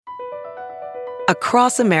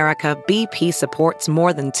Across America, BP supports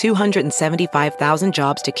more than 275,000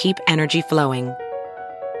 jobs to keep energy flowing.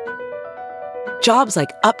 Jobs like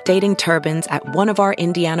updating turbines at one of our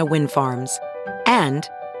Indiana wind farms and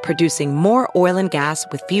producing more oil and gas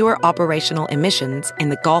with fewer operational emissions in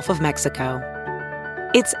the Gulf of Mexico.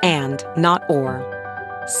 It's and, not or.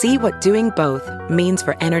 See what doing both means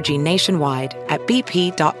for energy nationwide at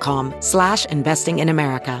bp.com/investing in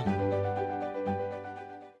America.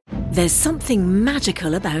 There's something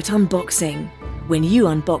magical about unboxing. When you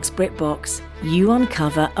unbox BritBox, you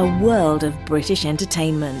uncover a world of British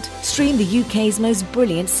entertainment. Stream the UK's most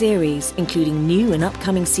brilliant series, including new and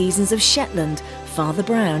upcoming seasons of Shetland, Father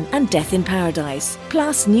Brown and Death in Paradise.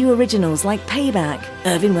 Plus new originals like Payback,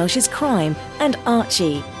 Irving Welsh's Crime and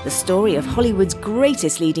Archie, the story of Hollywood's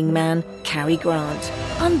greatest leading man, Cary Grant.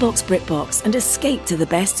 Unbox BritBox and escape to the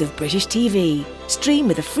best of British TV. Stream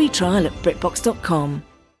with a free trial at BritBox.com.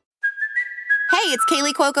 Hey, it's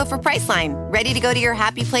Kaylee Cuoco for Priceline. Ready to go to your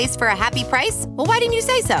happy place for a happy price? Well, why didn't you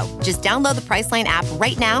say so? Just download the Priceline app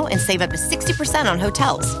right now and save up to 60% on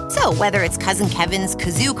hotels. So whether it's Cousin Kevin's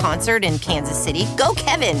Kazoo Concert in Kansas City, go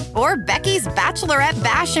Kevin, or Becky's Bachelorette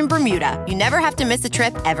Bash in Bermuda, you never have to miss a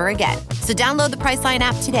trip ever again. So download the Priceline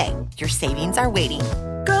app today. Your savings are waiting.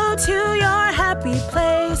 Go to your happy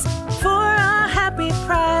place for a happy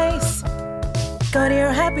price. Go to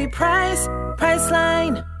your happy price,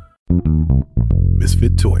 Priceline.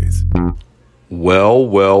 Misfit Toys. Well,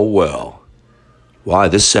 well, well. Why,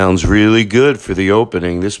 this sounds really good for the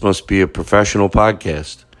opening. This must be a professional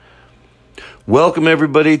podcast. Welcome,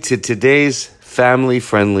 everybody, to today's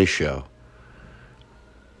family-friendly show.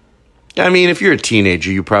 I mean, if you're a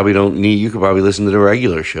teenager, you probably don't need, you could probably listen to the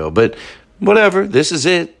regular show, but whatever, this is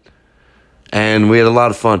it. And we had a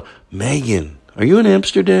lot of fun. Megan, are you in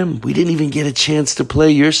Amsterdam? We didn't even get a chance to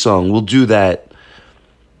play your song. We'll do that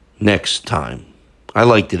next time. I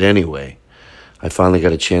liked it anyway. I finally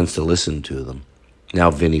got a chance to listen to them. Now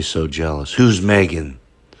Vinny's so jealous. Who's Megan?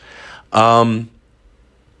 But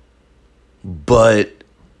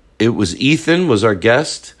it was Ethan was our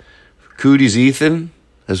guest. Cootie's Ethan,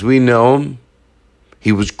 as we know him.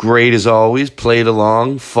 He was great as always, played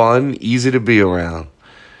along, fun, easy to be around.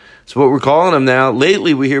 That's what we're calling him now.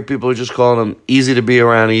 Lately, we hear people are just calling him easy to be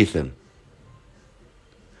around Ethan.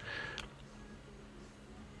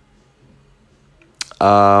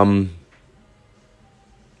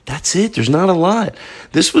 That's it. There's not a lot.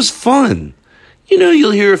 This was fun. You know,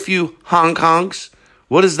 you'll hear a few honks.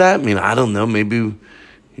 What does that mean? I don't know. Maybe,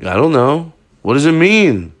 I don't know. What does it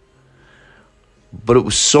mean? But it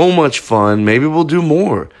was so much fun. Maybe we'll do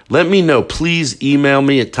more. Let me know. Please email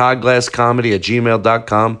me at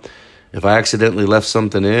toddglasscomedy@gmail.com if I accidentally left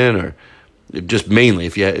something in, or just mainly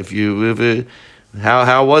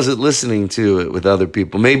how was it listening to it with other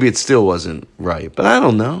people? Maybe it still wasn't right, but I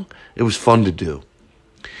don't know. It was fun to do.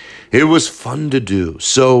 It was fun to do.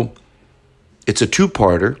 So it's a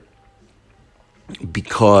two-parter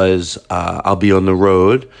because I'll be on the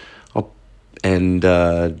road and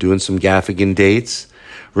doing some Gaffigan dates.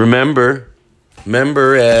 Remember,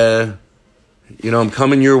 I'm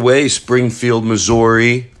coming your way, Springfield,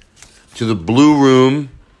 Missouri, to the Blue Room.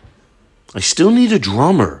 I still need a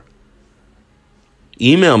drummer.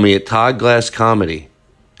 Email me at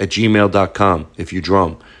toddglasscomedy@gmail.com if you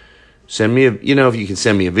drum. Send me if you can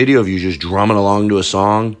send me a video of you just drumming along to a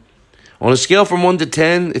song. On a scale from 1 to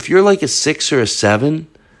 10, if you're like a 6 or a 7,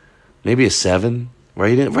 maybe a 7,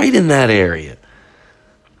 right in that area.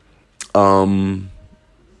 So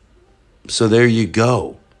there you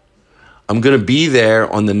go. I'm going to be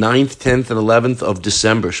there on the 9th, 10th, and 11th of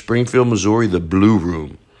December, Springfield, Missouri, the Blue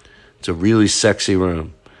Room. It's a really sexy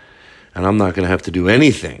room. And I'm not going to have to do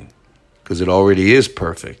anything because it already is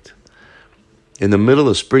perfect. In the middle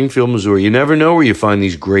of Springfield, Missouri. You never know where you find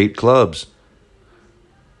these great clubs.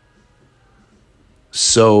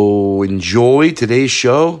 So enjoy today's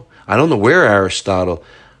show. I don't know where Aristotle.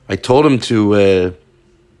 I told him to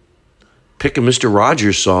pick a Mr.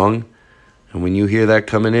 Rogers song. And when you hear that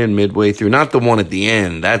coming in midway through, not the one at the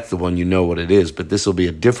end, that's the one you know what it is, but this will be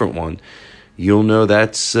a different one. You'll know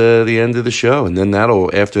that's the end of the show. And then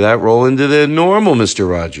after that, roll into the normal Mr.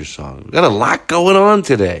 Rogers song. We've got a lot going on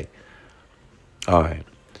today. All right.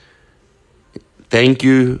 Thank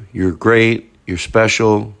you. You're great. You're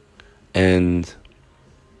special. And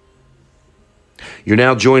you're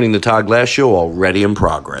now joining the Todd Glass Show, already in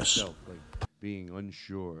progress. Being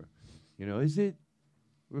unsure. Is it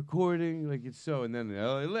recording? Like it's so. And then,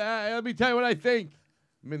 let me tell you what I think.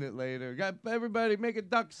 A minute later. Got everybody make a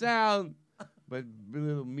duck sound. But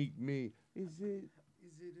little meek me. Is it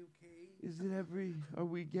okay? Is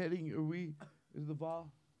the ball?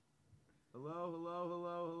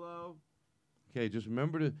 Hello. Okay, just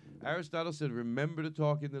remember to. Aristotle said, "Remember to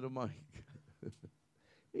talk into the mic."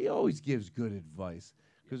 He always gives good advice.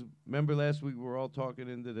 Because remember last week we were all talking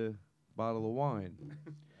into the bottle of wine.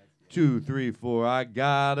 2, 3, 4. I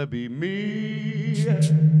gotta be me.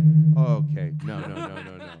 Okay.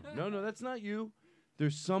 No. That's not you.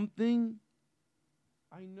 There's something.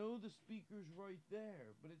 I know the speaker's right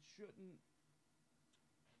there, but it shouldn't.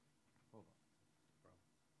 Hold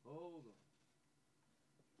on.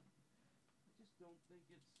 I just don't think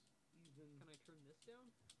it's even. Can I turn this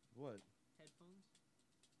down? What? Headphones?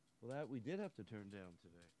 Well, that we did have to turn down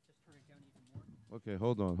today. Just turn it down even more? Okay,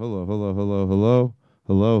 hold on.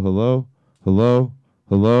 Hello.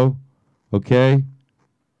 Okay.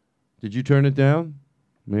 Did you turn it down?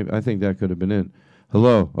 Maybe I think that could have been it.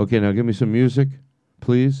 Hello. Okay, now give me some music,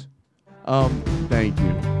 please. Thank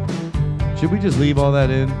you. Should we just leave all that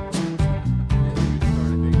in?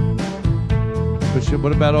 But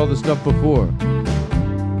what about all the stuff before?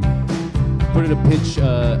 Put it a pitch,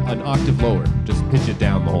 an octave lower. Just pitch it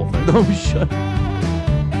down, the whole thing. No, shut.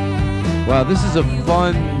 Wow, this is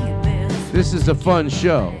a fun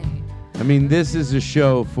show. I mean, this is a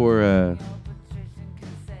show for,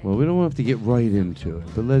 well, we don't have to get right into it,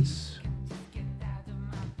 but let's,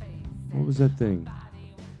 what was that thing?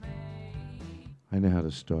 I know how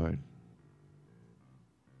to start.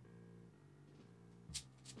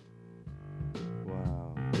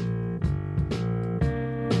 Wow.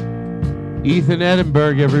 Ethan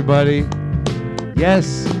Edenburg, everybody.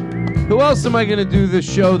 Yes. Who else am I going to do this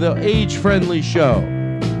show, the age-friendly show?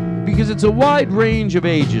 Because it's a wide range of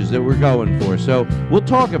ages that we're going for, so we'll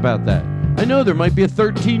talk about that. I know there might be a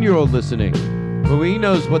 13-year-old listening, but he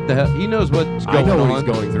knows what the hell, he knows what's going on. I know what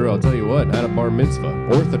he's going through. I'll tell you what, at a bar mitzvah,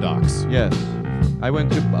 Orthodox. Yes. I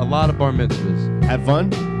went to a lot of bar mitzvahs. Have fun?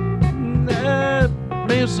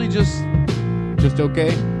 Mostly just okay?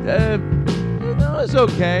 It was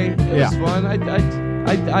okay. It was fun.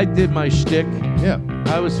 I did my shtick. Yeah.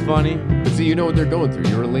 I was funny. But see, you know what they're going through.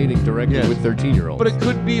 You're relating directly with 13-year-olds. But it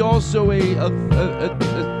could be also an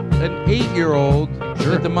 8-year-old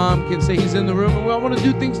that the mom can say he's in the room and I want to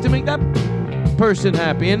do things to make that person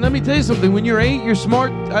happy. And let me tell you something. When you're 8, you're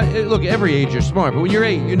smart. Look, every age you're smart. But when you're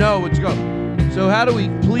 8, you know what's going. So how do we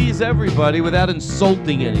please everybody without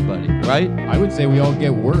insulting anybody, right? I would say we all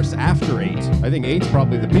get worse after 8. I think 8's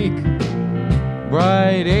probably the peak.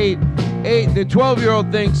 Right, 8. The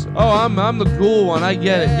 12-year-old thinks, oh, I'm the cool one. I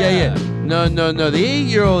get it. Yeah. No. The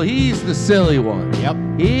 8-year-old, he's the silly one. Yep.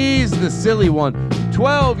 He's the silly one.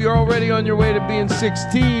 12, you're already on your way to being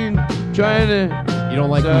 16, trying to... You don't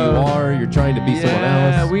like who you are. You're trying to be someone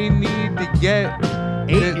else. Yeah, we need to get...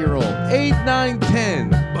 8-year-olds. 8, 9, 10.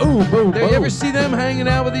 Boom. You ever see them hanging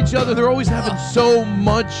out with each other? They're always having so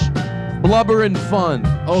much blubber and fun.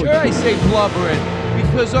 Oh, sure, I say blubbering.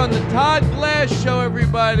 Because on the Todd Glass Show,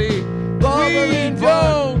 everybody... We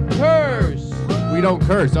don't curse. We don't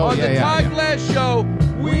curse. Oh, on the Todd Glass Show,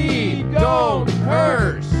 we don't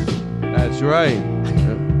curse. That's right.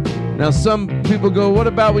 Now some people go, what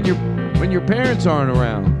about when your parents aren't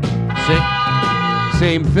around?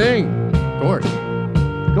 Same thing. Of course.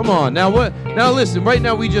 Come on. Now what? Now listen. Right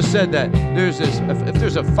now we just said that there's this. If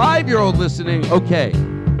there's a 5-year-old listening, okay.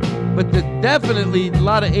 But definitely a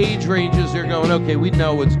lot of age ranges. They're going, okay. We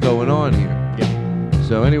know what's going on here.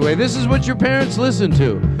 So anyway, this is what your parents listen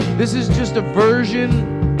to. This is just a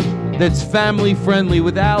version that's family friendly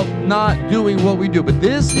without not doing what we do. But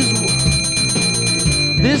this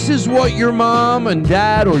is what your mom and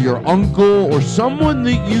dad or your uncle or someone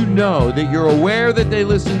that you know, that you're aware that they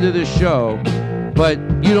listen to this show, but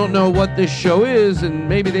you don't know what this show is, and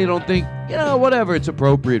maybe they don't think, whatever, it's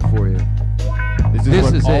appropriate for you.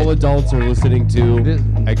 This is what all adults are listening to,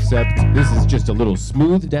 except this is just a little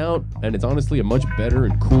smoothed out, and it's honestly a much better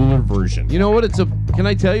and cooler version. You know what? Can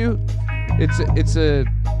I tell you? It's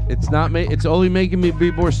only making me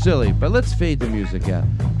be more silly. But let's fade the music out.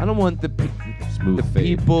 I don't want the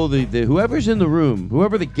people, the whoever's in the room,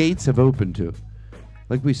 whoever the gates have opened to.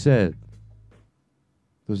 Like we said,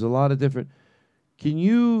 there's a lot of different. Can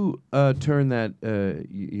you turn that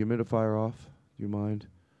humidifier off? Do you mind?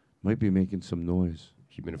 Might be making some noise.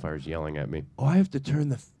 Humidifier's yelling at me. Oh, I have to turn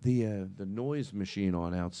the noise machine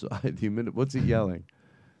on outside. What's it yelling?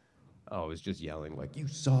 Oh, it's just yelling like, you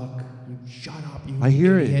suck, you shut up, you I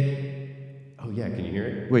hear idiot. it. Oh, yeah, can you hear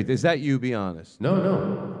it? Wait, is that you? Be honest.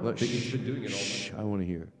 No. Look, It's been doing it all shh, I want to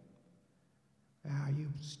hear it. You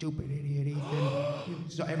stupid idiot,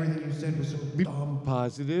 Ethan. Everything you said was so dumb.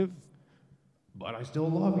 Positive. But I still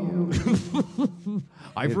love you.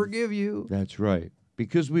 I forgive you. That's right.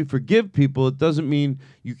 Because we forgive people, it doesn't mean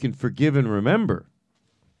you can forgive and remember.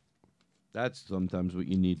 That's sometimes what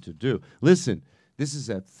you need to do. Listen, this is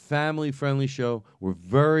a family-friendly show. We're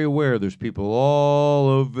very aware there's people all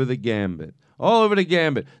over the gambit. All over the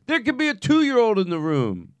gambit. There could be a 2-year-old in the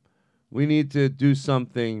room. We need to do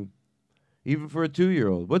something, even for a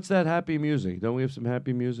 2-year-old. What's that happy music? Don't we have some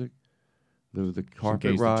happy music? The carpet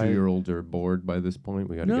in case ride. the 2-year-olds are bored by this point,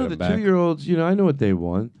 we got to get No, them the back. 2-year-olds, I know what they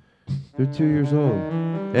want. They're 2 years old.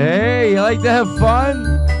 Hey, you like to have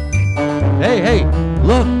fun? Hey,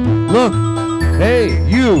 look. Hey,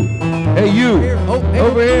 you. Hey, you.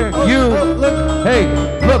 Over here. You. Look. Hey,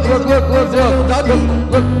 look.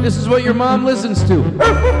 Look, this is what your mom listens to.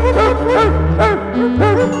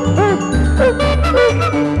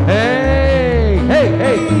 Hey.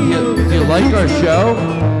 Do you like our show?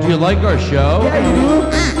 Do you like our show? Yeah, you do.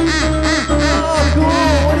 Oh,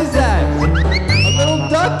 cool. What is that? A little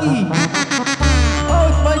ducky. Oh,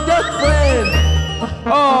 it's my duck friend.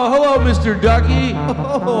 Oh, hello, Mr. Ducky.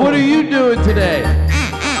 What are you doing today?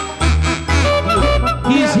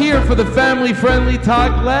 He's here for the family-friendly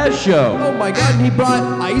Todd Glass show. Oh my God, and he brought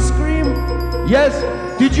ice cream? Yes.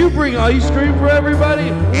 Did you bring ice cream for everybody?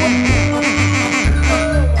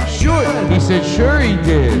 Sure. He said, sure he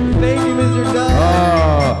did. Thank you, Mr.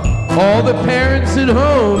 Duck. All the parents at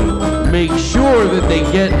home, make sure that they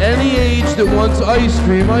get any age that wants ice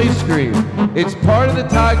cream. It's part of the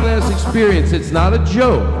Todd Glass experience. It's not a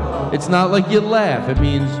joke. It's not like you laugh. It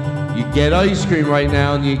means you get ice cream right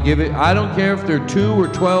now and you give it. I don't care if they're 2 or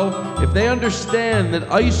 12. If they understand that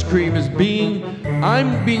ice cream is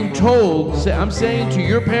I'm being told, I'm saying to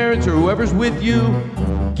your parents or whoever's with you,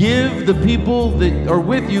 give the people that are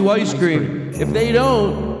with you ice cream. If they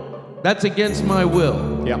don't, that's against my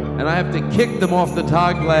will. Yeah. And I have to kick them off the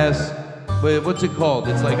Todd Glass. What's it called?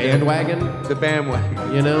 It's like Bandwagon? The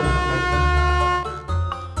bandwagon. You know?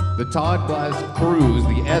 The Todd Glass cruise,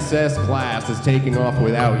 the SS class, is taking off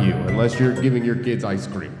without you, unless you're giving your kids ice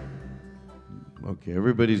cream. Okay,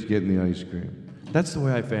 everybody's getting the ice cream. That's the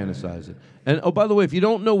way I fantasize it. And, oh, by the way, if you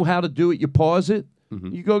don't know how to do it, you pause it.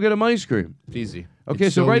 You go get them ice cream. It's easy. Okay,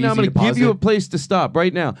 It's so right now I'm easy going to give you a place to stop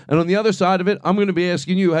right now. And on the other side of it, I'm going to be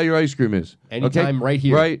asking you how your ice cream is. Anytime, okay? right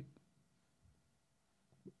here. Right.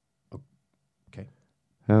 Okay.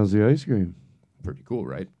 How's the ice cream? Pretty cool,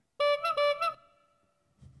 right?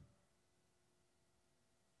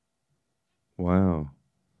 Wow.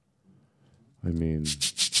 I mean,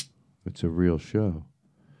 it's a real show.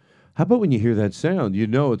 How about when you hear that sound, you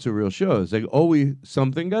know it's a real show. It's like,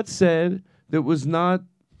 something got said that was not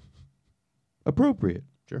appropriate.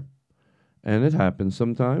 Sure. And it happens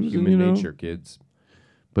sometimes. Human and, nature, kids.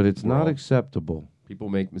 But it's not all- acceptable. People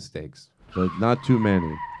make mistakes. But not too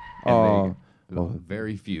many. And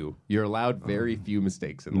very few. You're allowed very few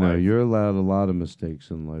mistakes in No, life. you're allowed a lot of mistakes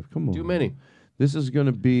in life. Come on. Too many. This is going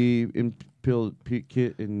to be in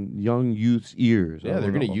young youth's ears. Yeah,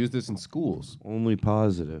 they're going to use this in schools. Only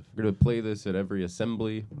positive. We're going to play this at every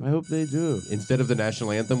assembly. I hope they do. Instead of the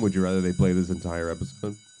national anthem, would you rather they play this entire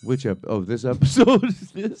episode? Which this episode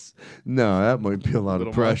is this? No, that might be a lot of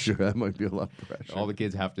Little pressure. much. That might be a lot of pressure. All the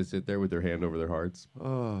kids have to sit there with their hand over their hearts.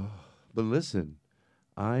 Oh, but listen,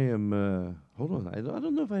 I am. Hold on, I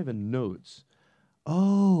don't know if I have a notes.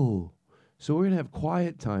 Oh, so we're gonna have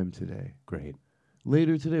quiet time today. Great.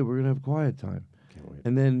 Later today, we're gonna have quiet time. Can't wait.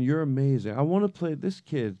 And then you're amazing. I want to play this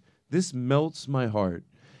kid. This melts my heart.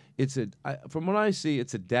 From what I see,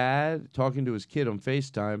 it's a dad talking to his kid on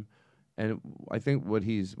FaceTime. And I think what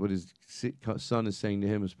his son is saying to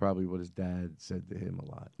him is probably what his dad said to him a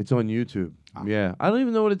lot. It's on YouTube. Yeah. I don't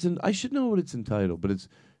even know what it's in. I should know what it's entitled, but it's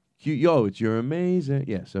cute. Yo, it's You're Amazing.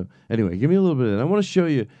 Yeah. So anyway, give me a little bit of that. I want to show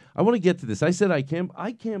you. I want to get to this. I said I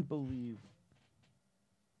can't believe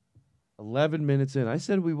 11 minutes in. I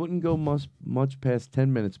said we wouldn't go much past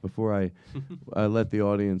 10 minutes before I let the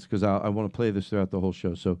audience, because I want to play this throughout the whole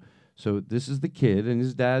show. So this is the kid, and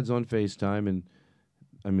his dad's on FaceTime, and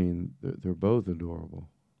I mean, they're both adorable.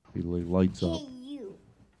 He lights up. Hey, you.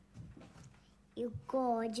 You're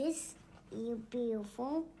gorgeous. You're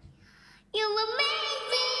beautiful. You're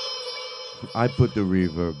amazing. I put the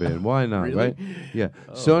reverb in. Why not, Really? right? Yeah.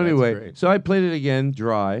 Oh, So that's anyway, great. so I played it again,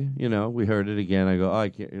 dry. We heard it again. I go, I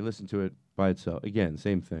can't. You listen to it by itself. Again,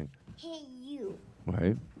 same thing. Hey, you.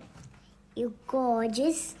 Right? You're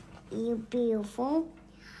gorgeous. You're beautiful.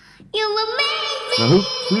 You're amazing. Now,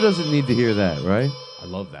 who doesn't need to hear that, right? I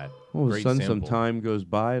love that. All of a Great sudden, some sample. time goes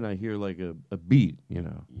by, and I hear like a beat,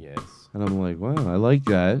 Yes. And I'm like, wow, I like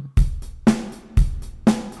that.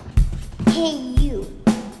 Hey, you.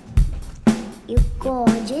 You're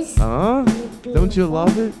gorgeous. Huh? You're Don't you beautiful.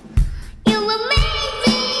 love it? You're amazing.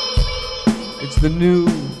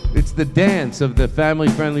 It's the dance of the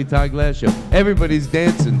family-friendly Todd Glass show. Everybody's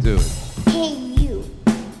dancing to it.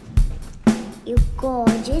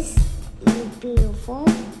 gorgeous. You beautiful.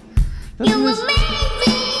 You Doesn't this-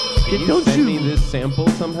 amazing. Can you Don't send you- me this sample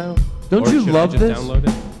somehow? Don't Or you should love I just this? download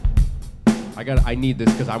it? I need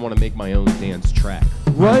this because I want to make my own dance track.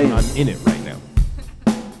 Right. I'm in it right now.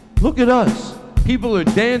 Look at us. People are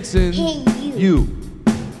dancing. Hey, you. You.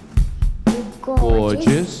 You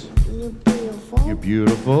gorgeous. Gorgeous. You beautiful. You're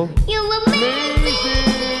beautiful. You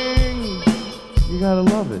amazing. You gotta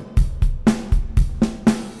love it.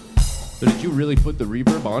 So did you really put the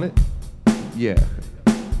reverb on it? Yeah.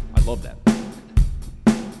 I love that.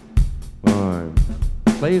 Fine.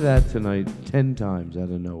 Play that tonight 10 times out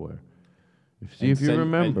of nowhere. See And if you send-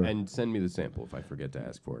 remember. And send me the sample if I forget to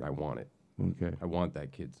ask for it. I want it. Okay. I want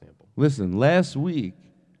that kid sample. Listen, last week,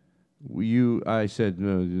 I said,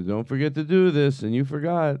 no, don't forget to do this, and you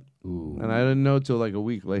forgot. Ooh. And I didn't know till like a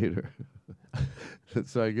week later.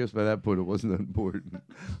 So I guess by that point it wasn't important.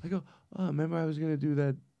 I go, oh, remember I was going to do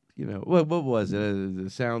that, what was it? The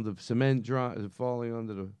sound of cement falling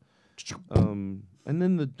onto the... and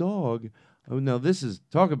then the dog, now this is,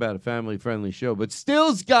 talk about a family-friendly show, but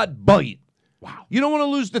still's got bite. Wow. You don't want to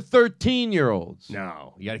lose the 13-year-olds.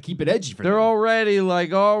 No, you got to keep it edgy for They're them. already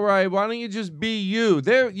like, all right, why don't you just be you?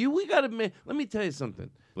 We got to let me tell you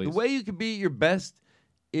something. Please. The way you can be your best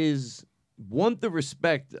is want the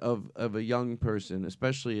respect of a young person,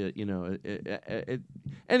 especially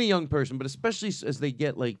any young person, but especially as they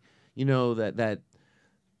get like, that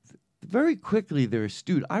very quickly they're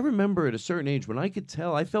astute. I remember at a certain age when I could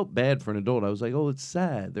tell, I felt bad for an adult. I was like, oh, it's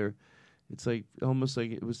sad. It's like almost like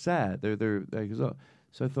it was sad. They're like, so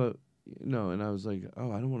I thought, and I was like,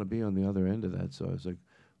 oh, I don't want to be on the other end of that. So I was like,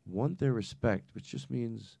 want their respect, which just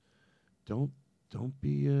means don't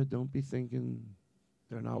be thinking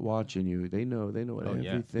they're not watching you. They know everything.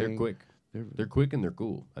 Yeah, they're quick. They're quick and they're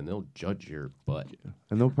cool, and they'll judge your butt. Yeah.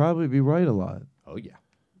 And they'll probably be right a lot. Oh yeah,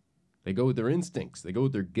 they go with their instincts. They go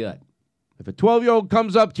with their gut. If a 12-year-old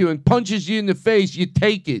comes up to you and punches you in the face, you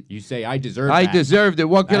take it. You say, I deserve I that. deserved it.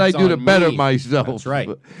 What can I That's do to on better me. myself? That's right.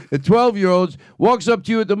 A 12-year-old walks up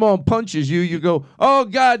to you at the mall and punches you. You go, oh,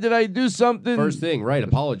 God, did I do something? First thing, right,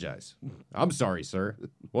 apologize. I'm sorry, sir.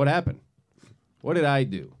 What happened? What did I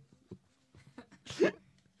do?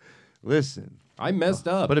 Listen. I messed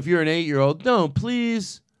up. But if you're an 8-year-old, no,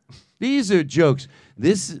 please. These are jokes.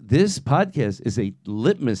 This podcast is a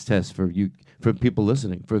litmus test for you, for people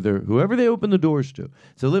listening, for whoever they open the doors to.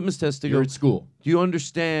 It's a litmus test to You're go, at school. do you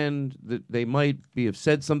understand that they might have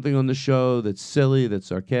said something on the show that's silly, that's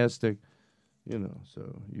sarcastic?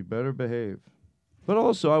 So you better behave. But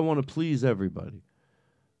also, I want to please everybody.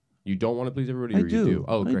 You don't want to please everybody, I or do. you do?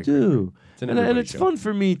 Oh, great. I do. Great. It's an And everybody it's show. fun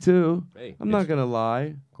for me, too. Hey, I'm not it's- going to lie.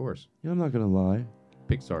 Of course. I'm not going to lie.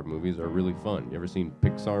 Pixar movies are really fun. You ever seen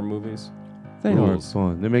Pixar movies? They Rules. are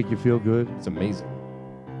fun. They make you feel good. It's amazing.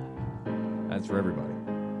 That's for everybody.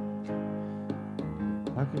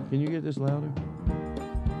 Can you get this louder?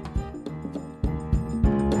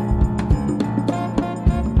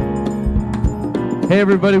 Hey,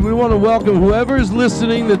 everybody, we want to welcome whoever is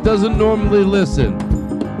listening that doesn't normally listen.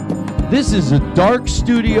 This is a dark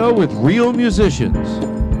studio with real musicians,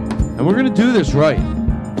 and we're going to do this right.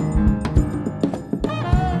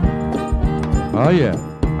 Oh, yeah.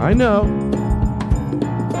 I know.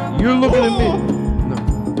 You're looking at me. No.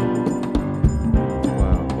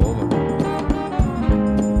 Wow, hold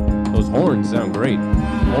on. Those horns sound great.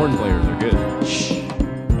 Horn players are good. Shh.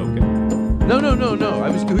 Okay. No. I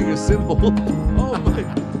was doing a cymbal. Oh, my.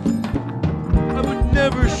 I would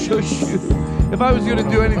never shush you. If I was going to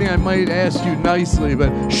do anything, I might ask you nicely,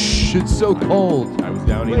 but shh, it's so cold. I was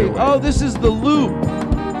down either Wait, way. oh, this is the loop.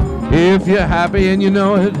 If you're happy and you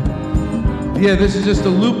know it. Yeah, this is just a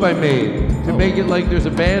loop I made to make it like there's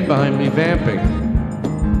a band behind me vamping.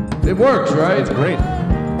 It works, right? It's great.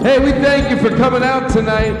 Hey, we thank you for coming out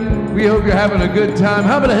tonight. We hope you're having a good time.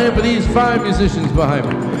 How about a hand for these fine musicians behind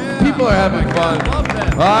me? People are having fun. love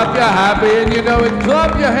that. Oh, if you're happy and you know it,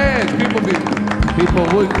 clap your hands. People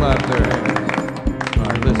would clap their hands. All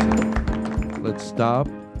right, listen. Let's stop.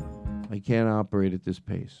 I can't operate at this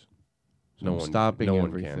pace. So No I'm one- stopping no one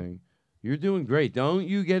everything. can. You're doing great. Don't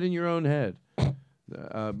you get in your own head.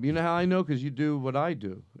 You know how I know? Because you do what I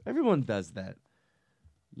do. Everyone does that.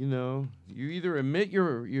 You either admit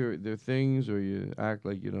their things or you act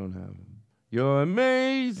like you don't have them. You're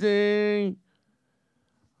amazing.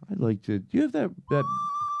 I'd like to. Do you have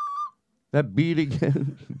that beat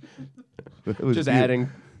again? That was Just cute. adding.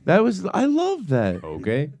 That was. I love that.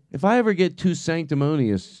 Okay. If I ever get too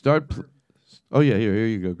sanctimonious, start. Oh yeah, here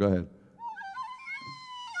you go. Go ahead.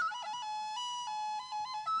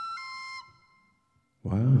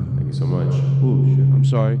 Wow. Thank you so much. Oh shit. I'm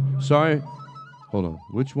sorry. Sorry. Hold on.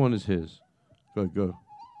 Which one is his? Go.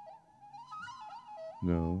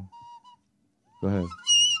 No. Go ahead.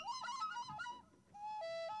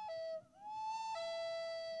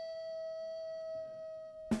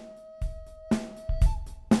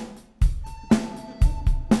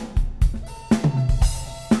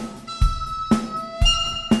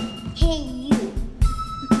 Hey you.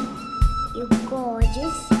 You're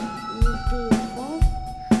gorgeous. You're beautiful.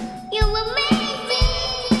 You're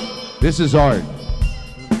amazing. This is art.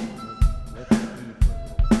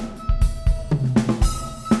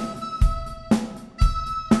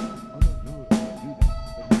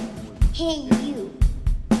 Hey you.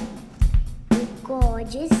 You're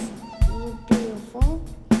gorgeous. You're beautiful.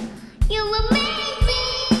 You're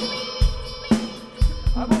amazing.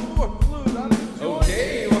 I want more flute.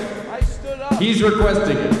 Okay. I stood up. He's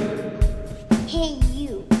requesting it. Hey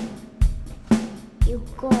you. You're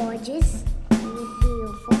gorgeous. You're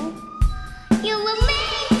beautiful. You're amazing.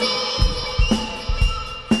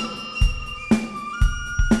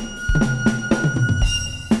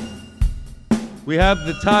 We have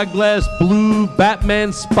the Todd Glass blue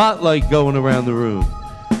Batman spotlight going around the room.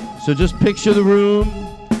 So just picture the room,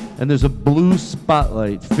 and there's a blue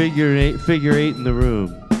spotlight, figure eight in the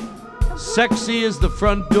room. Sexy as the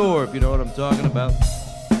front door, if you know what I'm talking about.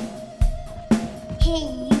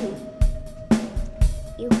 Hey you.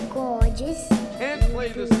 You're gorgeous. Can't play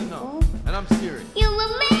this enough, and I'm serious. You're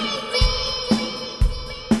amazing.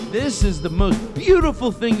 This is the most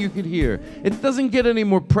beautiful thing you could hear. It doesn't get any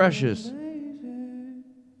more precious.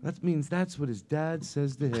 That means that's what his dad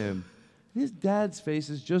says to him. His dad's face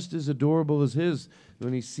is just as adorable as his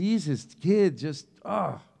when he sees his kid. Just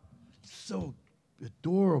so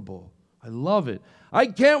adorable. I love it. I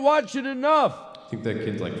can't watch it enough. I think that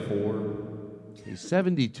kid's like 4. He's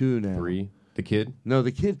 72 now. 3. The kid? No,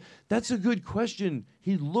 the kid. That's a good question.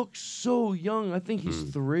 He looks so young. I think he's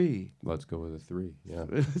 3. Let's go with a 3. Yeah.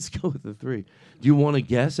 Let's go with the 3. Do you want to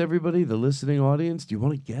guess, everybody, the listening audience? Do you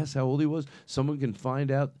want to guess how old he was? Someone can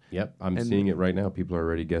find out. Yep, I'm seeing it right now. People are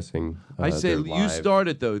already guessing. I say they're you live. start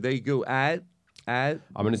it, though. They go at. I'm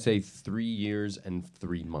going to say 3 years and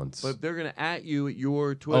 3 months. But they're going to at you at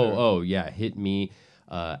your Twitter. Oh, yeah. Hit me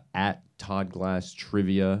at Todd Glass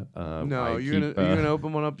Trivia. No, you're gonna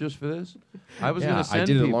open one up just for this? I was gonna send I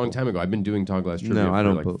did it people. a long time ago. I've been doing Todd Glass Trivia No, I for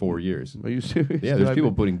don't like put- 4 years. Are you serious? Yeah, there's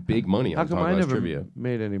people putting big money How on come Todd I Glass never Trivia.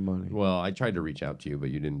 made any money? Well, I tried to reach out to you,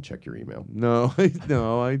 but you didn't check your email. No,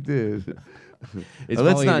 no, I did. It's Let's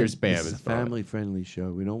probably in not- your spam. This is a It's probably- family-friendly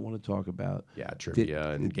show. We don't want to talk about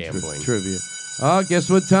trivia and gambling. Trivia. Oh, guess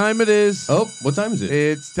what time it is? Oh, what time is it?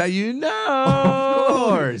 It's you know. Of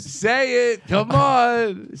course. Say it. Come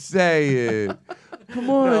on. Say it. Come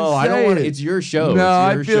on. No, I don't say want it. It's your show. No, It's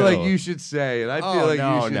I your feel show. like you should say it. I feel like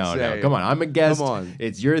you should say it. Come on, I'm a guest. Come on.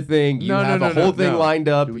 It's your thing. You No, have no, a whole no, thing no. lined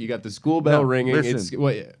up. You got the school bell ringing.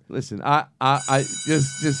 Listen, listen. I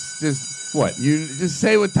just what? You just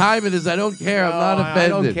say what time it is. I don't care. I'm not offended. I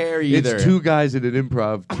don't care either. It's 2 guys in an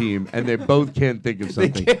improv team, and they both can't think of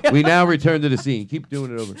something. We now return to the scene. Keep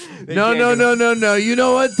doing it over. No. You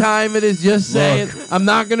know what time it is. Just say it. I'm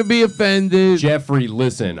not going to be offended. Jeffrey,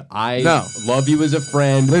 listen. I love you as a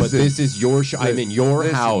friend, but this is your show. I'm in your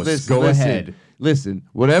house. Go ahead. Listen,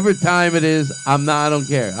 whatever time it is, I don't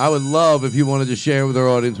care. I would love if you wanted to share with our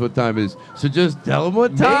audience what time it is. So just tell them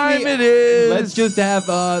what time it is. Let's just have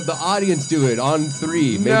the audience do it on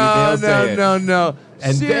 3. Maybe they'll say it. No. And they'll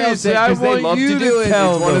say Seriously, it I because they want love you to do it. It's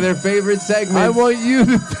tell one of them. their favorite segments. I want you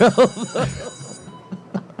to tell them.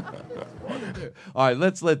 All right,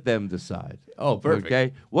 let's let them decide. Oh, perfect.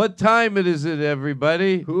 Okay. What time is it,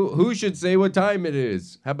 everybody? Who should say what time it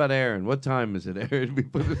is? How about Aaron? What time is it,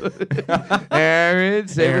 Aaron? Aaron,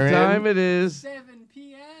 say what time it is. 7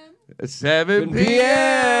 p.m. 7 p.m.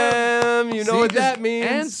 p.m. You know what that means.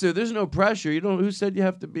 Answer. There's no pressure. You don't. Who said you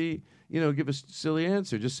have to be? Give a silly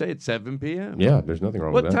answer. Just say it's 7 p.m. Yeah, there's nothing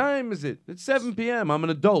wrong What with that. time is it? It's 7 p.m. I'm an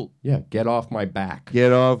adult. Yeah, get off my back.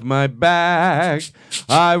 Get off my back.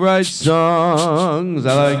 I write songs.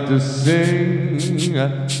 I like to sing.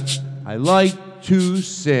 I like to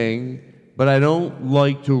sing, but I don't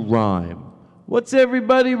like to rhyme. What's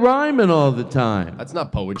everybody rhyming all the time? That's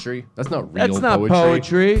not poetry. That's not real That's not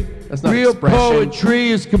poetry. That's not real expression. poetry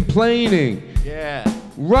is complaining. Yeah.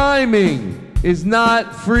 Rhyming is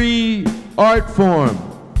not free art form.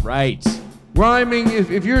 Right. Rhyming,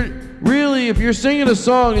 if you're singing a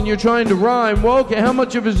song and you're trying to rhyme, well, okay, how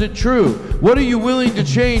much of it is it true? What are you willing to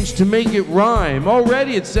change to make it rhyme?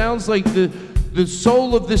 Already it sounds like the the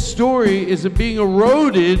soul of this story is being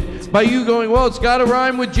eroded by you going, well, it's got to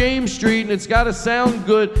rhyme with James Street and it's got to sound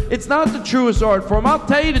good. It's not the truest art form. I'll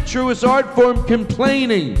tell you the truest art form,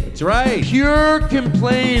 complaining. That's right. Pure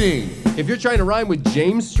complaining. If you're trying to rhyme with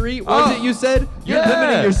James Street, what is it you said? You're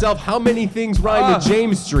limiting yourself. How many things rhyme with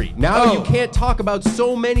James Street? Now you can't talk about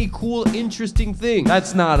so many cool, interesting things.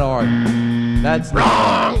 That's not art. That's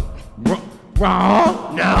wrong.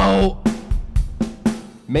 Wrong? No.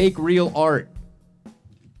 Make real art.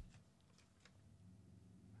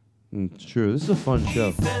 It's true. This is a fun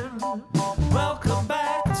show. Welcome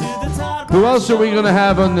back to the Todd Who else are we going to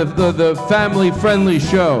have on the family-friendly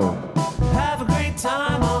show? Have a great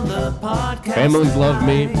time on the podcast. Families love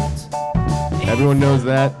me. Everyone knows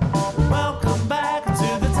that. Welcome back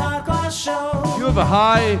to the Todd Glass Show. You have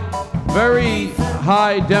a very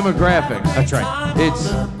high demographic. That's right.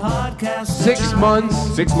 It's 6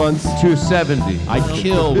 months. 6 months to 70. I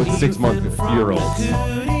kill with 6-month-year-olds.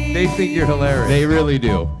 They think you're hilarious. They really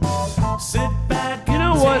do. Sit back. You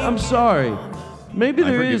know what? I'm sorry. Maybe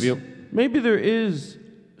there forgive is. you. Maybe there is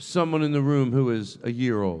someone in the room who is a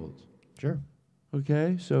year old. Sure.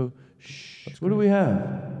 Okay, so what do we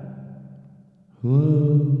have?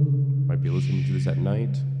 Hello. Might be listening to this at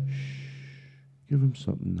night. Give him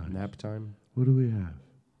something nice. Nap time. What do we have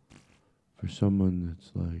for someone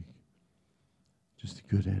that's like just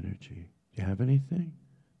good energy? Do you have anything?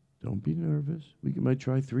 Don't be nervous. We might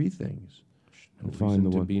try 3 things. No Find reason the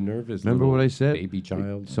to one. be nervous. Remember little what I said? Baby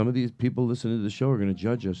child. Some of these people listening to the show are going to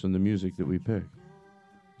judge us on the music that we pick.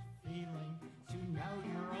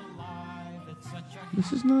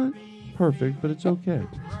 This is not perfect, but it's okay.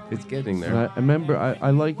 It's getting And there. I remember, I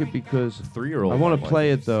like it because 3-year-old. I want to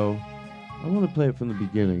play it, though. I want to play it from the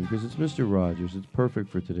beginning because it's Mr. Rogers. It's perfect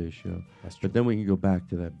for today's show. That's true. But then we can go back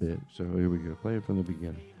to that bit. So here we go. Play it from the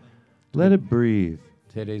beginning. Let it breathe.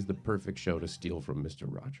 Today's the perfect show to steal from Mr.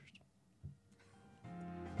 Rogers.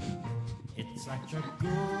 It's such a good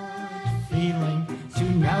feeling to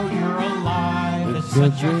know you're alive. It's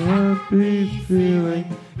such a happy feeling.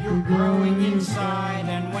 You're growing inside,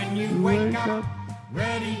 and when you wake up,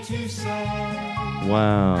 ready to say,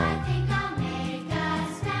 Wow.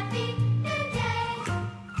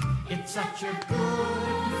 it's such a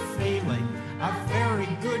good feeling, a very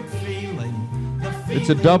good feeling. The It's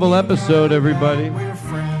a double episode, everybody. we're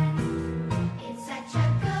friends.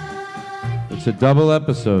 It's a double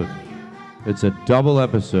episode. It's a double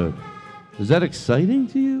episode. Is that exciting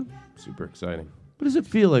to you? Super exciting. What does it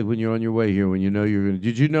feel like when you're on your way here? When you know you're gonna?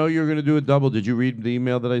 Did you know you were gonna do a double? Did you read the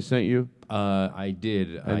email that I sent you? I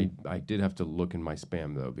did. And- I did have to look in my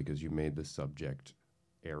spam though because you made the subject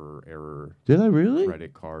error. Did I really?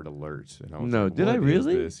 Credit card alert. And I was No, like, did I what is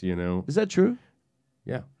really? this, you know? Is that true?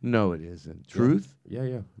 Yeah. No, it isn't. Truth?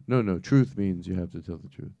 Yeah. No. Truth means you have to tell the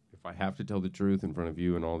truth. If I have to tell the truth in front of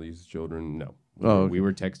you and all these children, no. Oh, We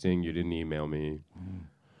were texting. You didn't email me.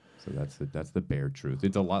 So that's the bare truth.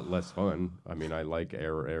 It's a lot less fun. I mean, I like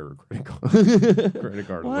error credit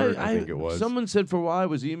card alert. I think it was. Someone said for a while I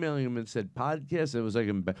was emailing him and said podcast. It was like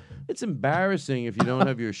it's embarrassing if you don't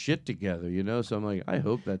have your shit together, you know. So I'm like, I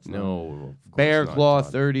hope that's not. No, of course Bear not, Claw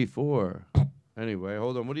Todd. 34. Anyway,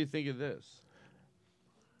 hold on. What do you think of this?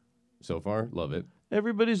 So far, love it.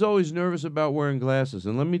 Everybody's always nervous about wearing glasses,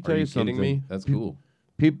 and let me tell Are you something. kidding me? That's cool.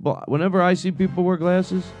 People, whenever I see people wear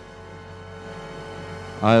glasses,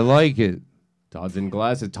 I like it. Todd's in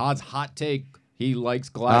glasses. Todd's hot take. He likes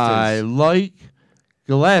I glasses. like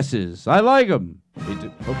glasses. I like them.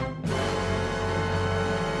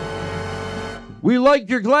 We like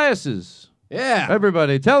your glasses. Yeah.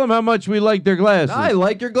 Everybody, tell them how much we like their glasses. I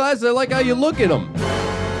like your glasses. I like how you look at them.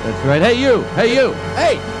 That's right. Hey, you. Hey, you.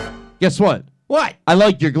 Hey. Guess what? What? I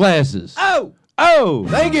like your glasses. Oh. Oh.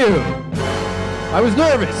 Thank you. I was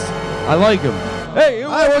nervous. I like them. Hey, you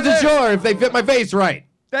I over wasn't there. sure if they fit my face right.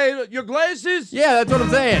 Hey, look, your glasses? Yeah, that's what I'm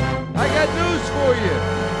saying. I got news for you.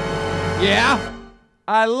 Yeah?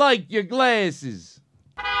 I like your glasses.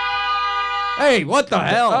 Hey, what the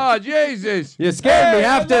hell? Oh, Jesus. You scared me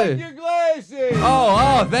I after. like your glasses.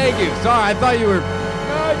 Oh, thank you. Sorry, I thought you were... No,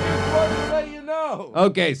 I just wanted to let you know.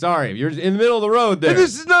 Okay, sorry. You're in the middle of the road there. And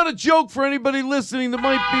this is not a joke for anybody listening that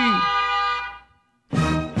might be...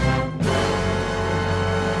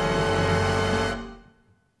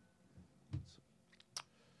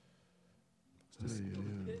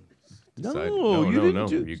 No, you didn't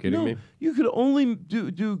do. Are you kidding me? You could only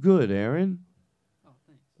do good, Aaron.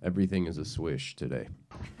 Everything is a swish today.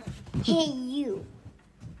 Hey, you.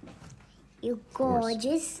 You're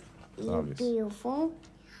gorgeous. You're obvious. beautiful.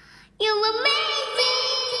 You're amazing.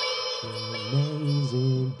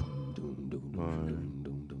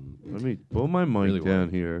 Let me pull my mic Really down well.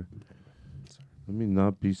 here. Let me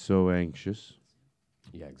not be so anxious.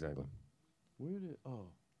 Yeah, exactly. Let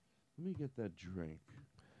me get that drink.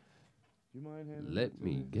 Do you mind handing Let that to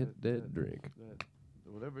me get that drink.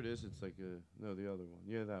 Whatever it is, it's like no, the other one.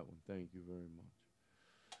 Yeah, that one. Thank you very much.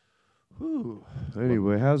 Whew.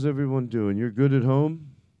 Anyway, how's everyone doing? You're good at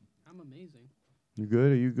home? I'm amazing. You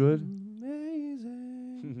good? Are you good?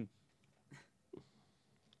 Amazing.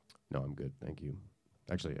 No, I'm good. Thank you.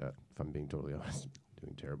 Actually, if I'm being totally honest, I'm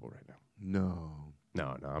doing terrible right now. No,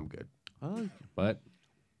 I'm good. I like But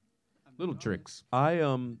little tricks. I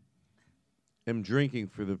am drinking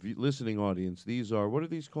for the listening audience. These are, what are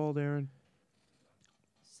these called, Aaron?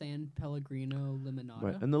 San Pellegrino limonada.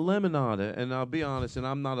 Right, and the lemonada, and I'll be honest, and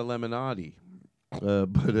I'm not a lemonade,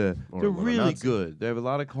 but they're really good. They have a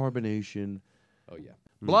lot of carbonation. Oh, yeah.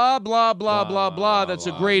 Blah, blah, blah, blah, blah. That's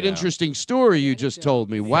a great, interesting story you just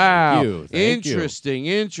told me. Wow. Thank you.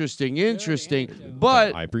 Interesting.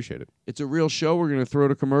 But I appreciate it. it's a real show. We're going to throw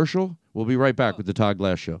to commercial. We'll be right back with the Todd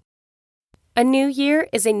Glass Show. A new year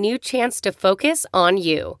is a new chance to focus on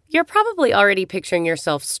you. You're probably already picturing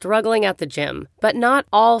yourself struggling at the gym, but not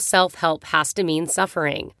all self-help has to mean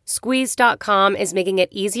suffering. Squeeze.com is making it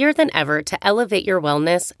easier than ever to elevate your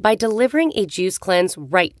wellness by delivering a juice cleanse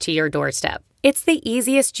right to your doorstep. It's the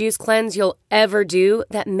easiest juice cleanse you'll ever do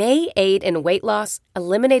that may aid in weight loss,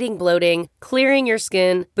 eliminating bloating, clearing your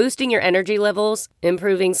skin, boosting your energy levels,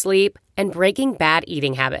 improving sleep, and breaking bad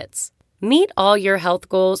eating habits. Meet all your health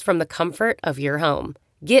goals from the comfort of your home.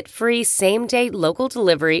 Get free same-day local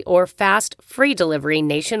delivery or fast free delivery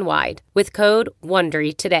nationwide with code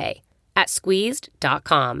WONDERY today at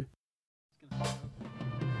squeezed.com.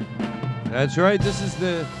 That's right. This is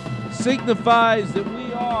the signifies that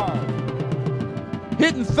we are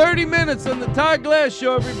hitting 30 minutes on the Todd Glass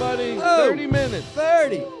Show, everybody. 30 minutes.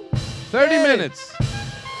 30 minutes.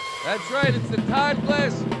 That's right. It's the Todd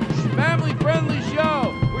Glass family-friendly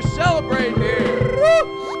show. We're celebrating here.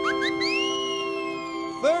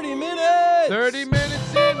 30 minutes. 30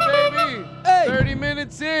 minutes in, baby. Hey. 30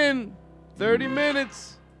 minutes in. 30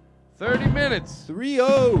 minutes. 30 minutes.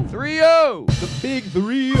 3-0. 3-0. The big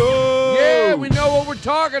 3-0. Yeah, we know what we're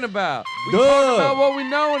talking about. We talking about what we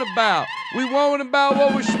knowing about. We knowing about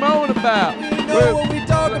what we're schmoing about. We know what we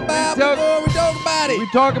talk about before we talk about it. We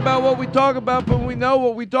talk about what we talk about, but we know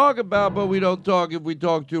what we talk about, but we don't talk if we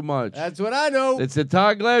talk too much. That's what I know. It's the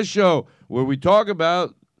Todd Glass Show where we talk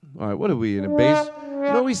about, all right, what are we, in a base?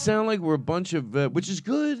 You know, we sound like we're a bunch of, which is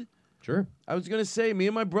good. Sure. I was going to say, me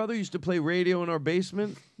and my brother used to play radio in our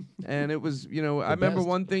basement, and it was, you know, I remember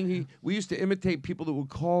one thing, we used to imitate people that would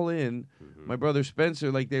call in. My brother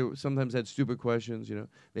Spencer, like they sometimes had stupid questions, you know.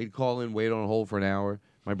 They'd call in, wait on hold for an hour.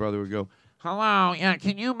 My brother would go, hello, yeah,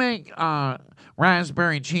 can you make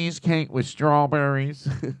raspberry cheesecake with strawberries?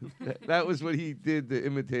 That was what he did to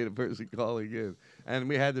imitate a person calling in. And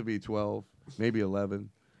we had to be 12, maybe 11.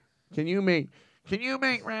 Can you make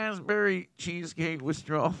raspberry cheesecake with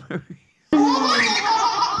strawberries?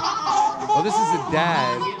 Oh, this is a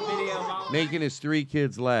dad making his 3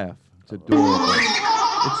 kids laugh. It's adorable.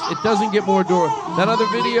 It doesn't get more adorable. That other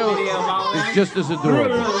video is just as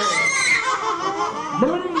adorable.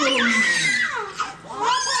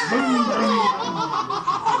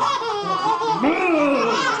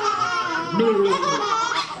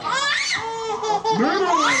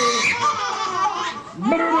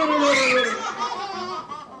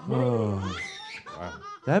 Oh. Wow.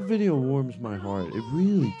 That video warms my heart. It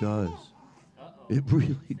really does. It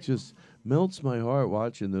really just melts my heart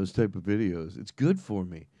watching those type of videos. It's good for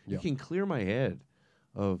me. Yeah. You can clear my head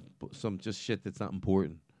of some just shit that's not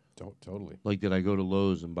important. Totally. Like, did I go to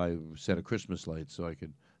Lowe's and buy a set of Christmas lights so I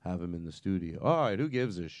could have them in the studio? All right, who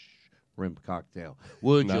gives a shrimp cocktail?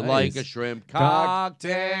 Would you like a shrimp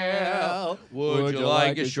cocktail? Would you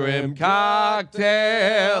like a shrimp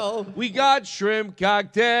cocktail? We got shrimp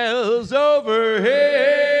cocktails over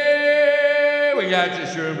here. We got your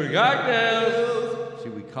shrimp cocktails. See,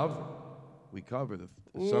 we cover the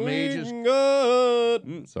some ages.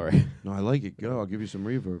 Sorry. No, I like it. Go. I'll give you some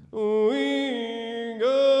reverb. We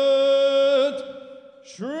got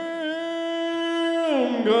shrimp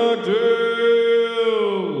cocktails.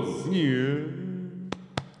 Yeah.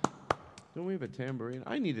 Don't we have a tambourine?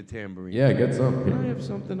 I need a tambourine. Yeah, get some. Can I have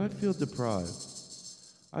something? I feel deprived.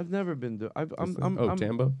 I've never been. I'm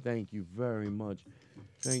Tambo? Thank you very much.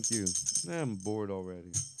 Thank you. I'm bored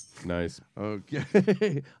already. Nice.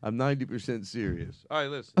 Okay. I'm 90% serious. All right,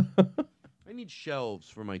 listen. I need shelves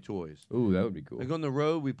for my toys. Ooh, that would be cool. Like on the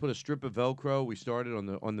road, we put a strip of Velcro. We started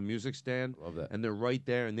on the music stand. Love that. And they're right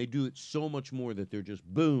there, and they do it so much more that they're just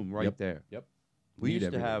boom right there. Yep. We Need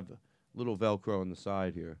used to everything. have little Velcro on the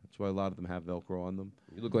side here. That's why a lot of them have Velcro on them.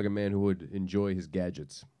 You look like a man who would enjoy his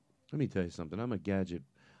gadgets. Let me tell you something. I'm a gadget.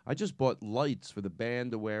 I just bought lights for the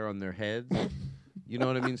band to wear on their heads. You know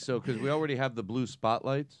what I mean? So, because we already have the blue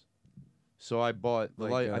spotlights. So I bought the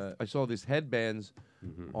light. I saw these headbands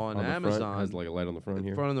on Amazon. Front, has like a light on the front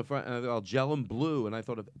here. Front on the front, and I'll gel them blue. And I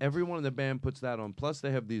thought if everyone in the band puts that on, plus they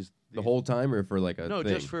have these the whole time, or for like a no,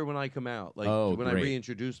 thing? just for when I come out, like when I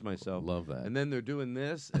reintroduce myself. Love that. And then they're doing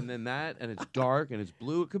this, and then that, and it's dark and it's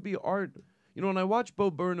blue. It could be art. You know, when I watch Bo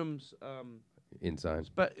Burnham's Inside,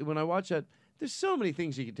 but when I watch that, there's so many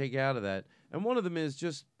things you can take out of that, and one of them is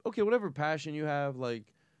just okay, whatever passion you have, like.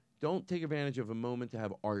 Don't take advantage of a moment to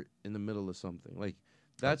have art in the middle of something. Like,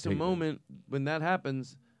 that's a moment when that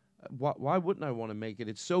happens. Why wouldn't I want to make it?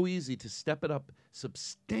 It's so easy to step it up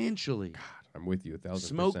substantially. God, I'm with you 1,000%.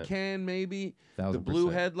 Smoke can, maybe. 1,000%. The blue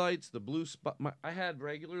headlights, the blue spot. I had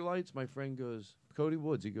regular lights. My friend goes, Cody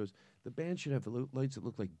Woods, he goes, the band should have lights that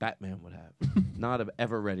look like Batman would have. Not an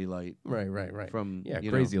ever-ready light. Right. From,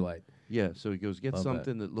 crazy light. Yeah, so he goes, get Love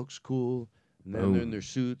something that looks cool. And then they're in their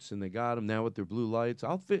suits, and they got them now with their blue lights.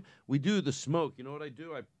 We do the smoke. You know what I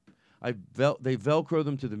do? They Velcro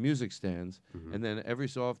them to the music stands, and then every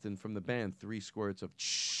so often from the band, 3 squirts of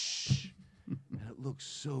and it looks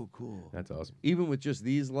so cool. That's awesome. Even with just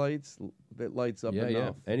these lights, that lights up enough.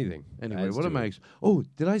 Yeah, anything. Anyway, what am I?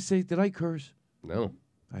 Did I curse? No.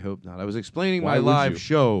 I hope not. I was explaining Why my would live you?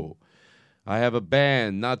 show. I have a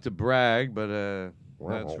band, not to brag, but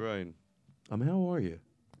Wow. that's right. How are you?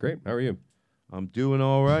 Great. How are you? I'm doing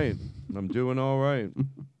all right.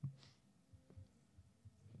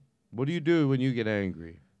 What do you do when you get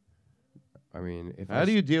angry? I mean, how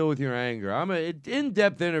do you deal with your anger? I'm an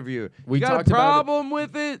in-depth interview. We you got talked a about problem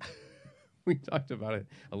with it? We talked about it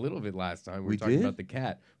a little bit last time. We were We talking did? about the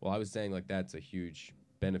cat. Well, I was saying like that's a huge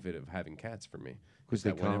benefit of having cats for me. 'Cause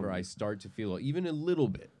That they whenever calm I you. start to feel even a little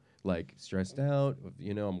bit like stressed out,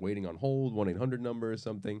 I'm waiting on hold, 1-800 number or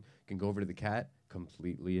something, can go over to the cat,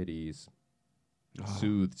 completely at ease,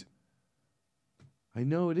 soothed. I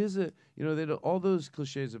know it is all those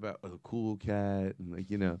cliches about a cool cat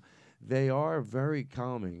and they are very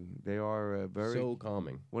calming. They are very So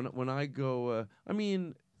calming. When I go,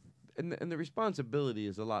 and the responsibility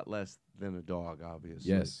is a lot less than a dog,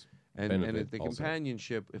 obviously. Yes. And Benefit the also.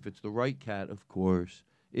 companionship, if it's the right cat, of course,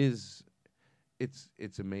 it's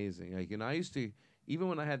amazing. Like, and I used to, even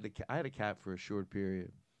when I had a cat for a short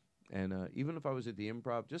period, and even if I was at the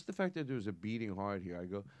Improv, just the fact that there was a beating heart here,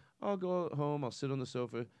 I'll go home, I'll sit on the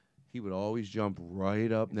sofa. He would always jump right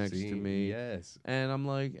up next to me. Yes. And I'm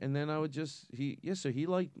like, and then I would so he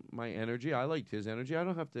liked my energy. I liked his energy. I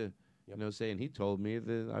don't have to, say, and he told me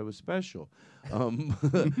that I was special.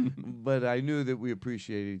 But I knew that we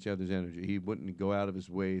appreciated each other's energy. He wouldn't go out of his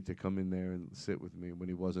way to come in there and sit with me when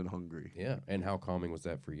he wasn't hungry. Yeah. And how calming was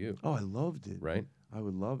that for you? Oh, I loved it. Right? I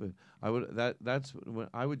would love it. That's when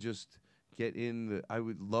I would just get I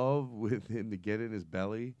would love with him to get in his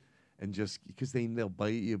belly. And just because they'll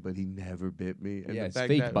bite you, but he never bit me. And Yeah, the it's fact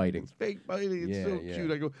fake that biting. It's fake biting. It's Yeah, so yeah. cute.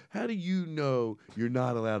 I go, how do you know you're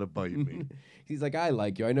not allowed to bite me? He's like, I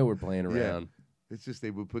like you. I know we're playing Yeah. around. It's just they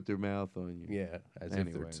would put their mouth on you. Yeah, as if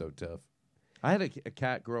Anyway. they're so tough. I had a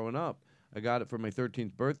cat growing up. I got it for my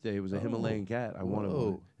 13th birthday. It was a Himalayan cat. I wanted one.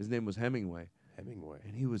 Whoa. His name was Hemingway. Hemingway.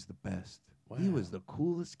 And he was the best. He Wow. was the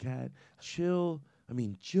coolest cat. Chill. I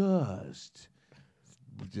mean, just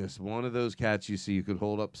one of those cats you see you could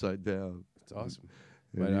hold upside down. It's awesome.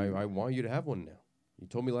 But I want you to have one now. You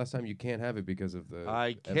told me last time you can't have it because of the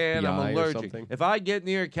I can't. I'm FBI or allergic. something. If I get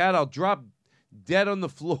near a cat, I'll drop dead on the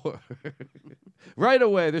floor right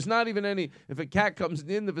away. There's not even any. If a cat comes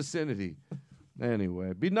in the vicinity,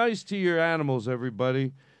 anyway, be nice to your animals,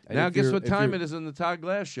 everybody. And now, if guess you're- what if time you're- it is on the Todd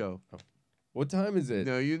Glass show? What time is it?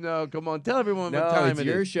 No, Come on, tell everyone No, what time it's it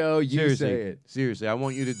your is. show. You Seriously, say it. Seriously, I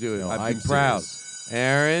want you to do it. No, I'm I'm proud. serious.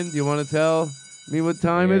 Aaron, do you want to tell me what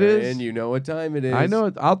time it is? And you know what time it is. I know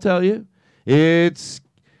it. I'll tell you. It's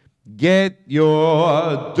get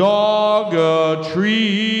your dog a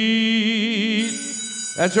treat.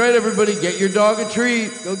 That's right, everybody. Get your dog a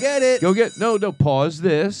treat. Go get it. No, pause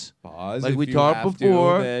this. Pause. Like if we you talked have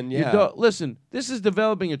before. To, then Your yeah. listen, this is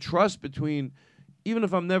developing a trust between, even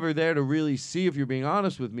if I'm never there to really see if you're being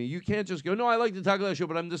honest with me, you can't just go, no, I like the Taco Bell show,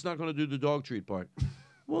 but I'm just not going to do the dog treat part.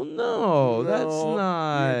 Well, no, that's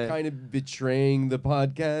not. You're kind of betraying the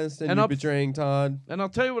podcast, and And you're up- betraying Todd. And I'll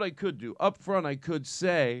tell you what I could do. Up front, I could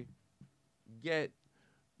say, get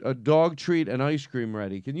a dog treat and ice cream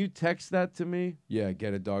ready. Can you text that to me? Yeah,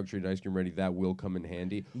 get a dog treat and ice cream ready. That will come in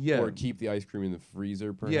handy. Yeah. Or keep the ice cream in the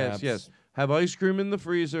freezer, perhaps. Yes. Have ice cream in the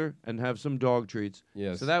freezer and have some dog treats.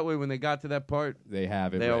 Yes. So that way, when they got to that part, they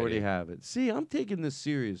have it. They ready. already have it. See, I'm taking this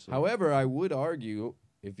seriously. However, I would argue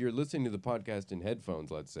if you're listening to the podcast in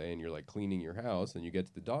headphones, let's say, and you're like cleaning your house and you get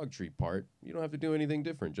to the dog treat part, you don't have to do anything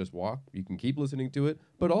different. Just walk. You can keep listening to it,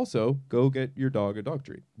 but also go get your dog a dog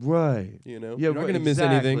treat. Right. You know? Yeah, You're not going to miss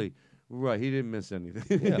anything. Right. He didn't miss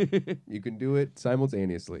anything. Yeah. You can do it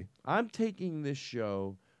simultaneously. I'm taking this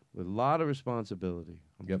show with a lot of responsibility.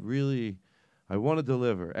 Yep. Really, I want to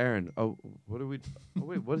deliver. Aaron, what are we? Oh,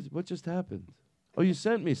 wait, what just happened? Oh, you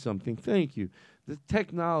sent me something. Thank you. The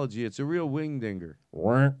technology, it's a real wingdinger.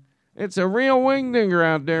 It's a real wingdinger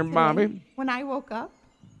out there, Bobby. When I woke up,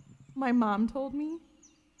 my mom told me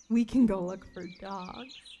we can go look for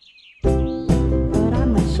dogs. Put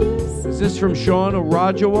on my shoes. Is this from Sean or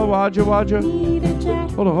Raja? Hold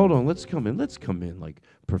on. Let's come in like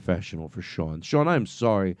professional for Sean. Sean, I'm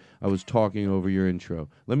sorry I was talking over your intro.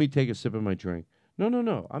 Let me take a sip of my drink.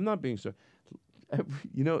 No. I'm not being sorry.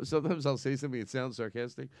 You know, sometimes I'll say something, it sounds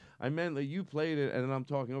sarcastic. I meant that you played it and then I'm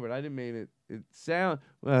talking over it. I didn't mean it. It sound.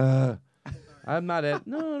 I'm not at.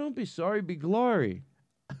 No, don't be sorry. Be glory.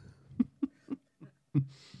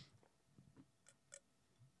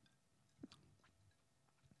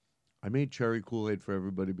 I made cherry Kool-Aid for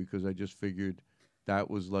everybody because I just figured that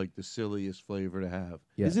was like the silliest flavor to have.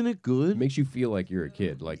 Yeah. Isn't it good? It makes you feel like you're a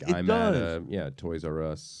kid. Like It I'm does. at Toys R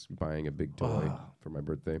Us buying a big toy for my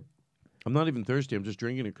birthday. I'm not even thirsty. I'm just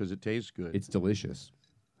drinking it because it tastes good. It's delicious.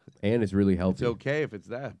 And it's really healthy. It's okay if it's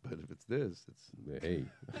that, but if it's this, it's... Hey.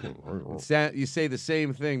 You say the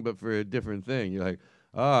same thing, but for a different thing. You're like,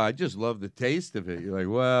 I just love the taste of it. You're like,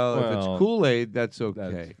 well if it's Kool-Aid, that's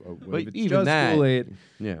okay. But if it's even just that... Kool-Aid,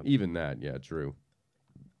 yeah. Even that, yeah, true.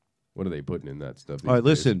 What are they putting in that stuff? All right,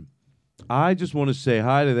 these days? listen. I just want to say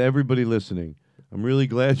hi to everybody listening. I'm really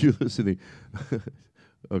glad you're listening.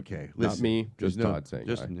 Okay, listen. Not me, just Todd saying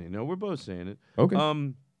just hi. me. No, we're both saying it. Okay.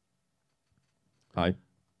 Hi.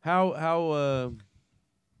 How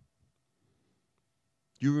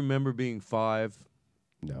do you remember being 5?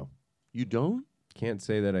 No. You don't? Can't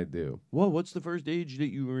say that I do. Well, what's the first age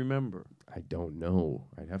that you remember? I don't know.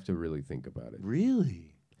 I'd have to really think about it.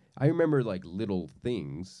 Really? I remember like little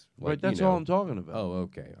things. Like, Right, that's all I'm talking about. Oh,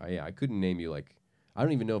 okay. I couldn't name you like. I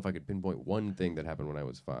don't even know if I could pinpoint one thing that happened when I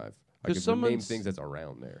was 5. I could name things that's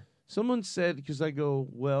around there. Someone said, because I go,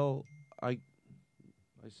 well, I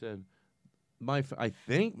said, I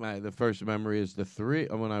think the first memory is the 3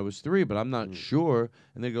 when I was 3, but I'm not sure.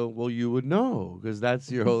 And they go, well, you would know because that's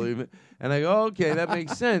your holy. And I go, okay, that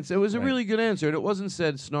makes sense. It was a really good answer, and it wasn't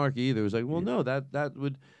said snarky either. It was like, well, no, that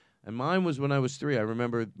would. And mine was when I was 3. I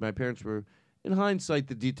remember my parents were. In hindsight,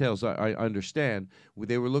 the details I understand.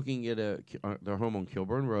 They were looking at their home on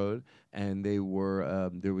Kilburn Road, and they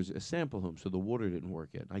were there was a sample home, so the water didn't work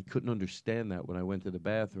yet. I couldn't understand that when I went to the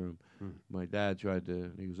bathroom. My dad tried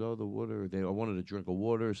to. He goes, "Oh, the water." I wanted a drink of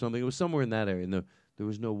water or something. It was somewhere in that area, and there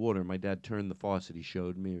was no water. My dad turned the faucet. He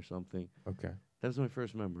showed me or something. Okay, that's my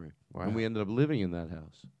first memory. Wow. And we ended up living in that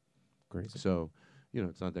house. Crazy. So. You know,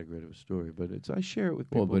 it's not that great of a story, but I share it with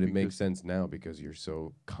people. Well, but it makes sense now because you're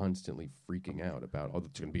so constantly freaking out about, there's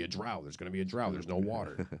going to be a drought. There's going to be a drought. There's no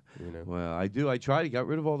water. You know? Well, I do. I try to get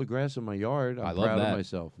rid of all the grass in my yard. I'm love proud that. of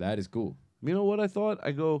myself. That is cool. You know what I thought?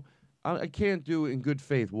 I go, I can't do in good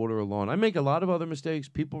faith water a lawn. I make a lot of other mistakes.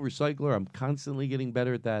 People recycler. I'm constantly getting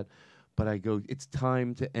better at that. But I go, it's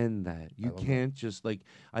time to end that. You can't just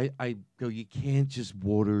I go, you can't just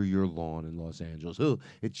water your lawn in Los Angeles. Oh,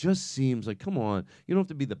 it just seems like, come on, you don't have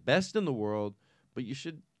to be the best in the world, but you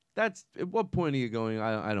should. That's at what point are you going?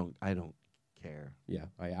 I don't care. Yeah,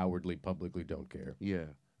 I outwardly, publicly don't care. Yeah,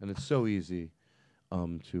 and it's so easy,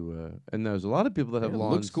 and there's a lot of people that have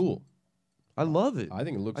lawns. It looks cool. I love it. I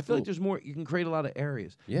think it looks. I feel like there's more. You can create a lot of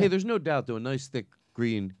areas. Yeah. Hey, there's no doubt though. A nice thick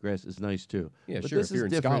green grass is nice too. Yeah, but sure. This If you're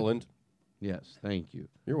is in different. Scotland. Yes, thank you.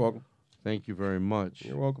 You're welcome. Thank you very much.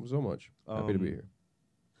 You're welcome so much. Happy to be here.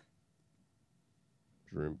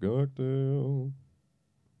 Shrimp cocktail.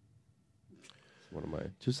 It's one of my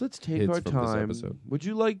let's take hits our from time. This episode. Would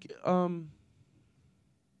you like a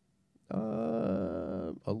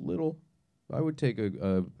little? I would take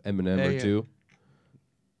a M&M or two.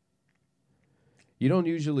 You don't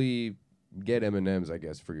usually get M&Ms, I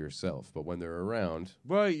guess, for yourself, but when they're around,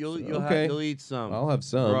 right, you'll eat some. I'll have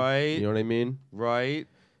some. Right. You know what I mean? Right.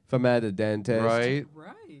 If I'm at the dentist. Right.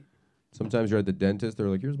 Sometimes you're at the dentist, they're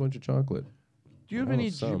like, here's a bunch of chocolate. Do you have any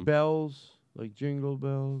bells, like jingle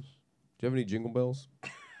bells? Do you have any jingle bells?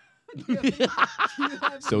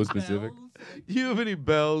 So specific. Do you have any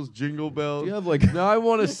bells, jingle bells? Do you have like? Now I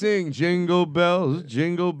want to sing jingle bells,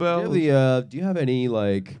 jingle bells. Do you have do you have any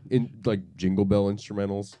like jingle bell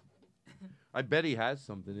instrumentals? I bet he has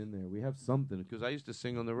something in there. We have something because I used to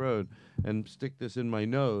sing on the road and stick this in my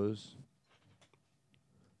nose.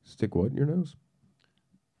 Stick what in your nose?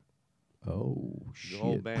 Oh The shit!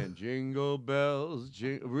 whole band, jingle bells.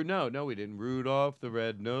 No, we didn't. Rudolph the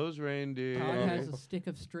red-nosed reindeer Todd has a stick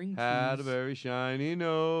of string had a cheese very shiny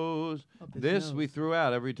nose. up his This nose. we threw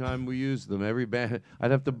out every time we used them. Every band,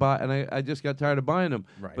 I'd have to buy, and I just got tired of buying them.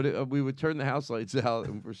 Right. But we would turn the house lights out,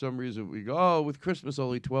 and for some reason we go, oh, with Christmas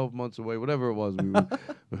only 12 months away, whatever it was. We would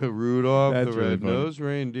Rudolph That's the really red-nosed I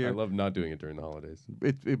reindeer. love not doing it during the holidays.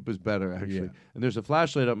 It was better actually. Yeah. And there's a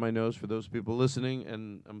flashlight up my nose for those people listening,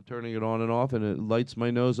 and I'm turning it on and off, and it lights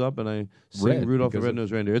my nose up, and I sing Red Rudolph the because of-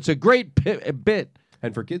 red-nosed reindeer. It's a great bit.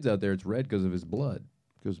 And for kids out there, it's red because of his blood.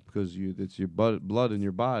 Because it's your blood in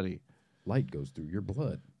your body. Light goes through your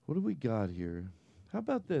blood. What do we got here? How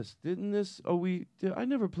about this? Didn't this? Oh, I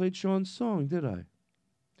never played Sean's song, did I?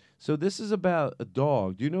 So this is about a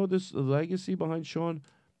dog. Do you know this legacy behind Sean's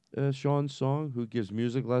song? Who gives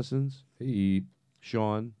music lessons? Hey,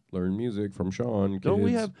 Sean. learn music from Sean. Kids. Don't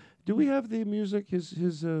we have? Do we have the music? His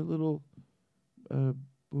little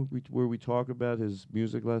where we talk about his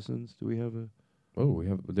music lessons. Do we have a? Oh, we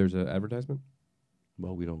have. There's an advertisement.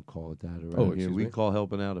 Well, we don't call it that around Oh, here. excuse We me? call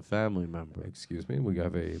helping out a family member. Excuse me. We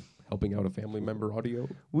have a helping out a family member audio.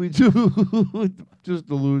 We do. Just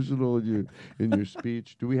delusional in your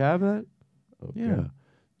speech. Do we have that? Okay. Yeah.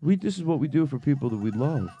 This is what we do for people that we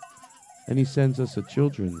love. And he sends us a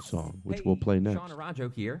children's song, which we'll play next. Sean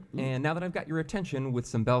Arajo here, and now that I've got your attention with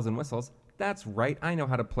some bells and whistles, that's right, I know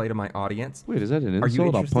how to play to my audience. Wait, is that an Are you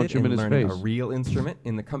insult? I'll interested punch him in his learning face. a real instrument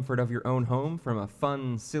in the comfort of your own home from a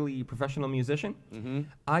fun, silly professional musician? Mm-hmm.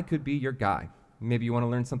 I could be your guy. Maybe you want to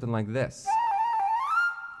learn something like this.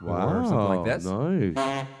 Wow, Or something like this. nice.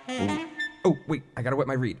 Oh, wait, I gotta wet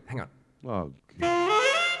my reed. Hang on. Oh,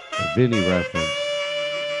 a Vinny reference.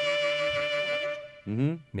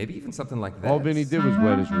 Mm-hmm. Maybe even something like this. All Vinny did was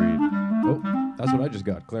wet his reed. Oh, that's what I just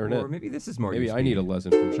got. Clarinet. Or maybe this is more Maybe your I need a speed.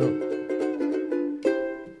 lesson from Sean.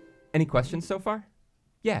 Any questions so far?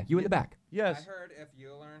 Yeah, you in the back. Yes. heard if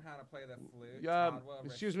you learn how to play the flute,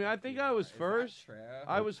 Excuse me, I think I was first.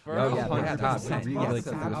 I was first. Oh, yeah, Punch Todd, him. really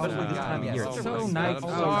good, especially this time of year. It's so nice. I'm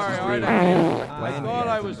sorry. All right, I thought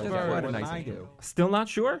I was first. Still not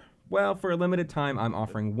sure? Well, for a limited time, I'm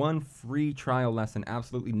offering one free trial lesson,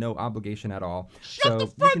 absolutely no obligation at all. So you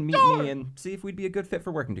can meet me and see if we'd be a good fit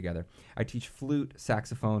for working together. I teach flute,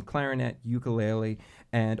 saxophone, clarinet, ukulele,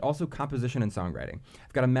 and also composition and songwriting.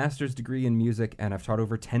 I've got a master's degree in music, and I've taught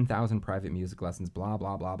over 10,000 private music lessons, blah,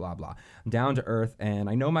 blah, blah, blah, blah. I'm down to earth, and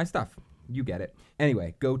I know my stuff. You get it.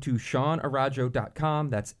 Anyway, go to SeanArajo.com.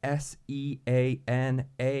 That's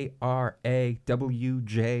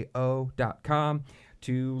SeanAraWjo.com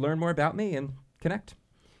to learn more about me and connect.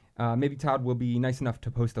 Maybe Todd will be nice enough to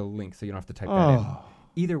post a link so you don't have to type that in.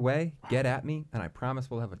 Either way, get at me, and I promise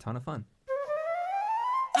we'll have a ton of fun.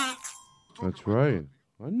 That's right.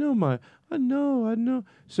 I know.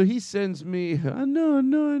 So he sends me, I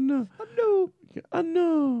know.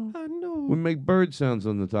 We make bird sounds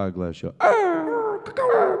on the Todd Glass Show.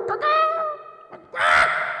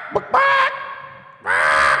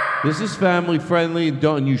 This is family friendly.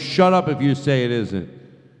 Don't you shut up if you say it isn't.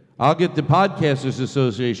 I'll get the Podcasters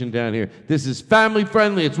Association down here. This is family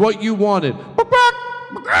friendly. It's what you wanted.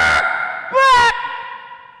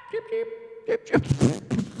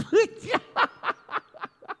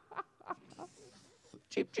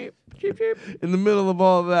 Cheep, cheep, cheep, cheep. In the middle of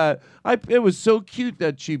all that, it was so cute,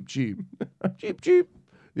 that cheep, cheep. Cheep, cheep.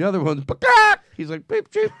 The other one's, he's like, beep,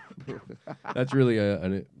 cheep. That's really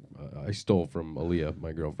I stole from Aaliyah,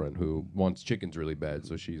 my girlfriend, who wants chickens really bad,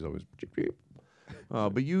 so she's always cheep, cheep. Oh,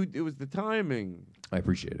 but it was the timing. I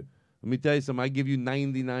appreciate it. Let me tell you something. I give you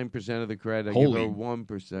 99% of the credit. I Holy. give her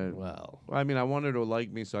 1%. Wow. Well, I mean, I wanted her to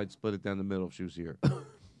like me, so I'd split it down the middle if she was here.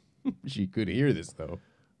 She could hear this, though.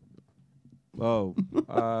 Oh.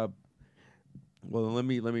 Well, then let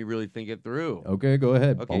me really think it through. Okay, go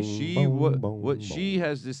ahead. Okay, she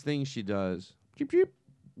has this thing she does. Cheep, cheep.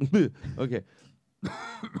 Okay.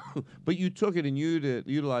 But you took it and you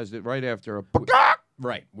utilized it right after a...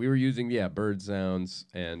 Right. We were using, bird sounds,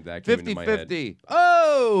 and that came into my 50-50. head.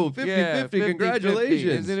 Oh, 50-50. Yeah, 50-50.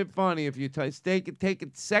 Congratulations. Isn't it funny if you take a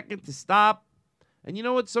second to stop And you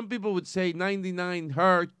know what? Some people would say 99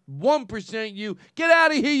 her, 1% you. Get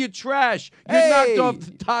out of here, you trash. You're knocked off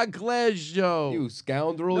the Todd Glass show. You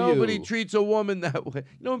scoundrel, Nobody treats a woman that way.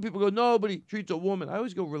 You know when people go, nobody treats a woman. I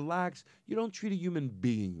always go, relax. You don't treat a human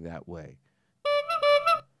being that way.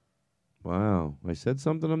 Wow. I said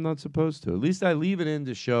something I'm not supposed to. At least I leave it in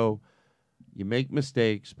to show you make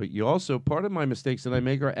mistakes, but you also, part of my mistakes that I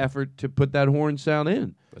make are effort to put that horn sound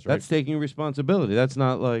in. That's right. That's taking responsibility. That's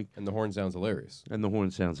not like... And the horn sounds hilarious. And the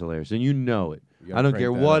horn sounds hilarious. And you know it. You I don't crank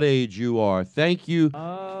care that what up. age you are. Thank you.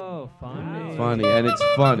 Oh, funny. Funny. And it's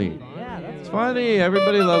funny. Yeah, that's Funny.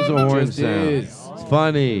 Everybody loves a horn Just sound. is. It's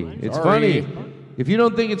funny. It's Sorry. funny. If you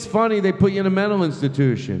don't think it's funny, they put you in a mental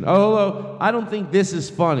institution. Oh, hello. I don't think this is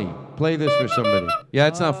funny. Play this for somebody. Yeah,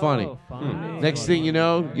 it's not funny. Next thing you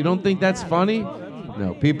know, you don't think that's funny?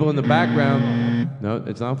 No, people in the background. No,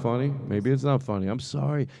 it's not funny. Maybe it's not funny. I'm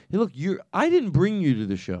sorry. Hey, look, I didn't bring you to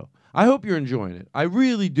the show. I hope you're enjoying it. I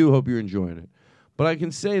really do hope you're enjoying it. But I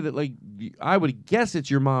can say that, like, I would guess it's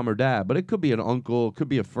your mom or dad, but it could be an uncle, it could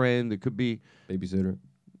be a friend, it could be babysitter.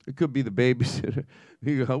 It could be the babysitter.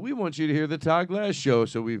 You go, we want you to hear the Todd Glass show,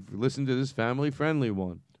 so we've listened to this family-friendly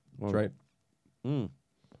one. That's right.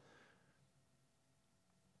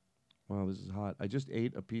 Wow, this is hot. I just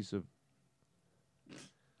ate a piece of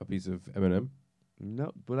M&M?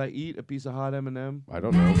 No, would I eat a piece of hot M&M? I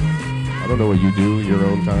don't know. I don't know what you do in your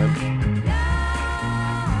own time.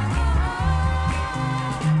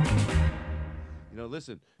 You know,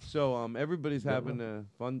 listen. So everybody's having a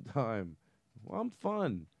fun time. Well, I'm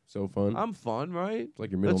fun. So fun. I'm fun, right? It's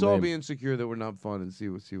like your middle Let's name. all be insecure that we're not fun and see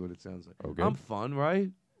what it sounds like. Okay. I'm fun, right?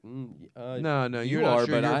 No, you you're not are,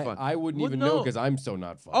 sure but you're fun. I wouldn't Well, even no. know because I'm so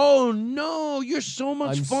not fun. Oh no, you're so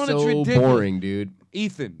much I'm fun. so It's ridiculous. boring, dude.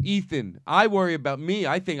 Ethan, I worry about me.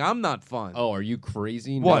 I think I'm not fun. Oh, are you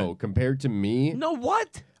crazy? What? No, compared to me. No,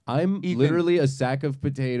 what? I'm Ethan. literally a sack of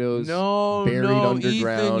potatoes buried underground.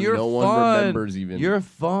 Ethan, you're no fun. one remembers even. You're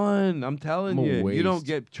fun. I'm telling I'm a you. You don't waste.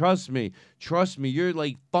 get. Trust me. You're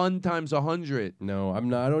like fun times 100. No, I'm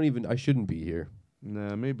not. I shouldn't be here.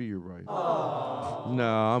 Nah, maybe you're right. No,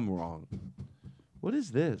 I'm wrong. What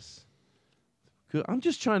is this? I'm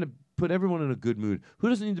just trying to put everyone in a good mood. Who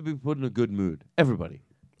doesn't need to be put in a good mood? Everybody.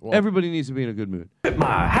 Well, Everybody needs to be in a good mood.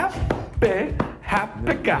 My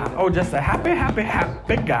happy guy. Oh, just a happy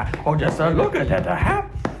guy. Oh, just a look at that. The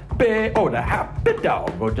happy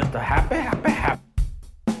dog. Oh, just a happy.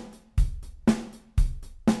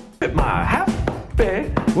 My happy.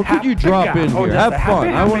 What could you drop in here? Have fun.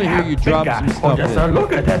 I want to hear you drop some stuff Oh, just a in.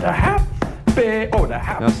 look at that. The happy.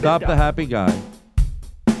 Now stop the happy guy.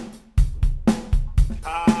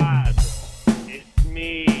 Todd, it's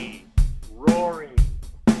me, Rory.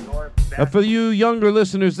 Now, for you younger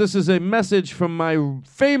listeners, this is a message from my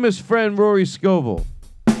famous friend Rory Scovel.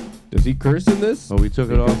 Does he curse in this? Oh, we took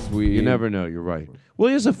it Because off? we- You never know. You're right. Well,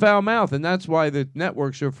 he has a foul mouth, and that's why the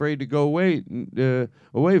networks are afraid to go away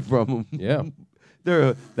from him. Yeah.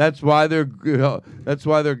 That's why they're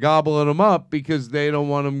gobbling them up, because they don't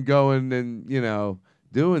want them going and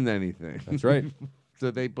doing anything. That's right. So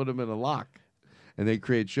they put him in a lock, and they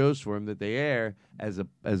create shows for him that they air as a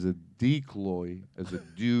decoy, as a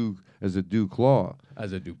Duclaw.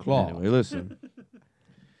 Anyway, listen.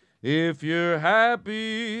 If you're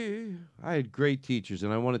happy, I had great teachers,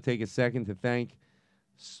 and I want to take a second to thank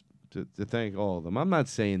all of them. I'm not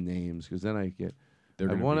saying names because then I get.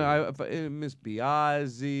 Miss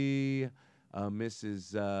Biazzi,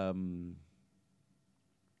 Mrs.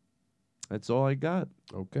 That's all I got.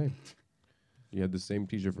 Okay. You had the same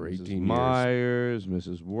teacher for 18 Mrs. years. Myers,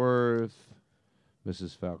 Mrs. Worth,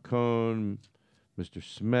 Mrs. Falcone, Mr.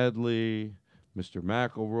 Smedley, Mr.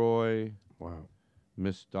 McElroy. Wow.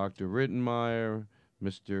 Miss Dr. Rittenmeyer,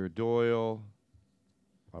 Mr. Doyle.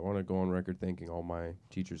 I want to go on record thanking all my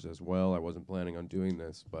teachers as well. I wasn't planning on doing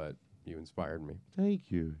this, but you inspired me. Thank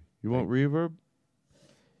you. You want reverb?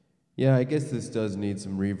 Yeah, I guess this does need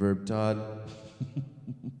some reverb, Todd.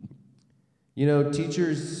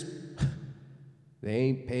 Teachers, they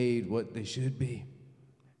ain't paid what they should be.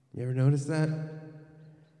 You ever notice that?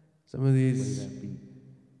 Some of these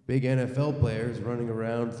big NFL players running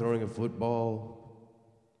around, throwing a football,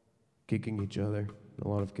 kicking each other in a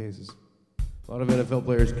lot of cases. A lot of NFL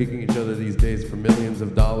players kicking each other these days for millions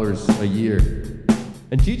of dollars a year.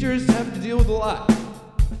 And teachers have to deal with a lot.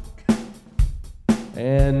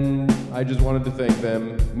 And I just wanted to thank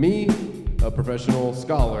them. Me, a professional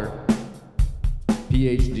scholar,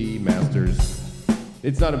 PhD, master's.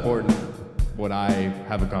 It's not important what I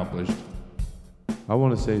have accomplished. I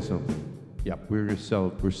want to say something. Yep. We're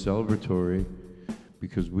celebratory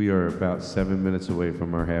because we are about 7 minutes away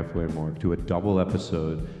from our halfway mark to a double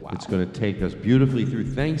episode. It's going to take us beautifully through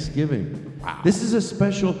Thanksgiving. Wow. This is a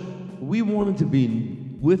special. We wanted to be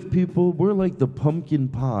with people. We're like the pumpkin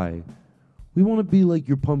pie. We want to be like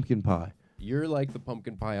your pumpkin pie. You're like the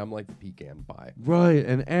pumpkin pie. I'm like the pecan pie. Right,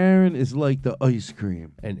 and Aaron is like the ice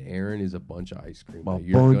cream. And Aaron is a bunch of ice cream. A that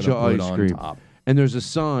you're bunch gonna of put ice on cream. top. And there's a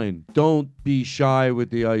sign, don't be shy with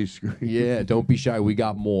the ice cream. Yeah, don't be shy. We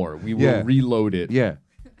got more. We will Yeah. reload it. Yeah.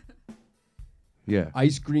 Yeah.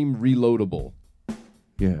 Ice cream reloadable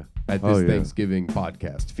Yeah. at this Thanksgiving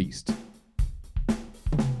podcast feast.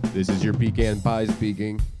 This is your pecan pie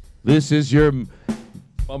speaking. This is your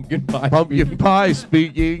Pumpkin pie pumpkin pie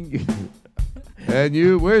speaking. And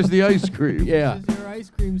you, where's the ice cream? Yeah. This is your ice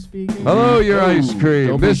cream speaking. Hello, your ice cream.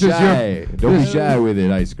 Don't This be is shy. your. Don't be shy with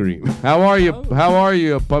it, ice cream. How are you? How are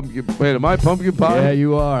you, pumpkin? Wait, am I pumpkin pie? Yeah,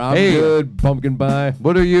 you are. I'm Hey. good, pumpkin pie.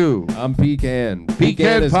 What are you? I'm pecan.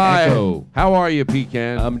 Pecan is pie. Echo. How are you,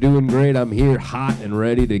 pecan? I'm doing great. I'm here hot and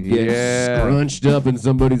ready to get scrunched up in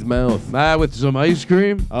somebody's mouth. With some ice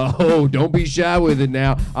cream? Oh, don't be shy with it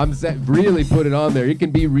now. I'm really put it on there. It can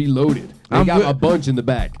be reloaded. They got a bunch in the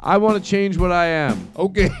back. I want to change what I am.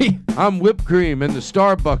 Okay. I'm whipped cream and the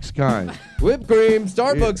Starbucks kind. Whipped cream,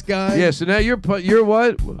 Starbucks guy. Yeah, so now you're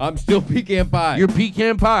what? I'm still pecan pie. You're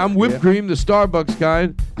pecan pie. I'm whipped cream, the Starbucks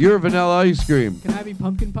kind. You're vanilla ice cream. Can I be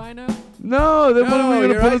pumpkin pie now? No, then what are we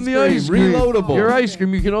your gonna put in the ice cream? Reloadable. Your ice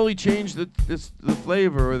cream, you can only change the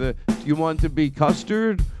flavor or the. You want it to be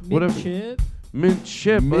custard, whatever. Chip? Mint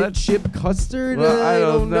chip. Mint chip custard? Well, I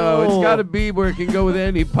don't know. It's got to be where it can go with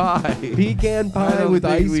any pie. Pecan pie with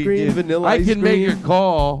ice cream, vanilla ice cream. I can make a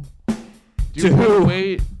call. Do you To want to who?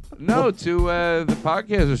 wait? No, to the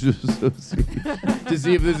Podcasters Association. To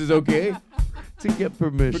see if this is okay? To get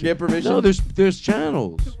permission. Get permission? No, there's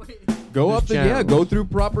channels. Go up channels. go through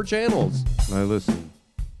proper channels. I listen.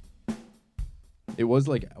 It was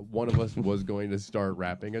like one of us was going to start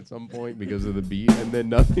rapping at some point because of the beat, and then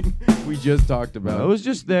nothing. We just talked about. I was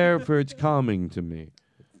just there for it's calming to me.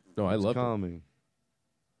 No, I love calming.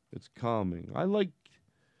 It's calming.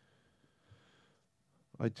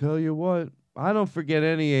 I tell you what, I don't forget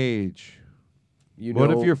any age.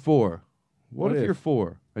 What if you're 4? What if you're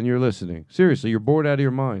 4 and you're listening? Seriously, you're bored out of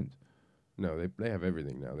your mind. No, they have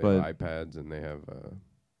everything now. They have iPads and they have.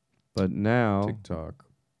 But now TikTok.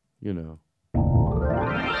 You know.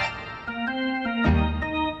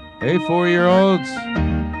 Hey, 4-year-olds.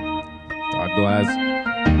 God bless.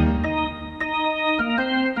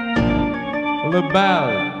 All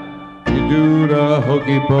about you do the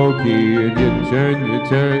hokey pokey and you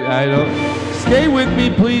turn. I don't. Stay with me,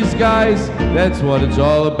 please, guys. That's what it's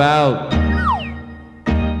all about.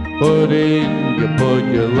 You put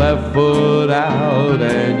your left foot out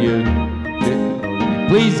and you.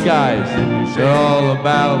 Please, guys. It's all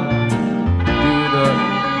about.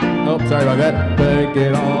 Oh, sorry about that. Make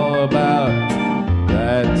it all about.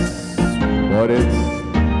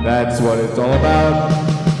 That's what it's all about.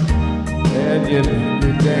 And you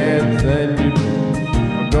dance and you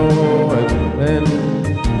go and then.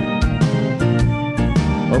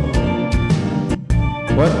 Oh.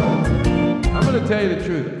 What? I'm going to tell you the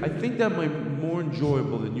truth. I think that might be more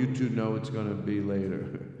enjoyable than you two know it's going to be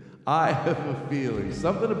later. I have a feeling.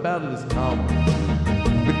 Something about it is calm.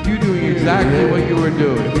 But you doing exactly what you were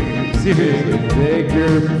doing. Seriously. Take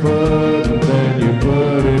your foot and then you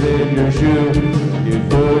put it in your shoe. You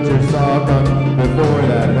put your sock on before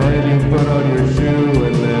that, then you put on your shoe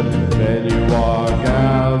and then you walk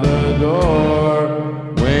out the door.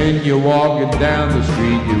 When you're walking down the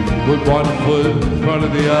street, you put one foot in front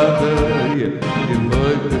of the other. You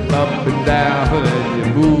put it up and down and you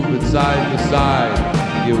move it side to side.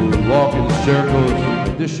 You walk in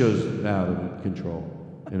circles. This show's out of control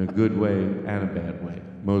in a good way and a bad way.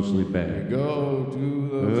 Mostly bad. Go to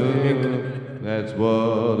the That's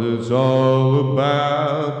what it's all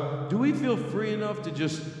about. Do we feel free enough to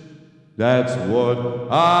just... That's what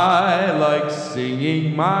I like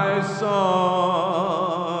singing my songs.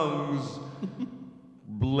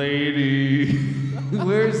 Lady.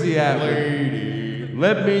 Where's the at? Lady.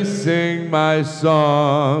 Let me sing my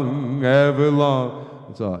song ever long.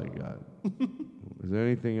 That's all I got. Is there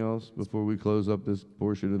anything else before we close up this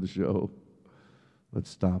portion of the show? Let's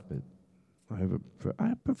stop it. I'm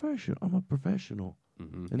a professional.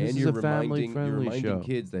 Mm-hmm. And this is a family-friendly show.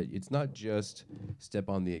 Kids that it's not just step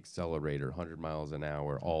on the accelerator 100 miles an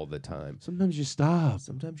hour all the time. Sometimes you stop.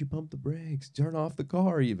 Sometimes you pump the brakes, turn off the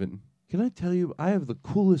car even. Can I tell you, I have the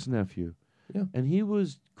coolest nephew. Yeah. And he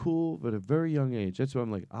was cool at a very young age. That's why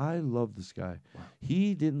I'm like, I love this guy. Wow.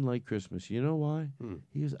 He didn't like Christmas. You know why?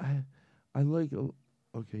 He was,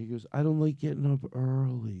 okay. He goes, I don't like getting up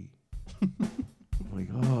early. I'm like,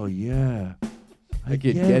 oh, yeah. That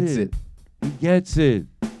kid gets it. He gets it.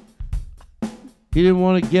 He didn't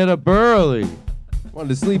want to get up early. Wanted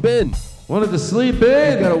to sleep in. Wanted to sleep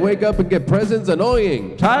in. Gotta wake up and get presents.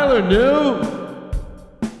 Annoying. Tyler knew.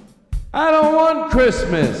 I don't want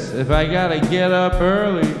Christmas if I gotta get up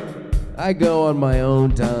early. I go on my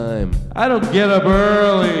own time. I don't get up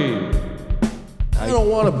early. I don't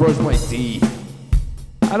want to brush my teeth.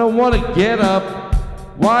 I don't want to get up.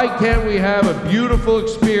 Why can't we have a beautiful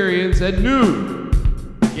experience at noon?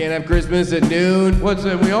 Can't have Christmas at noon. What's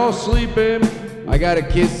that? We all sleep in. I gotta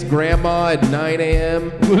kiss grandma at 9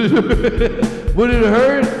 a.m. Would it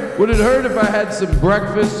hurt? Would it hurt if I had some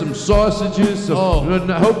breakfast, some sausages, some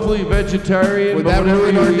hopefully vegetarian? Would that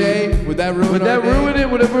ruin our day? Would that ruin our day? Ruin it?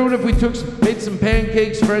 Would it ruin if we made some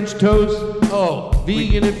pancakes, French toast? Oh,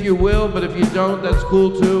 vegan if you will, but if you don't, that's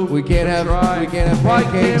cool too. We can't have pancakes. Why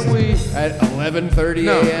can't we at 11:30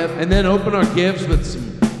 a.m. And then open our gifts with some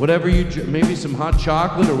whatever maybe some hot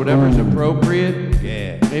chocolate or whatever's appropriate.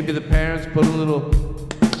 Yeah. Maybe the parents put a little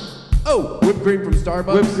whipped cream from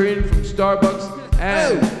Starbucks. Whipped cream from Starbucks.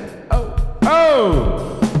 And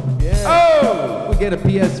Yeah. We'll get a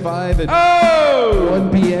PS5 at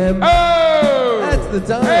 1 p.m. That's the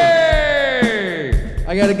time. Hey!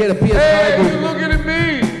 I gotta get a PS5. Hey, you're looking at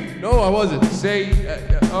me. No, I wasn't. Say,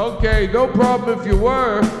 okay, no problem if you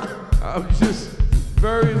were. I'm just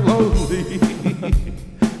very lonely.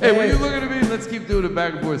 Hey, when you looking at me, let's keep doing it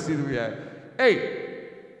back and forth, see the reaction. Hey.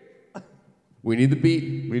 We need the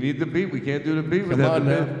beat. We need the beat. We can't do the beat Come without on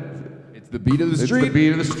the now. beat. It's the beat of the street. It's the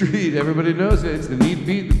beat of the street. Everybody knows it. It's the neat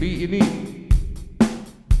beat, the beat you need.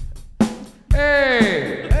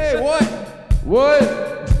 Hey! Hey, what? What?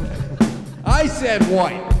 I said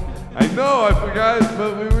what? I know, I forgot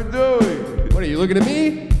what we were doing. What, are you looking at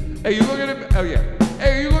me? Hey, you looking at me? Oh, yeah.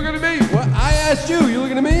 Hey, are you looking at me? What? I asked you. You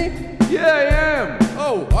looking at me? Yeah, I am.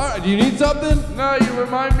 Oh, all right. Do you need something? No, you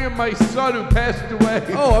remind me of my son who passed away.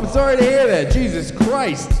 Oh, I'm sorry to hear that. Jesus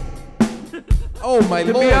Christ. Oh, my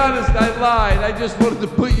To Lord. be honest, I lied. I just wanted to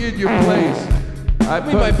put you in your place.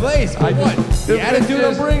 My place? For what? The attitude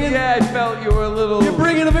I'm bringing? Yeah, I felt you were a little... You're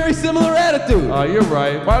bringing a very similar attitude. Oh, you're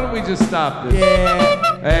right. Why don't we just stop this?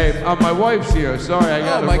 Yeah. Hey, my wife's here. Sorry, I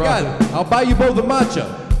got to Oh, my God. I'll buy you both a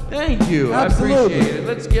matcha. Thank you. Absolutely. I appreciate it.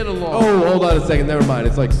 Let's get along. Oh, hold on a second. Never mind.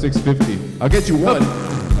 It's like $6.50. I'll get you one.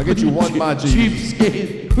 I'll get you one matcha.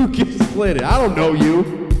 Cheapskate. Who can split it? I don't know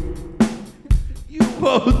you. You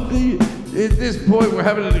both... At this point, we're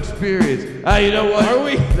having an experience. You know what? Are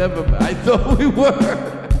we? I thought we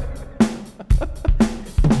were.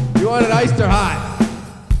 You want it iced or hot?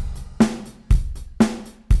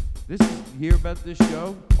 You hear about this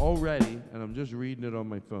show already, and I'm just reading it on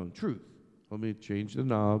my phone. Truth. Let me change the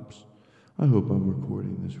knobs. I hope I'm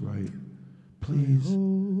recording this right. Please.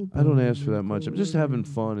 I don't ask for that much. I'm just having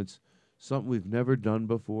fun. It's something we've never done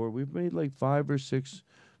before. We've made like 5 or 6.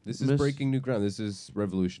 This is breaking new ground. This is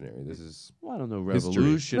revolutionary. This is... Well, I don't know, history.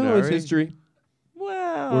 revolutionary. No, it's history.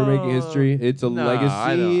 Well... We're making history. It's a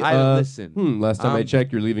legacy. Listen. Last time I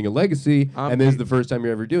checked, you're leaving a legacy, and this is the first time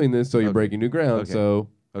you're ever doing this, so you're breaking new ground. Okay. So...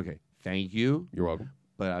 Okay. Thank you. You're welcome.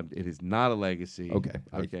 But it is not a legacy. Okay.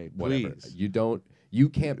 Okay, whatever. please. You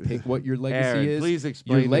can't pick what your legacy Aaron, is. please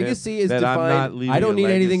explain Your to legacy him is that I'm defined. not leaving I don't a need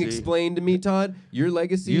anything legacy. explained to me, Todd. Your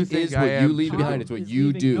legacy You think is I what am you leave Todd behind. It's what is you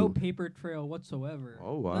leaving do. No paper trail whatsoever.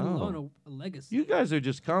 Oh, Let wow. alone a legacy. You guys are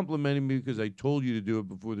just complimenting me because I told you to do it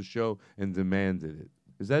before the show and demanded it.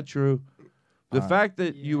 Is that true? The fact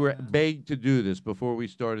that you were begged to do this before we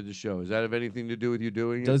started the show, does that have anything to do with you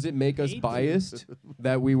doing it? Does it make us biased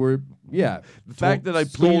that we were, The fact that I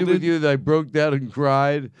pleaded with you, that I broke down and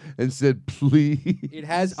cried and said, please. It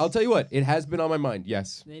has, I'll tell you what, it has been on my mind,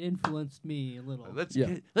 yes. It influenced me a little.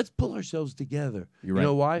 Let's pull ourselves together. You're You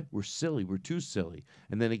know right. why? We're silly. We're too silly.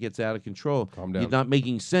 And then it gets out of control. Calm down. You're not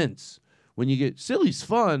making sense. When you get silly's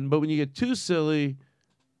fun, but when you get too silly,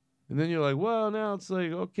 and then you're like, well, now it's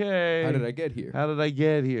like, okay. How did I get here? How did I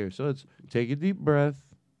get here? So let's take a deep breath.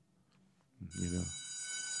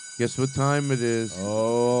 Guess what time it is?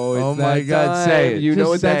 Oh, it's my that God, time. say it. You know Just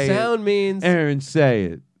what that say it. sound means. Aaron, say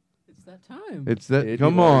it. It's that time. It's that.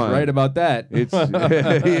 Come Come on. Right about that. It's he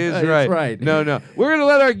is right. It's right. No. We're gonna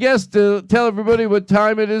let our guests tell everybody what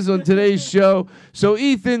time it is on today's show. So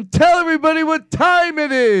Ethan, tell everybody what time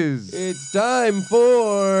it is. It's time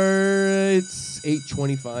for it's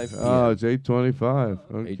 8:25 p.m. Oh, it's 8:25.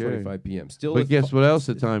 Okay. 8:25 p.m. Still, But guess what else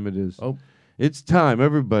the time it is? Oh. It's time,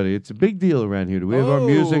 everybody. It's a big deal around here. Do we have our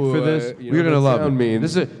music for this? you know You're what gonna that love sound it.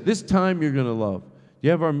 means. This time you're gonna love. you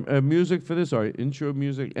have our music for this? Our intro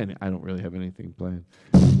music? And I don't really have anything planned.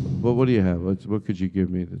 But what do you have? What could you give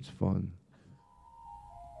me that's fun?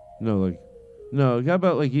 No, how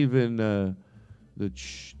about like even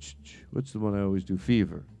what's the one I always do?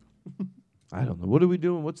 Fever. I don't know. What are we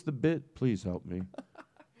doing? What's the bit? Please help me. No,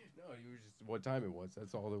 you were just what time it was.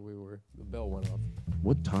 That's all that we were. The bell went off.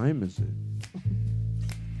 What time is it?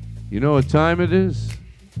 You know what time it is?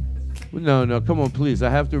 No, come on, please. I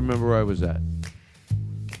have to remember where I was at.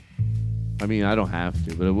 I mean, I don't have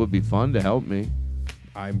to, but it would be fun to help me.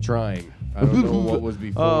 I'm trying. I don't know what was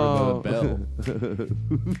before the bell.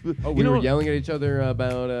 Oh, we were yelling at each other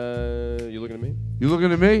about. You looking at me? You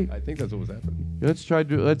looking at me? I think that's what was happening.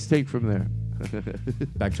 Let's take from there.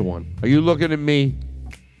 Back to one. Are you looking at me?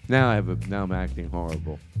 Now I'm acting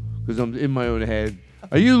horrible because I'm in my own head.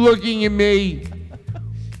 Are you looking at me?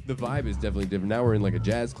 The vibe is definitely different. Now we're in like a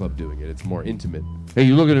jazz club doing it. It's more intimate. Hey,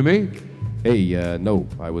 you looking at me? Hey, no,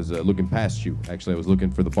 I was looking past you. Actually, I was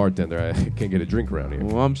looking for the bartender. I can't get a drink around here.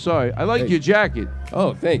 Well, I'm sorry. I like your jacket.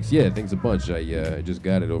 Oh, thanks. Yeah, thanks a bunch. I just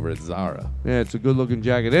got it over at Zara. Yeah, it's a good-looking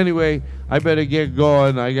jacket. Anyway, I better get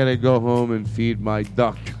going. I gotta go home and feed my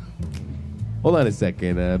duck. Hold on a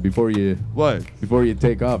second. Before you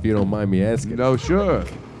take off, you don't mind me asking? No, sure.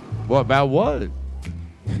 What about what?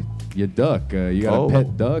 Your duck. You got a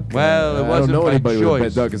pet duck? Well, it wasn't I don't know my anybody with a choice.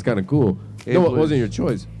 pet duck. It's kind of cool. It wasn't your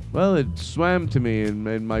choice. Well, it swam to me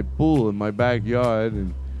in my pool in my backyard,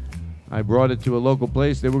 and I brought it to a local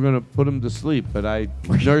place. They were going to put him to sleep, but I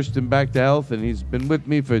nursed him back to health, and he's been with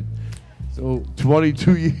me for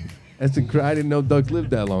 22 years. That's incredible. I didn't know ducks lived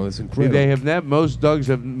that long. That's incredible. They have not. Most ducks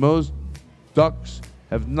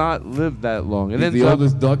have not lived that long. He's the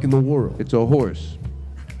oldest duck in the world. It's a horse,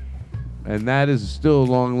 and that is still a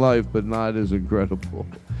long life, but not as incredible.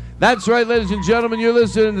 That's right, ladies and gentlemen. You're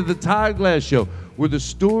listening to the Todd Glass Show, where the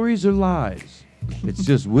stories are lies. It's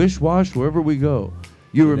just wish-wash wherever we go.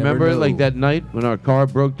 You remember it like that night when our car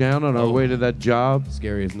broke down on our way to that job?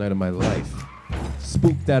 Scariest night of my life.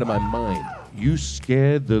 Spooked out of my mind. You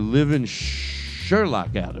scared the living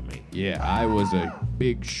Sherlock out of me. Yeah, I was a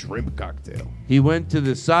big shrimp cocktail. He went to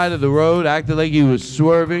the side of the road, acted like he was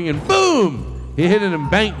swerving, and boom! He hit an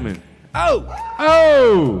embankment. Oh!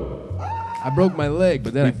 I broke my leg,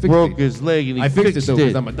 but then I fixed it. He broke his leg, and he fixed fixed it it.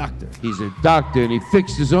 because I'm a doctor. He's a doctor, and he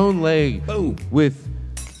fixed his own leg with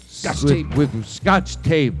Scotch tape. With Scotch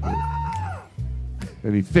tape,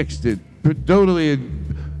 and he fixed it totally.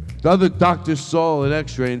 The other doctor saw an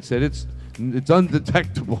X-ray and said it's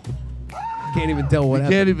undetectable. Can't even tell what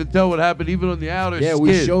happened. Can't even tell what happened, even on the outer skin.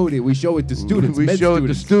 We showed it. We show it to students. We show it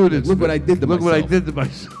to students. Look what I did to myself. Look what I did to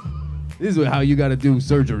myself. This is how you got to do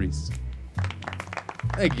surgeries.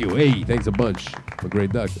 Thank you. Hey, thanks a bunch. I'm a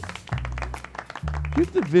great doctor.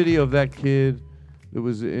 Get the video of that kid that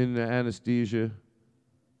was in anesthesia.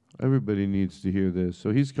 Everybody needs to hear this.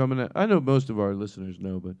 So he's coming out. I know most of our listeners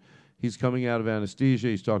know, but he's coming out of anesthesia.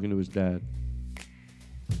 He's talking to his dad.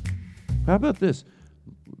 How about this?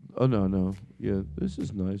 Oh, no. Yeah, this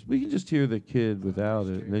is nice. We can just hear the kid without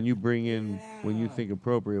it. And then you bring in, when you think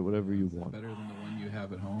appropriate, whatever you want. Better than the one you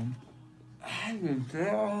have at home? I have a chair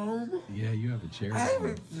home. Yeah, you have a chair. I have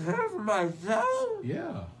a chair for myself.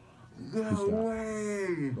 Yeah. No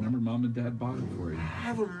way. Remember, Mom and Dad bought it for you. I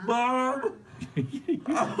have a mom.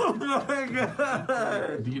 Oh my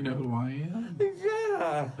God. Do you know who I am?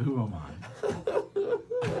 Yeah. Who am I?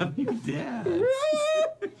 I'm your dad.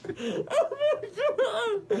 Oh my God.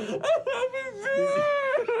 I have a chair.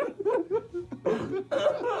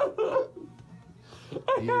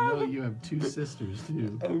 You know you have two sisters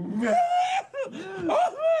too. Oh my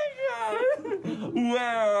God! Where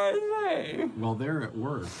are they? Well, they're at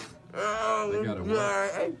work. Oh They gotta God!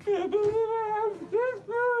 work. I can't believe I have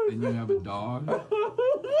sisters. And you have a dog.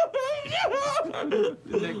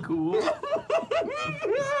 Isn't that cool?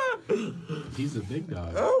 He's a big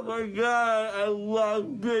dog. Oh my God! I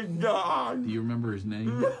love big dogs. Do you remember his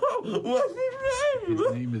name? What's his name?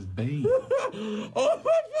 His name is Bane. Oh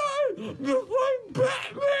my God! Just like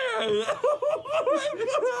Batman! Oh my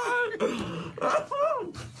God!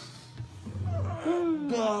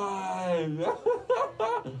 God!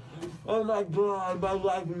 Oh my God! My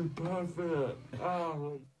life is perfect.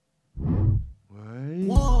 Oh. Right?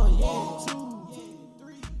 1, 2,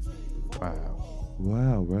 3.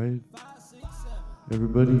 Wow, right?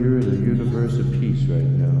 Everybody, you're in a universe of peace right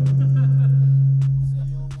now.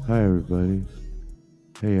 Hi, everybody.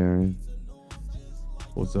 Hey, Aaron.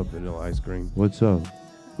 What's up, vanilla ice cream? What's up?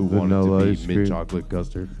 Who Vanilla wanted to ice be cream? mint chocolate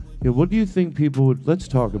custard? Yeah, what do you think people would... Let's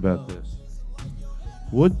talk about this.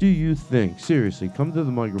 What do you think? Seriously, come to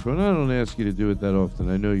the microphone. I don't ask you to do it that often.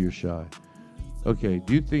 I know you're shy. Okay,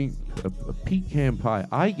 do you think a pecan pie?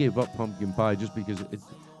 I gave up pumpkin pie just because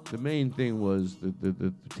the main thing was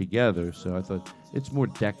the together. So I thought it's more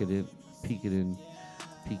decadent. Pecan.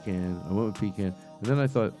 I went with pecan, and then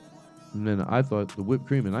I thought the whipped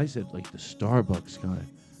cream, and I said like the Starbucks kind,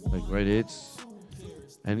 like right.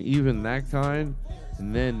 And even that kind,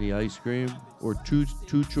 and then the ice cream, or two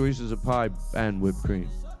choices of pie and whipped cream.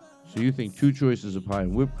 So you think 2 choices of pie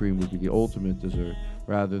and whipped cream would be the ultimate dessert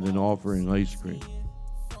rather than offering ice cream?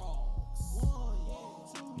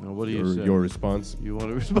 Now, what do you say? Your response? You want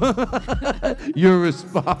to respond? Your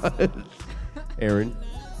response. Aaron.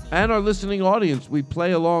 And our listening audience, we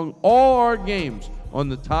play along all our games on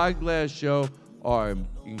the Todd Glass Show are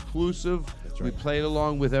inclusive. That's right. We played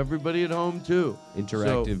along with everybody at home, too.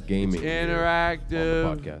 Interactive gaming. Interactive.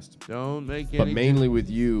 On the podcast. Don't make any... But mainly with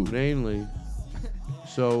you. Mainly.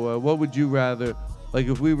 So what would you rather... Like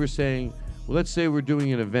if we were saying... Well, let's say we're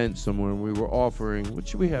doing an event somewhere and we were offering... What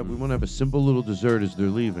should we have? We want to have a simple little dessert as they're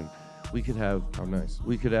leaving. We could have... How nice.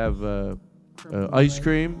 We could have... ice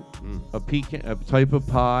cream, a type of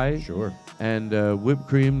pie, sure, and whipped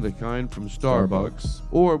cream, the kind from Starbucks.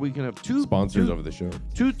 Or we can have two sponsors of the show.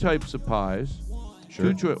 2 types of pies,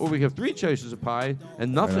 sure. Or we have 3 choices of pie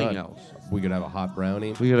and nothing else. We could have a hot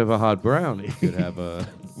brownie. We could have a hot brownie. We could have a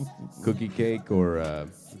cookie cake or a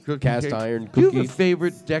cast iron cookie. Do you have a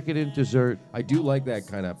favorite decadent dessert? I do like that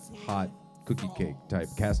kind of hot cookie cake type,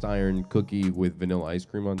 cast iron cookie with vanilla ice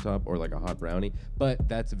cream on top, or like a hot brownie. But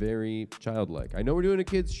that's very childlike. I know we're doing a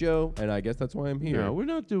kids show, and I guess that's why I'm here. No, we're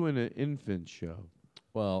not doing an infant show.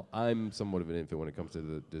 Well, I'm somewhat of an infant when it comes to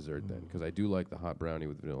the dessert then, because I do like the hot brownie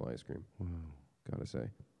with vanilla ice cream. Gotta say.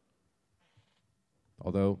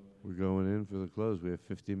 Although we're going in for the close. We have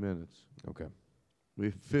 50 minutes. Okay. We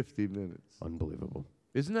have 50 minutes. Unbelievable.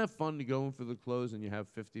 Isn't that fun to go in for the close and you have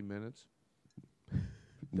 50 minutes?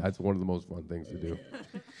 That's one of the most fun things to do.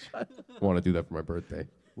 I want to do that for my birthday.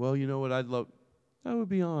 Well, you know what? I'd love... I would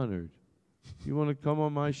be honored. You want to come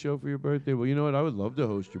on my show for your birthday? Well, you know what? I would love to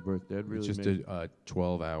host your birthday. I'd really It's just a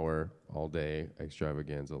 12-hour, all-day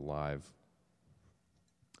extravaganza live.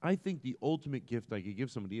 I think the ultimate gift I could give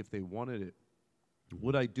somebody if they wanted it,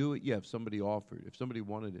 would I do it? Yeah, if somebody offered. If somebody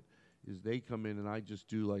wanted it, is they come in and I just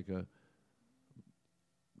do like a,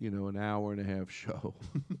 an hour and a half show.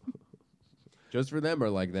 Just for them or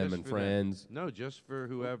like them Just and for friends? Them. No, just for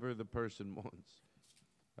whoever the person wants.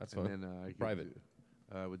 That's and fun. Then, private.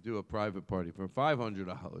 I would do a private party for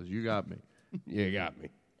 $500. You got me. You got me.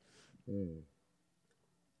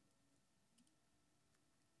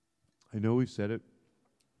 I know we've said it,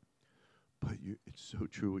 but it's so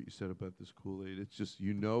true what you said about this Kool-Aid. It's just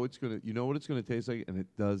you know what it's gonna taste like, and it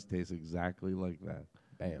does taste exactly like that.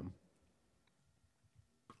 Bam.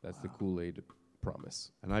 That's the Kool-Aid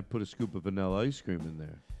promise. And I put a scoop of vanilla ice cream in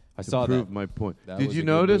there. I to saw prove that. my point. That Did was you a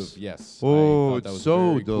good notice? move. Yes. Oh, that it's was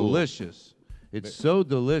so very cool. delicious. It's so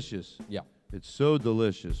delicious. Yeah. It's so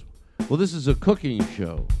delicious. Well, this is a cooking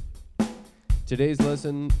show. Today's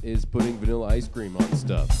lesson is putting vanilla ice cream on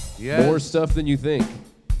stuff. Yes. More stuff than you think.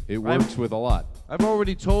 It works with a lot. I've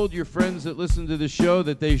already told your friends that listen to the show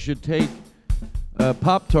that they should take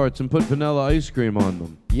Pop-Tarts and put vanilla ice cream on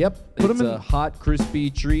them. Yep. It's a hot, crispy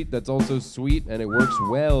treat that's also sweet, and it works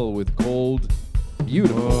well with cold,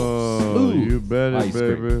 beautiful, smooth you bet it, ice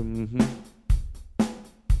baby. cream. Mm-hmm.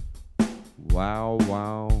 Wow,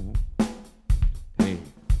 wow. Hey,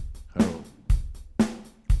 ho.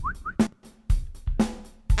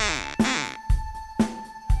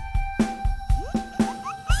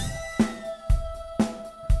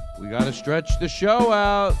 We got to stretch the show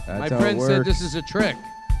out. That's My how friend it said works. this is a trick.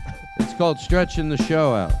 It's called stretching the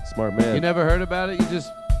show out. Smart man. You never heard about it? You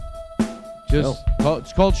just No.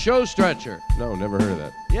 it's called show stretcher. No, never heard of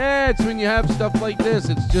that. Yeah, it's when you have stuff like this.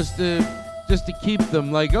 It's just to keep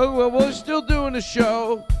them like, oh, well, we're still doing a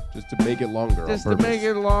show. Just to make it longer Just on to purpose. make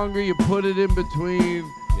it longer, you put it in between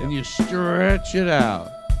and you stretch it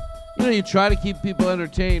out. You try to keep people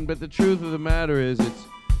entertained, but the truth of the matter is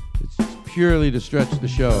it's purely to stretch the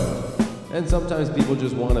show out. And sometimes people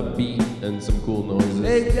just want a beat and some cool noises.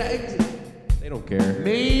 They don't care.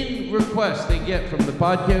 Main request they get from the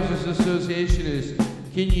Podcasters Association is,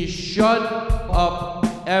 can you shut up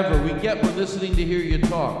ever? We get we're listening to hear you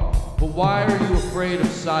talk, but why are you afraid of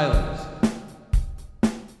silence?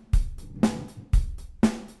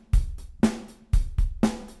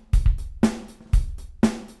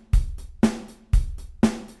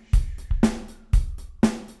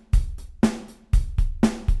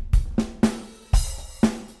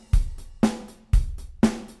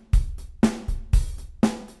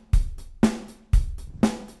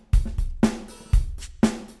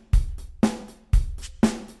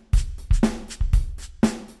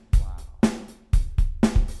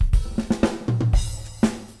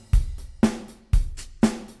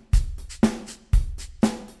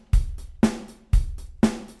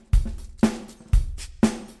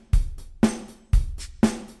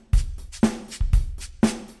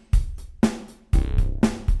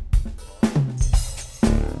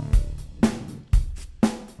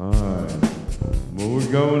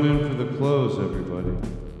 We're going in for the close, everybody.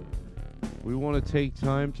 We want to take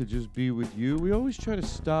time to just be with you. We always try to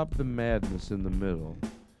stop the madness in the middle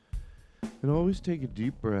and always take a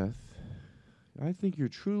deep breath. I think you're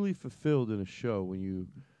truly fulfilled in a show when you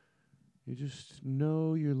just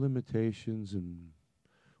know your limitations and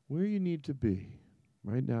where you need to be.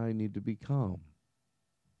 Right now, I need to be calm.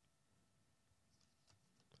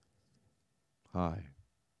 Hi.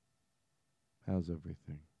 How's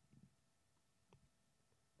everything?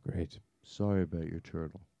 Great. Sorry about your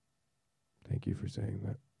turtle. Thank you for saying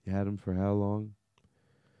that. You had him for how long?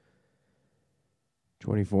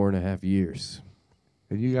 24 and a half years.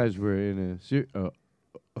 And you guys were in a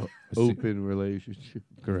open relationship.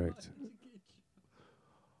 Correct.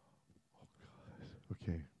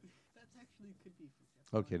 Okay.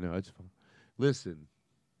 Okay, no, it's fine. Listen,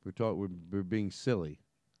 we're being silly.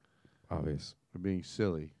 Obvious. We're being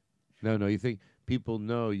silly. No, you think people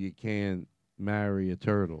know you can't marry a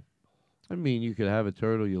turtle. I mean, you could have a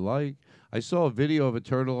turtle you like. I saw a video of a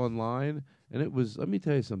turtle online, and it was, let me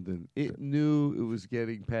tell you something. It knew it was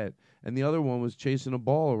getting pet. And the other one was chasing a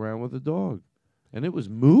ball around with a dog. And it was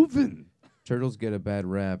moving. Turtles get a bad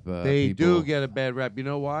rap. They do get a bad rap. You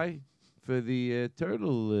know why? For the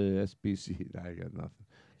turtle SPC, I got nothing.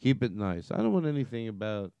 Keep it nice. I don't want anything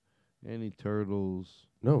about any turtles.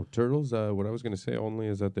 No, turtles, what I was going to say only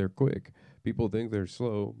is that they're quick. People think they're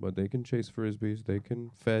slow, but they can chase frisbees. They can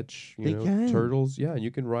fetch, you know. Can. Turtles, yeah, you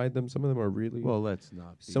can ride them. Some of them are really... Well, let's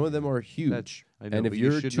not. Some of them are huge. I know, and if but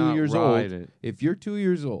you're you should 2 not years ride old, it. if you're 2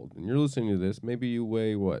 years old and you're listening to this, maybe you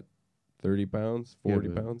weigh, what, 30 pounds, 40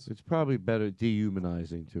 Yeah, but pounds? It's probably better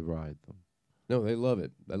dehumanizing to ride them. No, they love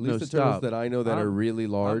it. At No, least the turtles stop. that I know that are really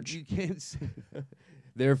large. You can't say...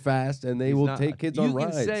 They're fast, and they He's will not- take kids on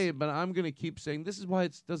rides. You can say it, but I'm going to keep saying, this is why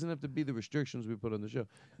it doesn't have to be the restrictions we put on the show.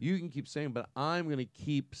 You can keep saying, but I'm going to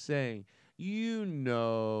keep saying, you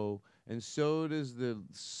know, and so does the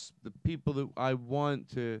people that I want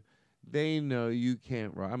to, they know you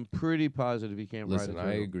can't ride. I'm pretty positive you can't Listen, ride a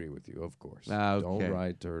turtle. I agree with you, of course. Okay. Don't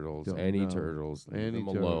ride turtles. Don't- Any no. turtles. Leave Any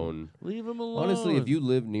them turtle. alone. Leave them alone. Honestly, if you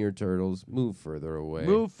live near turtles, move further away.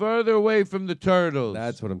 Move further away from the turtles.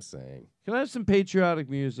 That's what I'm saying. Can I have some patriotic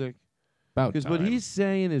music? About Because what time. he's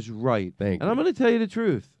saying is right. Thank and I'm going to tell you the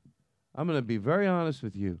truth. I'm going to be very honest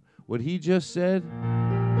with you. What he just said,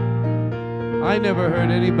 I never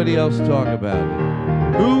heard anybody else talk about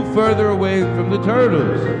it. Move further away from the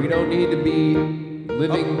turtles. We don't need to be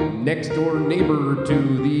living next door neighbor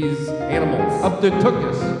to these animals. Up the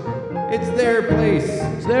tuchus. It's their place.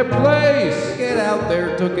 It's their place. Get out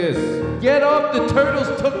there, tuchus. Get off the turtles'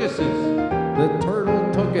 tuchuses. The turtle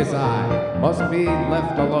tuchus eye must be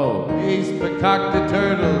left alone. He's peacock the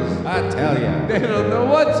turtles. I tell ya. They don't know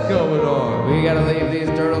what's going on. We gotta leave these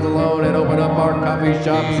turtles alone and open up our coffee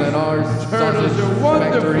shops and our turtles sausage are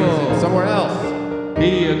wonderful. factories and somewhere else.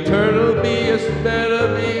 Be a turtle, be a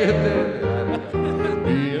better, be a...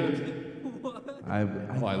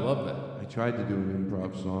 I love that. I tried to do an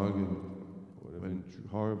improv song and went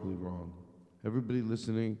horribly wrong. Everybody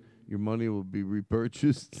listening, your money will be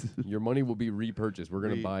repurchased. Your money will be repurchased. We're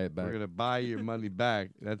going to buy it back. We're going to buy your money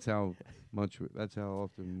back. That's how much. That's how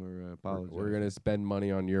often we're apologizing. We're going to spend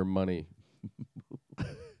money on your money.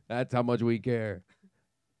 That's how much we care.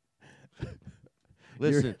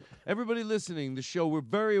 Listen, everybody listening, the show, we're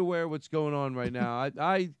very aware of what's going on right now.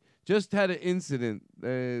 I just had an incident,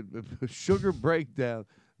 a sugar breakdown.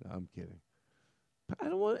 No, I'm kidding. I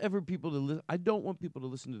don't want people to listen. I don't want people to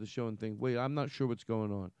listen to the show and think, wait, I'm not sure what's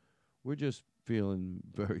going on. We're just feeling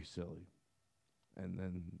very silly. And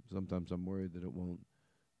then sometimes I'm worried that will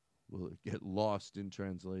it get lost in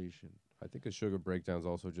translation. I think a sugar breakdown is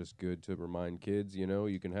also just good to remind kids, you know,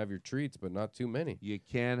 you can have your treats, but not too many. You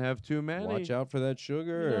can't have too many. Watch out for that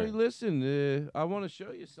sugar. You know, listen, I want to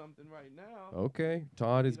show you something right now. Okay.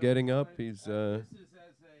 Todd is getting up. He's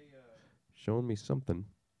showing me something.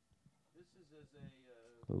 This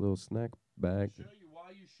is a little snack bag. Show you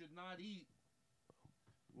why you should not eat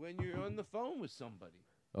when you're on the phone with somebody.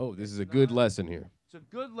 Oh, this is a good lesson here. It's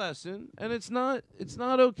a good lesson, and it's not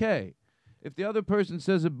okay. If the other person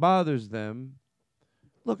says it bothers them,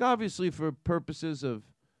 look, obviously for purposes of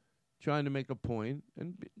trying to make a point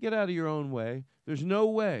and get out of your own way, there's no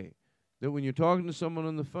way that when you're talking to someone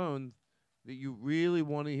on the phone that you really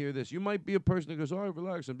want to hear this. You might be a person that goes, all right,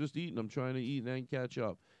 relax, I'm just eating. I'm trying to eat and then catch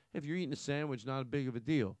up. If you're eating a sandwich, not a big of a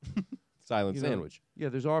deal. Silent sandwich. Yeah,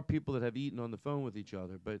 there's are people that have eaten on the phone with each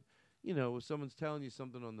other, but you know, if someone's telling you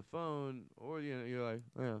something on the phone, or you know, you're like,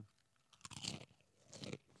 yeah.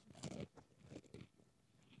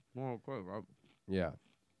 Well, okay, right. Yeah.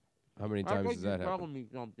 How many I'd times like does you that telling happen? me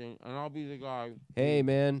something, and I'll be the guy. Hey,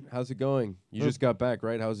 man, how's it going? You just got back,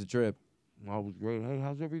 right? How's the trip? I was great. Hey,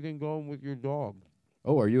 how's everything going with your dog?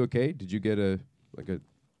 Oh, are you okay? Did you get a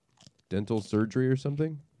dental surgery or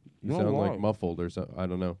something? You No, sound why? like muffled or something. I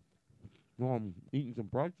don't know. No, I'm eating some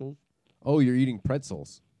pretzels. Oh, you're eating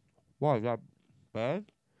pretzels. Why, is that bad?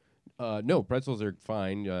 No, pretzels are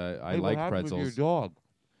fine. I Hey, like what happened pretzels. with your dog?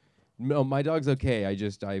 No, my dog's okay. I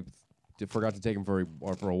forgot to take him for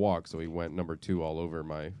a walk, so he went number 2 all over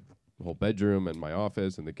my whole bedroom and my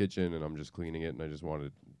office and the kitchen, and I'm just cleaning it. And I just wanted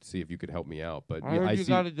to see if you could help me out. But I heard you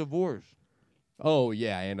got a divorce. Oh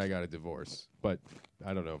yeah, and I got a divorce. But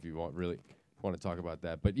I don't know if you want to talk about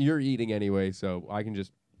that. But you're eating anyway, so I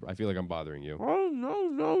feel like I'm bothering you. Oh, no.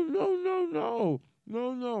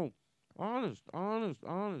 Honest.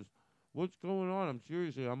 What's going on? I'm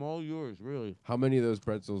seriously, I'm all yours, really. How many of those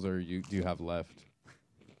pretzels do you have left?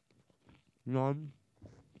 None.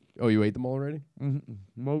 Oh, you ate them already?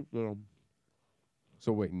 Most of them.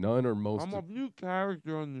 So wait, none or most? I'm a new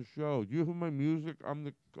character on the show. Do you have my music? I'm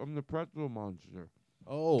the pretzel monster.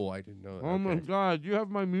 Oh, I didn't know that. Oh my God! Do you have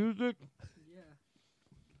my music?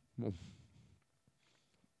 Yeah.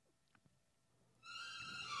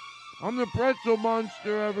 I'm the pretzel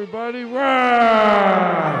monster, everybody. Wow!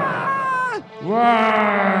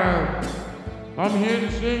 Wow! I'm here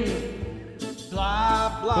to sing it.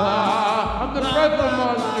 Blah, blah. I'm the pretzel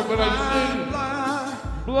monster, but I sing.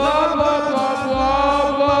 Blah, blah, blah,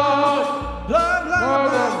 blah, blah. Blah, blah,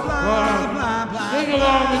 blah, blah. Sing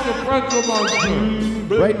along with the pretzel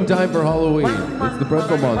monster. Right in time for Halloween. It's the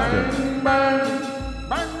pretzel monster.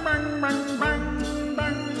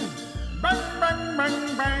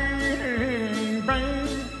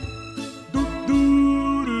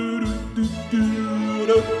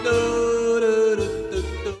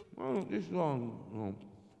 Well, this song,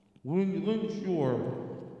 Lynn Shore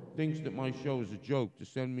thinks that my show is a joke to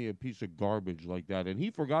send me a piece of garbage like that, and he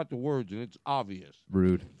forgot the words, and it's obvious.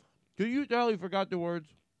 Rude. Can you tell he forgot the words?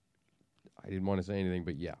 I didn't want to say anything,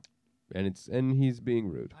 but yeah, and he's being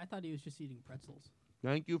rude. I thought he was just eating pretzels.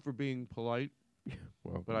 Thank you for being polite,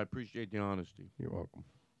 Welcome. but I appreciate the honesty. You're welcome.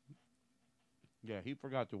 Yeah, he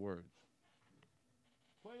forgot the words.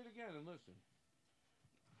 Play it again and listen.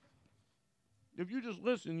 If you just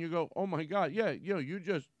listen, you go, oh my God, yeah, you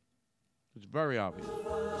just, it's very obvious.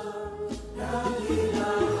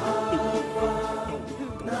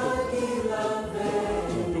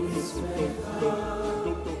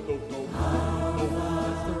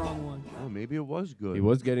 Oh, maybe it was good. He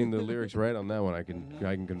was getting the lyrics right on that one. I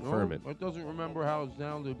can confirm it. I doesn't remember how it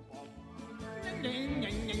sounded.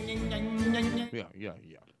 Yeah.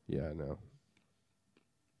 Yeah, I know.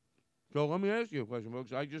 So let me ask you a question,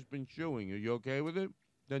 folks. I've just been chewing. Are you okay with it?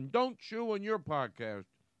 Then don't chew on your podcast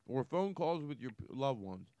or phone calls with your loved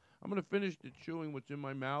ones. I'm going to finish the chewing what's in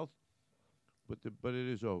my mouth, but it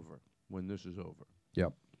is over when this is over.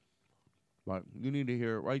 Yep. But you need to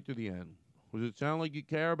hear it right to the end. Does it sound like you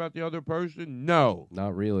care about the other person? No.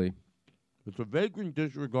 Not really. It's a vagrant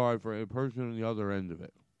disregard for a person on the other end of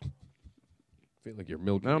it. I feel like you're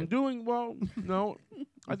milking And I'm it. doing, well, no.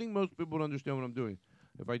 I think most people would understand what I'm doing.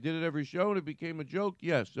 If I did it every show and it became a joke,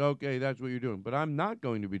 yes, okay, that's what you're doing. But I'm not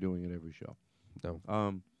going to be doing it every show. No.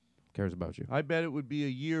 Cares about you. I bet it would be a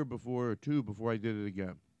year or two before I did it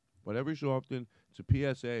again. But every so often, it's a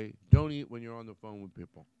PSA. Don't eat when you're on the phone with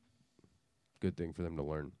people. Good thing for them to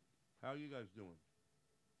learn. How are you guys doing?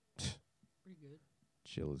 Pretty good.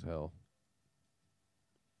 Chill as hell.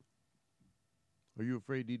 Are you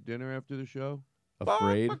afraid to eat dinner after the show?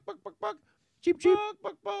 Afraid? Buck, buck, buck, buck. Cheep, cheep. Buck,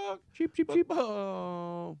 buck, buck. Cheep, cheep, Buck, cheep.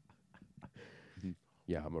 buck.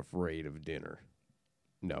 Yeah, I'm afraid of dinner.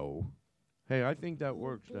 No. Hey, I think that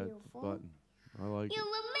works, that button. I like it.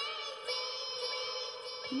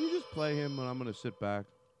 Can you just play him and I'm going to sit back?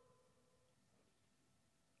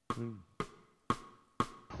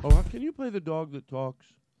 Oh, can you play the dog that talks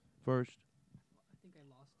first? I think I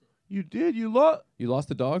lost it. You did? You lost? You lost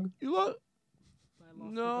the dog? You lost? I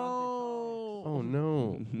lost No. Oh,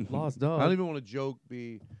 no. Lost dog. I don't even want to joke,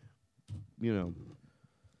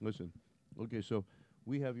 listen. Okay, so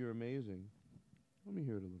we have your amazing. Let me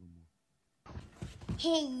hear it a little more.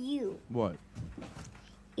 Hey, you. What?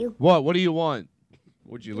 You. What? What do you want?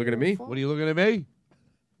 Would you looking at me? What are you looking at me?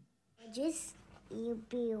 Just, you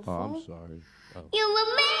beautiful. Oh, I'm sorry. You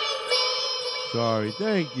amazing. Sorry.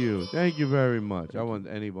 Thank you. Thank you very much. I want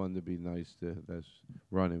anyone to be nice to that's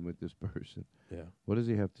running with this person. Yeah. What does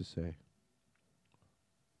he have to say?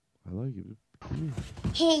 I like you.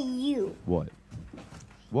 Hey, you. What?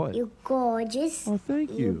 What? You're gorgeous. Oh,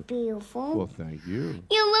 thank you. You're beautiful. Well, thank you.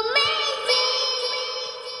 You amazing.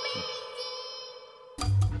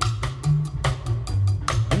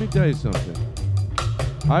 me tell you something.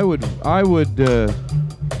 I would, if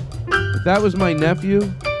that was my nephew,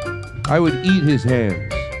 I would eat his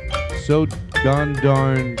hands. So gone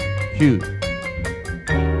darn cute.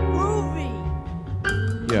 Groovy.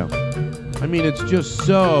 Yeah. I mean, it's just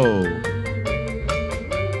so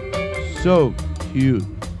cute.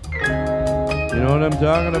 You know what I'm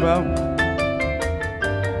talking about?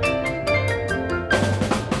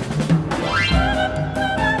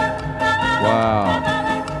 Wow.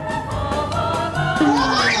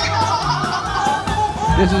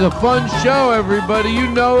 This is a fun show, everybody. You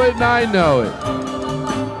know it and I know it.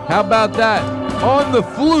 How about that? On the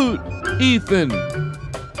flute, Ethan.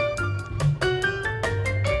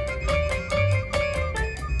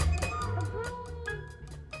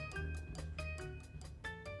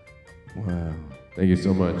 Wow. Thank you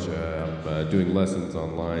so much. I'm doing lessons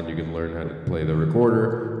online. You can learn how to play the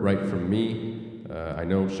recorder right from me. I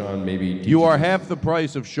know Sean maybe teaches You are half the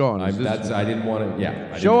price of Sean. I didn't want to.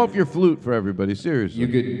 Yeah. Show off your flute for everybody. Seriously. You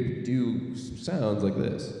could do sounds like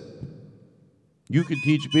this. You could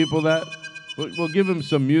teach people that. We'll give him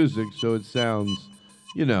some music so it sounds,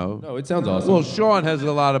 you know. No, it sounds awesome. Well, Sean has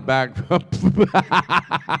a lot of background.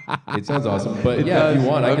 It sounds awesome, but It yeah, does? if you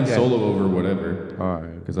want, I can Okay. solo over whatever. All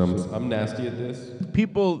right. Because I'm nasty at this.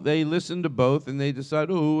 People, they listen to both and they decide,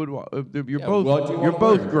 oh, who would you're Yeah, both what do you you're wanna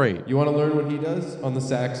both learn? great. You want to learn what he does on the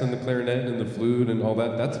sax and the clarinet and the flute and all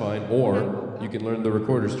that? That's fine. Or you can learn the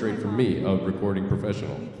recorder straight from me, a recording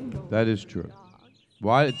professional. That is true.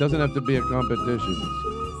 Why? It doesn't have to be a competition.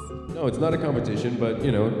 No, it's not a competition, but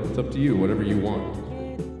you know, it's up to you. Whatever you want.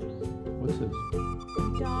 What's this?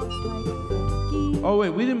 Oh wait,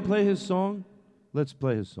 we didn't play his song. Let's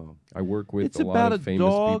play his song. I work with It's a lot about of a famous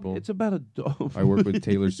dog. people. It's about a dog. I work with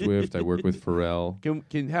Taylor Swift. I work with Pharrell.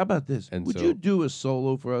 Can how about this? And Would so- you do a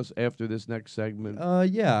solo for us after this next segment?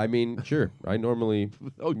 Yeah. I mean, sure. I normally,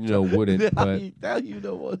 Oh, wouldn't. But now you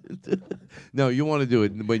don't want to do it. No, you want to do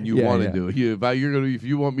it when you Yeah, want to yeah. do it. If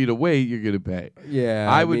you want me to wait, you're gonna pay. Yeah,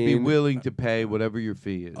 I I would be mean- willing to pay whatever your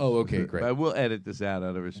fee is. Oh, okay, great. I will edit this out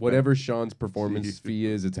of respect. whatever Sean's performance fee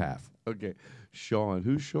is, it's half. Okay, Sean.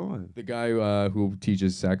 Who's Sean? The guy who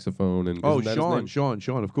teaches saxophone and Oh, isn't that his name?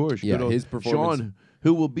 Sean, of course. Yeah, Good old his performance. Sean,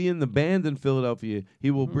 who will be in the band in Philadelphia. He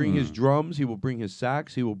will bring his drums. He will bring his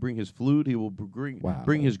sax. He will bring his flute. He will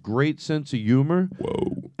bring his great sense of humor.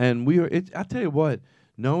 Whoa. And we are. I'll tell you what.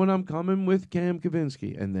 Knowing I'm coming with Cam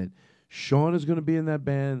Kavinsky, and that Sean is going to be in that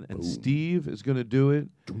band, and Steve is going to do it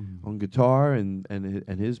on guitar, and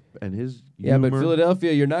his Yeah, but humor.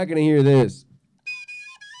 Philadelphia, you're not going to hear this.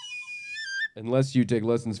 Unless you take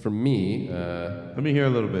lessons from me. Let me hear a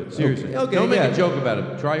little bit. Seriously. Okay, Don't make yeah. a joke about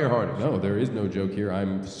it. Try your hardest. No, there is no joke here.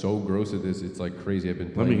 I'm so gross at this. It's like crazy. I've been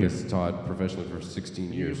Let me playing hear. this, Todd, professionally for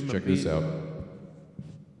 16 years. give him a Check this beat? out.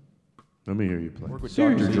 Let me hear you play. Work with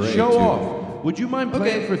Seriously, Dr. Dre, show too. off. Would you mind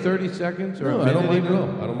playing for 30 seconds or a No, minute? I don't mind at even?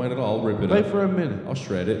 all. I don't mind at all. I'll rip it Play up. for a minute. I'll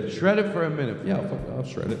shred it. Shred it for a minute. Yeah, I'll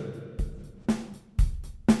shred it.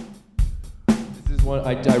 This is one.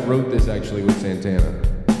 I wrote this actually with Santana.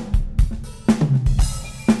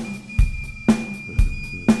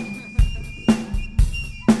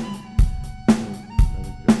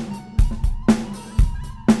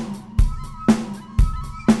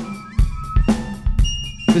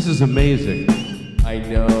 This is amazing. I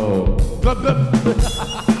know.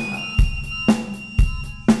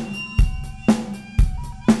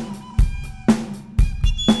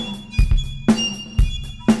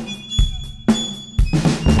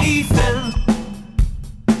 Ethan.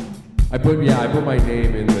 I put my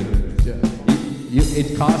name in the.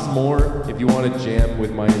 It costs more if you want to jam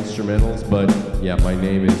with my instrumentals, but yeah, my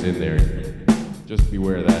name is in there. Just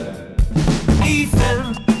beware of that.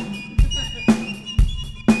 Ethan.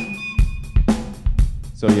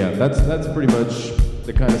 So yeah, that's pretty much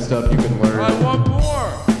the kind of stuff you can learn. I want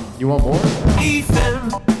more. You want more?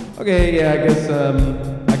 Ethan. Okay, yeah, I guess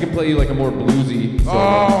I can play you like a more bluesy song.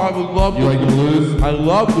 Oh, I would love You like the blues? I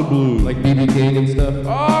love the blues. Like B.B. King and stuff? Oh,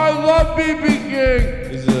 I love B.B. King.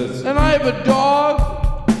 And I have a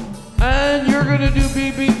dog. And you're going to do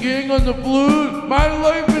B.B. King on the flute. My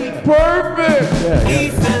life is perfect. Yeah.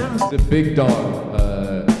 It's a big dog.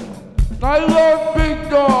 I love Big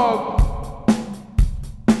Dog.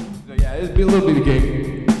 So yeah, it's a little B.B.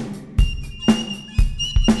 King.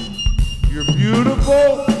 You're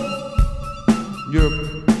beautiful. You're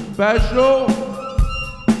special.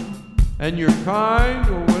 And you're kind,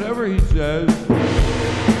 or whatever he says.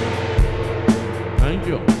 Thank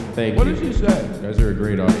you. Thank What you. does he say? You guys are a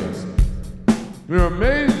great audience. You're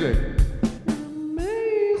amazing.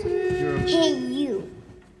 Hey, you.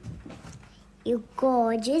 You're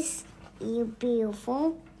gorgeous. You're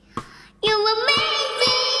beautiful. You're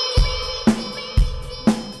amazing.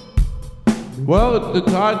 Well, it's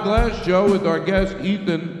the Todd Glass Show with our guest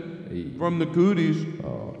Ethan from the Cooties.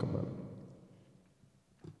 Oh, come on.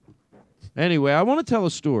 Anyway, I want to tell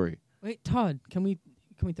a story. Wait, Todd, can we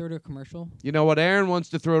throw to a commercial? You know what? Aaron wants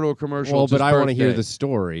to throw to a commercial. Well, It's but his I want to hear birthday. the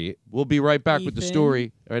story. We'll be right back with the Ethan?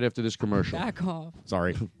 story right after this commercial. Back off.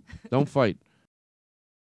 Sorry. Don't fight.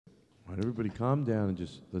 All right, everybody, calm down and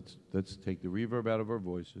just let's take the reverb out of our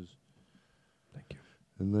voices. Thank you.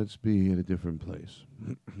 And let's be at a different place.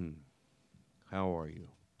 How are you?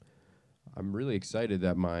 I'm really excited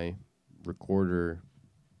that my recorder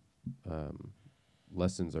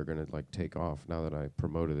lessons are going to like take off now that I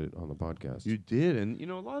promoted it on the podcast. You did, and you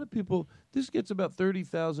know a lot of people. This gets about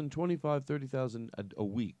 30,000, 30,000 a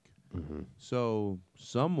week. Mm-hmm. So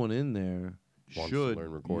someone in there Wants should to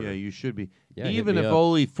learn recording. Yeah, you should be. Yeah, hit even me if up.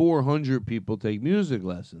 only 400 people take music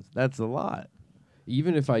lessons, that's a lot.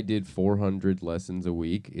 Even if I did 400 lessons a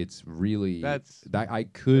week, it's really That's- that I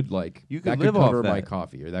could like You could that live could cover off my that.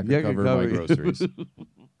 coffee or that Yeah, could cover my groceries.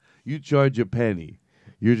 You charge a penny.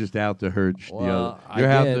 You're just out to hurt the Well, other. I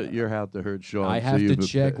You're out to hurt Sean. I so have to you've-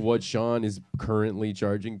 check what Sean is currently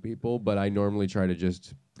charging people, but I normally try to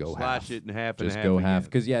just go Slash half. it in half and Just half go again. half,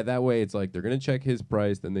 because that way it's like they're gonna check his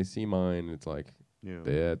price, then they see mine, and it's like, Yeah.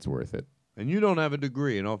 it's worth it. And you don't have a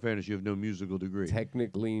degree. In all fairness, you have no musical degree.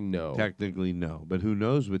 Technically, no. Technically, no. But who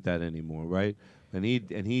knows with that anymore, right? And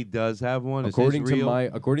he does have one. According is his to real?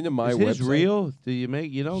 my Is his website, real? Do you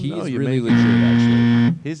make? You don't know. he's You really make, legit,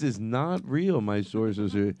 actually. His is not real. My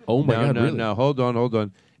sources are. Oh my no, God, No, really? no. Hold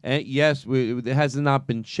on. And yes, it has not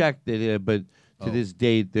been checked, but to this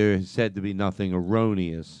date, there is said to be nothing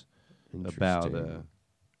erroneous about. Interesting.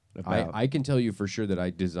 About I can tell you for sure that I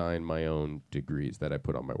design my own degrees that I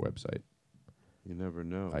put on my website. You never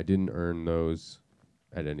know. I didn't earn those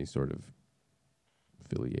at any sort of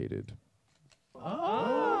affiliated.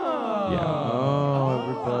 Oh. Yeah. Oh,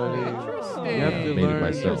 everybody. You have to Made it learn.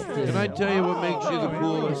 myself. Can I tell you what makes you the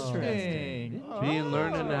coolest? Learning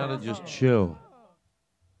how to just chill.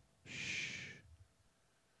 Shh.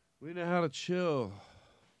 We know how to chill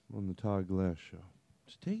on the Todd Glass Show.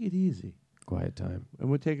 Just take it easy. Quiet time. And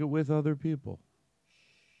we'll take it with other people.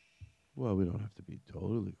 Well, we don't have to be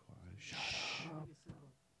totally quiet. Shut up.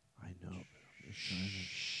 I know. But I'm just trying to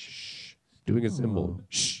Shh. Doing a symbol. Oh.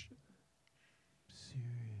 Shh.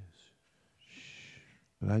 Serious. Shh.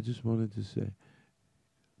 But I just wanted to say.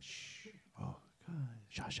 Shh. Oh, guys.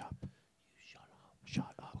 Shut up. Shut up. Shut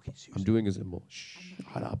up. Okay, seriously. I'm doing a symbol. Shh.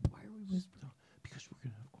 Shut up. Why are we whispering? Because we're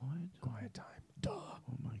going to have quiet time. Quiet time. Duh.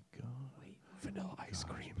 Oh, my God. Wait, Vanilla ice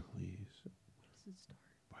cream. Please. when does it start?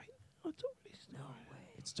 Right? Oh, it's already started. No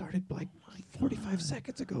way. It started like 45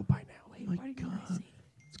 seconds ago by now. Wait, my why did you God. guys say?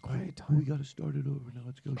 It's quiet Oh, time. we got to start it over now.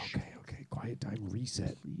 Let's go. Okay. Quiet time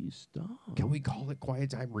reset. Please stop. Can we call it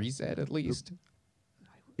quiet time reset at least?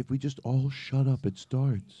 If we just all shut up, it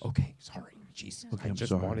starts. Okay, sorry. Jesus. Okay, I I'm just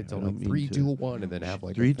sorry. wanted to I don't like mean 3, to. 2, 1 and then have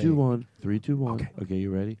like 3, a 2, thing. 1. 3, 2, 1. Okay. Okay,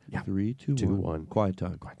 you ready? Yeah. 3, 2, 2, 1. 1. Quiet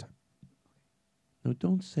time. Quiet time. No,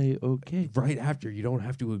 don't say okay. Right after, you don't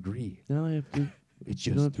have to agree. Now I have to. It's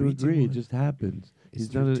You just don't have to 3, 2, agree. It 1. just happens. It's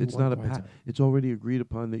It's not. 3, 2, It's 1, not a. quiet time. It's already agreed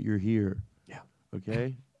upon that you're here. Yeah.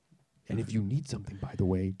 Okay. And if you need something, by the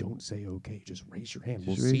way, don't say okay. Just raise your hand.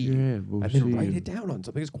 Just We'll raise see your you. hand. We'll and then see write you. it down on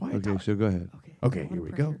something. It's quiet Okay. time. So go ahead. Okay, here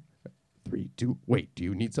we go. 3, 2. Wait, do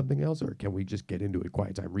you need something else, or can we just get into it?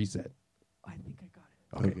 Quiet time reset. I think I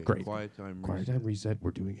got it. Okay, great. Quiet time. Quiet reset. time reset.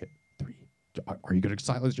 We're doing it. 3. Are you going to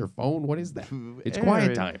silence your phone? What is that? It's quiet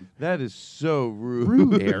Aaron, time. That is so rude.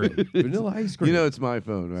 Rude, Aaron. Vanilla ice cream. You know it's my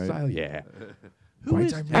phone, right? Yeah. Who Quiet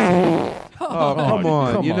is time that? reset. Oh, come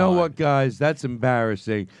on. come You know on. what, guys? That's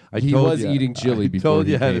embarrassing. He told was you. eating chili I before told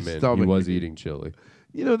he you how to came in. He stomach was it. eating chili.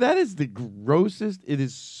 You know, that is the grossest. It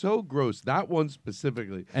is so gross. That one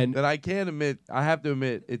specifically. And that I can't admit, I have to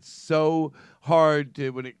admit, it's so hard to,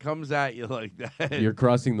 when it comes at you like that. You're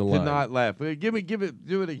crossing the to line. not laugh. Give it,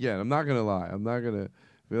 do it again. I'm not going to lie. I'm not going to.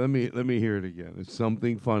 Let me hear it again. There's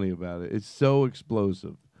something funny about it. It's so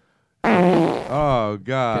explosive. Oh,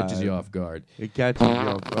 God. Catches you off guard. It catches you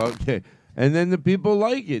off. Okay. And then the people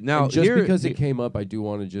like it. Now, And just here, because it came up, I do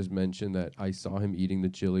want to just mention that I saw him eating the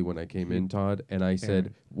chili when I came in, Todd, and I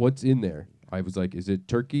said, "What's in there?" I was like, "Is it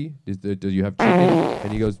turkey? Do you have chicken?"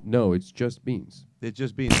 And he goes, "No, it's just beans." It's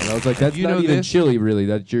just beans. And I was like, "That's You not know even this? chili, really.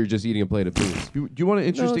 That you're just eating a plate of beans." Do you want an No,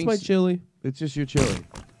 interesting? it's my chili. It's just your chili.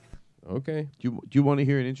 Okay. Do you want to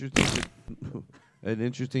hear an interesting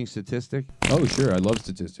statistic? Oh, sure. I love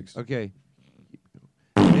statistics. Okay.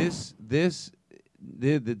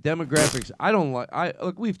 The demographics. I don't like.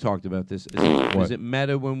 Look. We've talked about this. Is it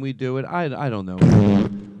meta when we do it? I don't know.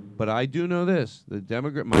 But I do know this. The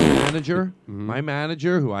My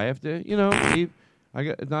manager, who I have to,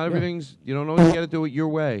 Not everything's. You don't always got to do it your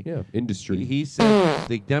way. Yeah, industry. He said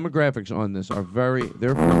the demographics on this are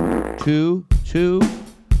they're from two,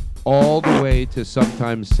 all the way to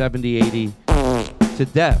sometimes 70, 80, to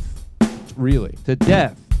death. Really? To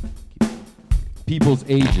death. People's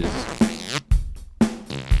ages.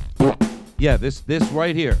 Yeah, this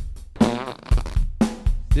right here.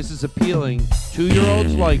 This is appealing.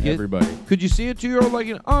 2-year-olds like it. Everybody. Could you see a 2-year-old like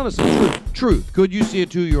it? Honestly, truth. Could you see a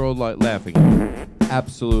 2-year-old laughing?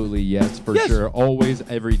 Absolutely, yes, for sure. Always,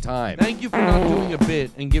 every time. Thank you for not doing a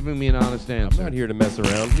bit and giving me an honest answer. I'm not here to mess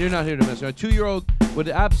around. You're not here to mess around. A 2-year-old would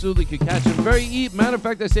absolutely could catch him. Matter of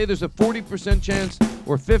fact, I say there's a 40% chance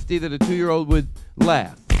or 50 that a 2-year-old would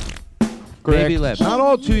laugh. Correct. Maybe laugh. Not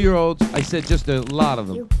all 2-year-olds. I said just a lot of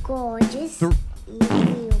them. You gorgeous.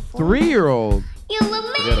 3-year-old. You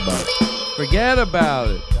Forget about it. Forget about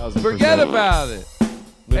it. 1000%. Forget about it.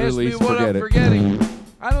 Literally, Ask me what forget I'm it. forgetting.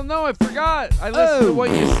 I don't know. I forgot. I listened to what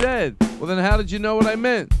you said. Well, then how did you know what I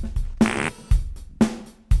meant?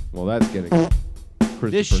 Well, that's getting.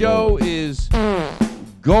 This show is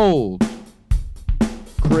gold.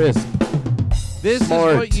 Crisp. This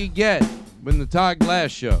Smart. is what you get when the Todd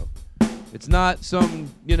Glass show. It's not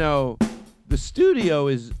some, the studio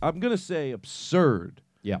is, I'm going to say, absurd.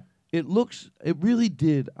 Yeah. It really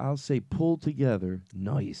did, I'll say, pull together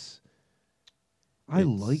nice. I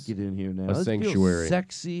like it in here now. A It feels sanctuary.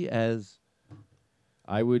 sexy as.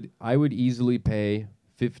 I would easily pay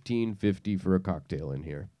 $15.50 for a cocktail in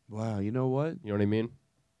here. Wow, you know what? You know what I mean?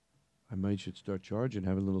 I might should start charging,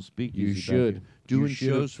 have a little speakeasy. You back should. here. Doing You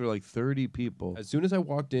should've- shows for like 30 people. As soon as I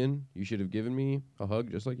walked in, you should have given me a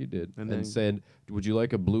hug just like you did, And and then- said, "Would you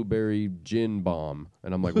like a blueberry gin bomb?"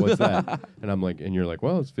 And I'm like, "What's that?" And you're like,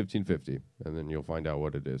 "Well, it's $15.50," and then you'll find out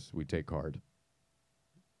what it is. We take card.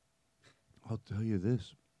 I'll tell you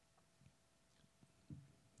this.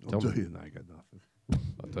 Tell me. you, I got nothing.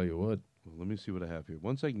 I'll tell you what. Well, let me see what I have here.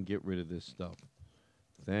 Once I can get rid of this stuff.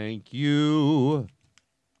 Thank you.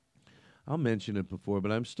 I'll mention it before,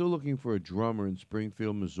 but I'm still looking for a drummer in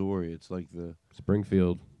Springfield, Missouri. It's like the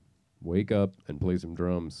Springfield, wake up and play some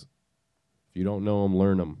drums. If you don't know them,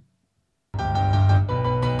 learn them.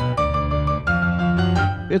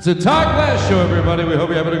 It's a Todd Glass show, everybody. We hope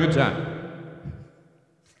you're having a good time.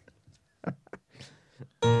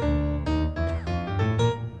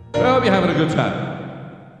 I hope you're having a good time.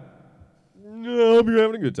 I hope you're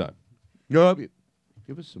having a good time.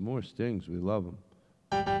 Give us some more stings. We love them.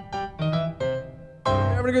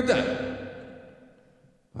 Having a good time.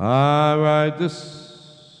 I ride this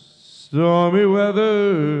stormy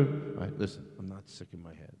weather. All right, listen. I'm not sick in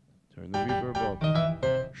my head. Turn the reverb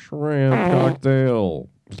off. Shrimp cocktail.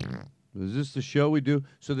 Is this the show we do?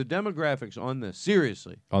 So the demographics on this,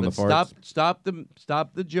 seriously. On the let's farts? Stop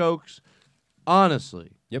the jokes.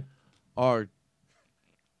 Honestly. Yep. Are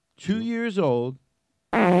 2 years old.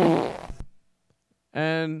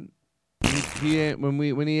 And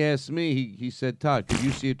when he asked me, he said, "Todd, could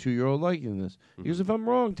you see a 2-year-old liking this?" He goes, "If I'm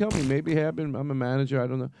wrong, tell me. Maybe I'm a manager. I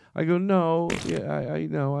don't know." I go, "No, yeah, I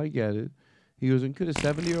know, I get it." He goes, "And could a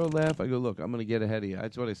 70-year-old laugh?" I go, "Look, I'm gonna get ahead of you."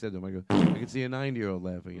 That's what I said to him. I go, "I can see a 90-year-old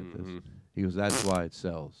laughing at this." He goes, "That's why it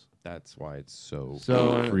sells." That's why it's so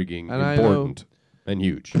and freaking I know- important and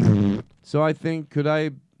huge. So I think,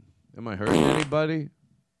 am I hurting anybody?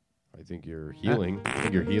 I think you're healing. I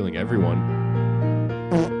think you're healing everyone.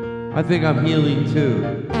 I think I'm healing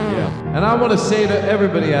too. Yeah. And I want to say to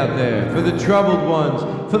everybody out there, for the troubled ones,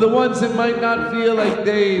 for the ones that might not feel like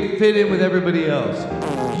they fit in with everybody else,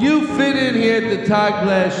 you fit in here at the Todd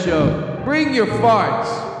Glass Show. Bring your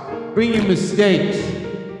farts. Bring your mistakes.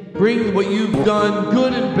 Bring what you've done,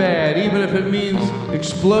 good and bad, even if it means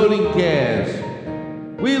exploding gas.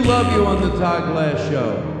 We love you on the Todd Glass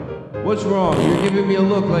Show. What's wrong? You're giving me a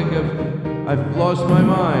look like I've lost my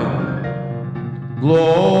mind.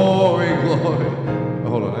 Glory, glory.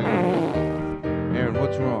 Hold on. Aaron,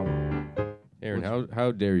 what's wrong? Aaron,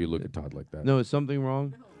 how dare you look at Todd like that? No, is something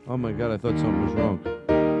wrong? Oh my God, I thought something was wrong.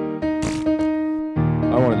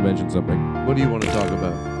 I wanted to mention something. What do you want to talk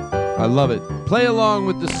about? I love it. Play along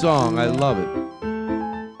with the song. I love it.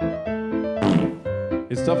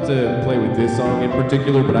 It's tough to play with this song in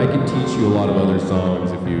particular, but I can teach you a lot of other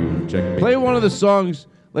songs if you check me. Play one of the songs,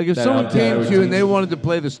 like if That someone I came would to you and teach they you. wanted to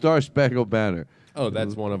play the Star Spangled Banner. Oh,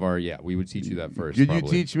 that's one of our, we would teach you that first. Could probably.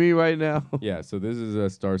 you teach me right now? Yeah, so this is a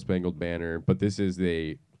Star Spangled Banner, but this is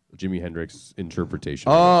a Jimi Hendrix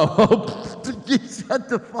interpretation. Oh, shut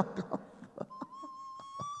the fuck up.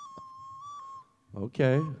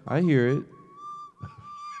 Okay, I hear it.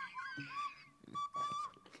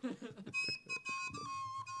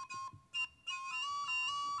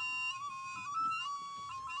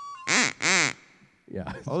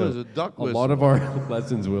 Yeah. Oh, there's a duck A whistle. lot of our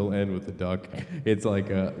lessons will end with a duck. It's like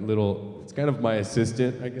a little, it's kind of my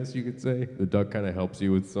assistant, I guess you could say. The duck kind of helps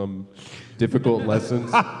you with some difficult lessons.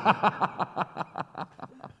 A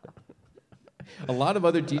lot of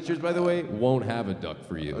other teachers, by the way, won't have a duck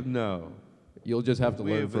for you. No. You'll just have to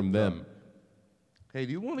We learn have a from duck. them. Hey,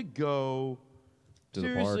 do you want to go To the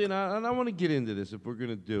seriously? park? And I want to get into this if we're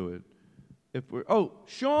gonna do it.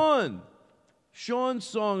 Sean's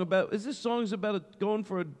song about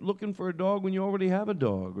looking for a dog when you already have a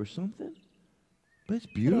dog or something? But it's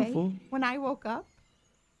beautiful. Today, when I woke up,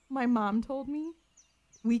 my mom told me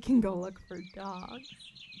we can go look for dogs.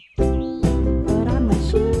 Put on my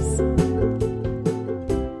shoes.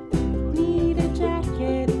 Need a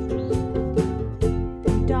jacket.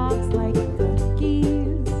 Dogs like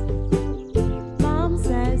cookies. Mom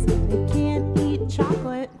says they can't eat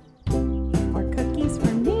chocolate or cookies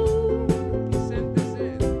for me.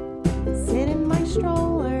 Sit in my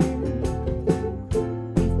stroller.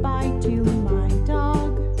 Wave bye to my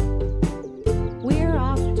dog. We're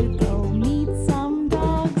off to go meet some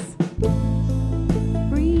dogs.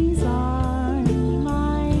 Breeze on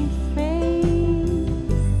my face.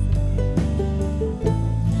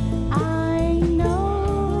 I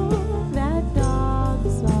know that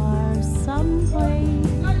dogs are someplace.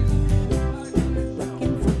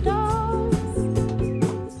 Looking for dogs.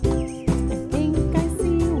 I think I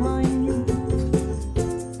see one.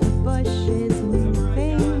 The bush is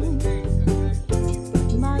moving.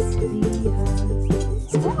 Must be a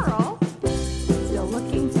squirrel. Still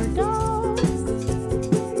looking for dogs.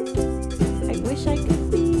 I wish I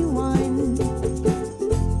could be one.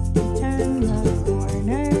 Turn the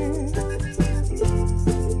corner.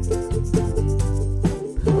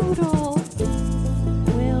 Poodle,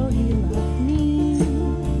 will he love me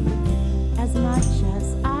as much as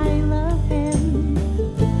I love him?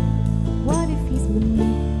 What if he's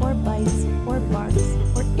mean or bites or barks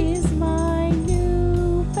or is my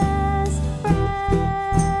new best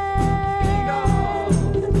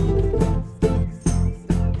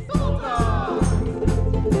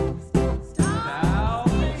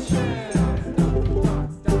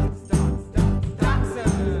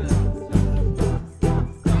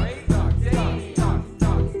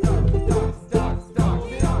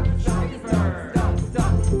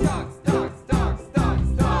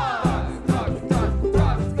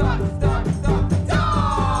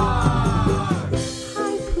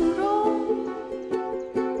Hi, Poodle.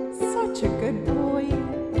 Such a good boy.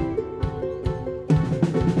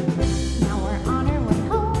 Now we're on our way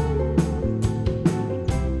home.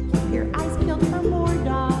 Keep your eyes peeled for more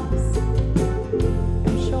dogs.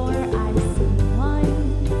 I'm sure I see one.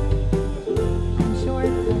 I'm sure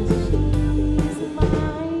 'cause she's my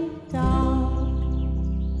dog.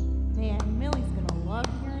 Man, Millie's gonna love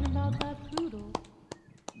hearing about that poodle.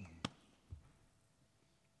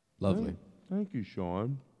 Lovely. Thank you,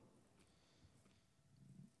 Sean.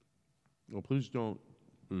 Well, please don't,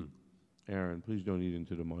 Aaron, please don't eat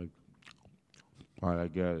into the mic. All right, I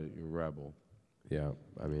get it. You're a rebel. Yeah,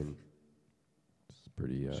 I mean, it's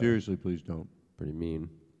pretty... Seriously, please don't. Pretty mean.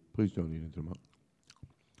 Please don't eat into the mic.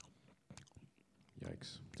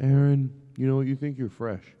 Yikes. Aaron, you know what? You think you're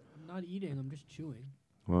fresh. I'm not eating. I'm just chewing.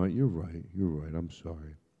 Well, you're right. You're right. I'm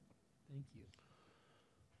sorry. Thank you.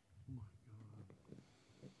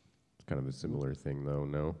 It's kind of a similar thing, though,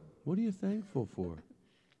 no? What are you thankful for?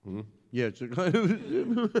 Hmm? Yeah, it's a kind of...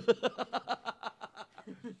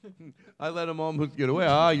 I let him almost get away.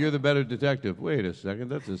 You're the better detective. Wait a second.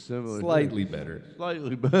 That's a similar... Slightly better.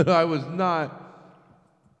 Slightly better. I was not...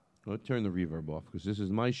 Let's turn the reverb off, because this is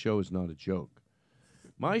my show is not a joke.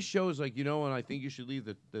 My show is like, and I think you should leave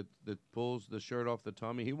that pulls the shirt off the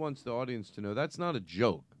tummy. He wants the audience to know that's not a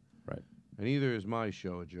joke. Right. And neither is my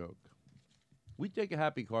show a joke. We take a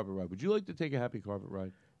happy carpet ride. Would you like to take a happy carpet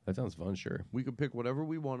ride? That sounds fun, sure. We could pick whatever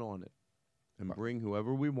we want on it and bring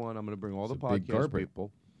whoever we want. I'm going to bring all the It's a big podcast carpet.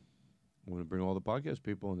 people. I'm going to bring all the podcast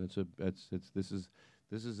people, and this is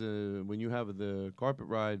when you have the carpet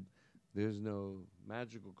ride. There's no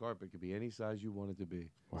magical carpet. It could be any size you want it to be.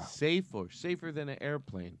 Wow. Safer than an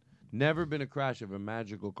airplane. Never been a crash of a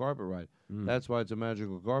magical carpet ride. That's why it's a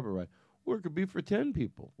magical carpet ride. Or it could be for 10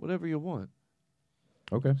 people, whatever you want.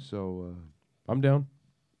 Okay. So I'm down.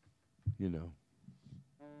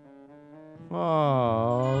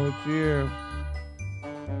 Oh, it's here.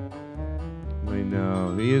 I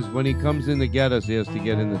know. He is. When he comes in to get us, he has to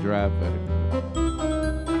get in the draft.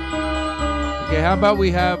 Okay, how about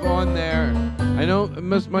we have on there, I know it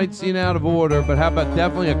might seem out of order, but how about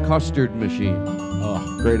definitely a custard machine?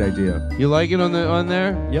 Oh, great idea. You like it on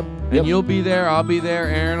there? Yep. And you'll be there, I'll be there,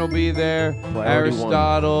 Aaron will be there, Priority one.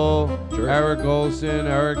 Aristotle, Sure. Eric Olson,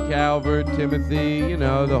 Eric Calvert, Timothy,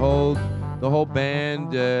 the whole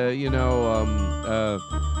band, JJ,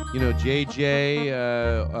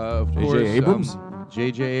 of JJ course. Abrams?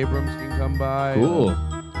 JJ Abrams can come by. Cool.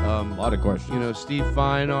 A lot of questions. Steve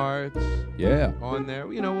Fine Arts. Yeah. On there.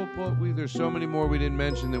 We'll put, there's so many more we didn't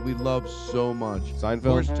mention that we love so much. Seinfeld? Of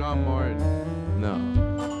course, Tom Martin.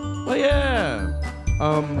 No. Well, yeah.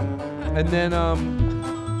 And then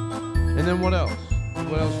what else?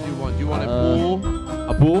 What else do you want? Do you want a pool?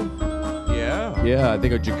 A pool? Yeah. Yeah, I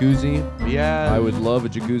think a jacuzzi. Yeah. I would love a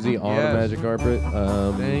jacuzzi on a magic carpet.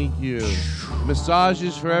 Thank you.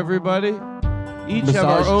 Massages for everybody. Each have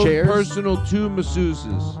Massage our own chairs? personal 2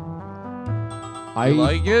 masseuses. I You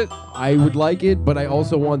like it? I would like it, but I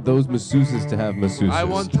also want those masseuses to have masseuses. I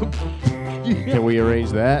want them. Can we arrange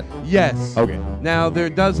that? Yes. Okay. Now there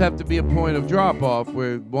does have to be a point of drop off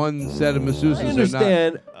where one set of masseuses I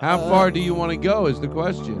understand. are not. How far do you want to go? Is the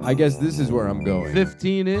question. I guess this is where I'm going.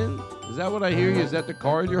 15 in? Is that what I hear you? Is that the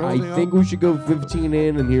card you're holding I think up? we should go 15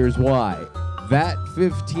 in, and here's why. That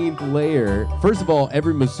 15th layer, first of all,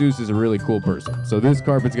 every masseuse is a really cool person. So this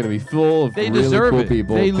carpet's going to be full of They really deserve cool it.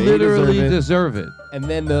 people. They literally deserve it. And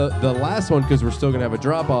then the last one, because we're still going to have a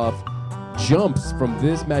drop-off, jumps from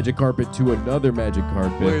this magic carpet to another magic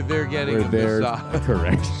carpet. Where they're getting a massage.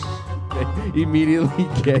 Correct. They immediately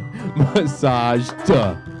get massaged.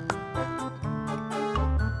 So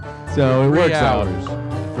it For 3 works hours.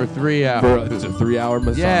 out. For 3 hours. It's a 3-hour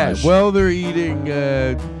massage. Yeah, well, they're eating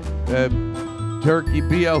turkey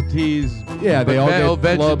BLTs. Yeah, they all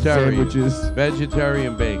get club vegetarian sandwiches.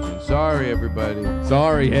 Vegetarian bacon. Sorry, everybody.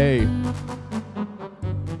 Sorry, hey.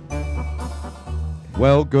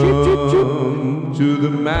 Welcome to the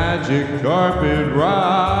magic carpet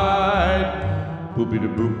ride. Boopy da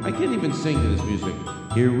boop. I can't even sing to this music.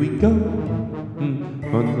 Here we go. On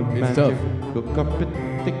the It's magic tough. carpet.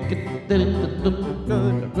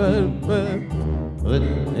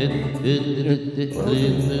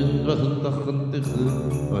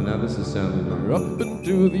 Oh, now this is sounding like Up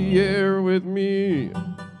into the air with me.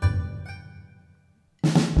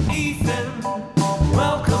 Ethan,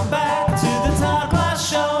 welcome back to the Todd Glass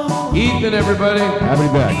Show. Ethan, everybody. Happy to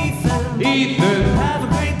be back. Ethan. Have a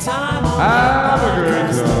great time. On Have a the great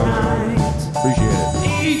podcast time. tonight. Appreciate it.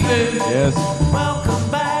 Ethan. Yes. Welcome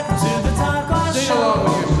back to the Todd Glass Sing Show. along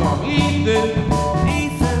with your song. Ethan.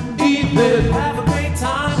 Ethan, have a great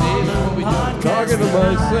time on the podcast Talking to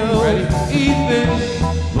tonight. myself. Ready? Ethan.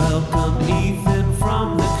 Welcome, Ethan,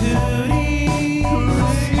 from the Cooties.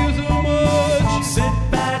 Thank you so much. Sit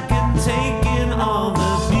back and take in all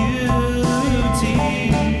the beauty.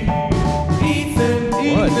 Ethan,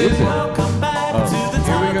 What is it? welcome back to the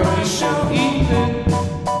Here we Todd go, Glass Show. Ethan.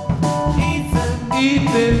 Ethan,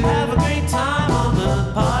 Ethan. have a great time on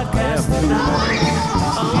the podcast tonight.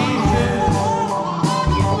 Oh,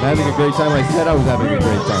 I'm having a great time. I said I was having a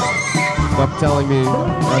great time. Stop telling me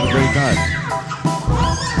I'm having a great time.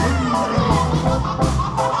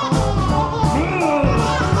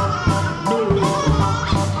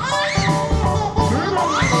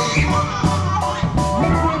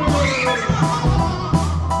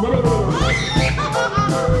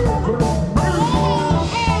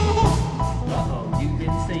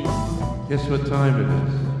 Guess what time it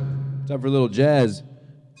is? Time for a little jazz.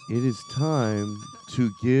 It is time to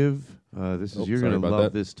give. This is Oh, you're sorry gonna about love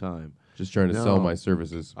that. this time. Just trying to sell my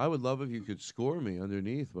services. I would love if you could score me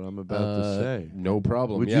underneath what I'm about to say. No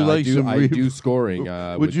problem. Would Yeah, you like I do, some I do scoring.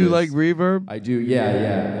 Would with you this. like reverb? I do.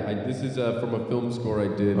 Yeah. This is from a film score I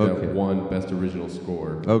did Okay. that won Best Original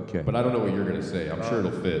Score. Okay. But I don't know what you're gonna say. I'm sure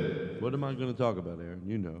it'll fit. What am I going to talk about, Aaron?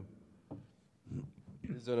 You know.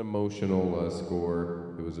 It's an emotional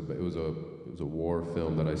score. It was a war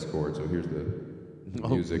film that I scored. So here's the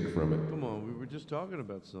music from it. Come on, we were just talking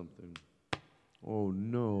about something. Oh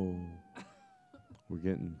no, we're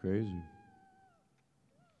getting crazy.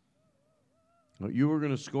 Oh, you were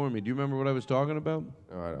going to score me. Do you remember what I was talking about?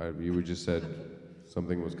 You just said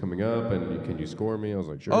something was coming up, and can you score me? I was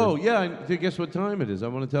like, sure. Oh yeah, guess what time it is? I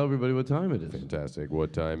want to tell everybody what time it is. Fantastic.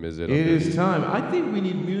 What time is it? It is time. I think we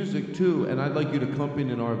need music too, and I'd like you to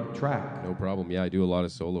accompany our track. No problem. Yeah, I do a lot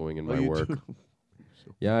of soloing in Oh, my you work. do?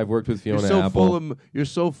 Yeah, I've worked with Fiona You're so Apple. you're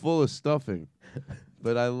so full of stuffing.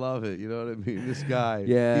 But I love it. You know what I mean? This guy.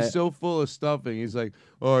 Yeah. He's so full of stuffing. He's like,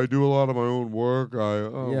 oh, I do a lot of my own work.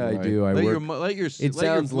 I do. I let work. It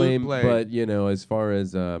sounds lame, but as far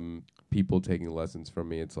as people taking lessons from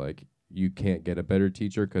me, it's like you can't get a better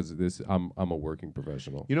teacher because I'm a working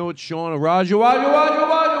professional. You know what Sean Raja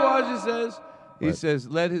says? He says,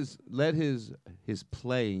 let his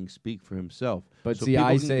playing speak for himself. But So see, people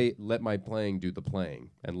I can- say let my playing do the playing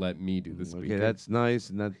and let me do the speaking. Okay, that's nice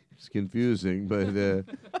and that's confusing, but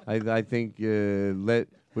I think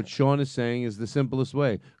what Sean is saying is the simplest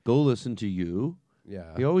way. Go listen to you.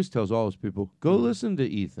 Yeah. He always tells all his people, go listen to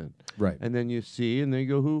Ethan. Right. And then you see, and then you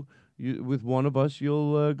go, with one of us,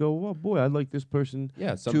 you'll go, oh boy, I'd like this person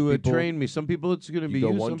some to people- train me. Some people it's going to be You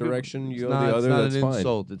go you. one some people- direction, you it's go not- the other. It's not That's an fine.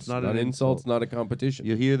 insult. It's not an insult. It's insult. not a competition.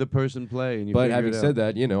 You hear the person play, and you But figure having it said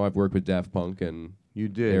out. that, I've worked with Daft Punk and you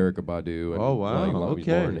did Erykah Badu. And Oh, wow. Okay.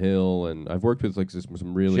 Lauryn Hill, and I've worked with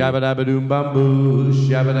some really. Shabba-dabba-doom bamboo,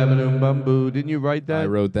 shabba-dabba-doom bamboo. Didn't you write that? I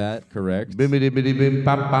wrote that, correct. Bim-bidi-bidi-bim,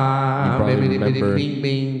 pa-pa, You probably remember.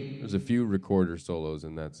 bim-bidi-bidi-bing-bing. There's a few recorder solos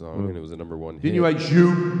in that song, and it was a #1 hit. Didn't you write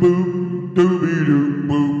shoot boop, dooby-doo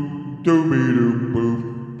boop, dooby-doo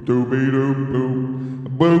boop, dooby-doo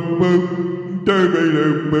boop, boop boop,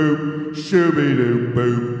 dooby-doo boop, shooby-doo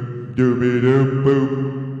boop, dooby-doo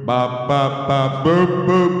boop, bop bop bop, boop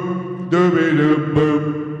boop, dooby-doo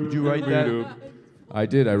boop. Did you write that? I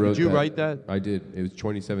did. I wrote. Did you that. wait that? I did. It was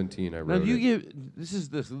 2017. I Now, wrote do you it.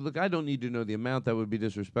 get look? I don't need to know the amount. That would be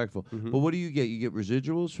disrespectful. But what do you get? You get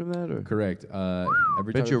residuals from that, or Correct.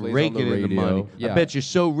 Every bet time you're it plays raking on the in the radio, money. Yeah, I bet you're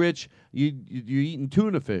so rich. You're eating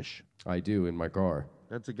tuna fish. I do in my car.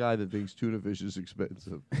 That's a guy that thinks tuna fish is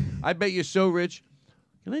expensive. I bet you're so rich.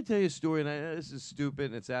 Can I tell you a story? And this is stupid.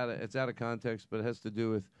 And it's out of context, but it has to do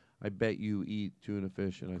with. I bet you eat tuna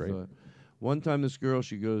fish, and Great. I thought. One time, this girl,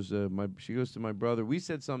 she goes to my brother. We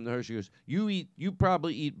said something to her. She goes, "You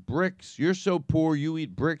probably eat bricks. You're so poor, you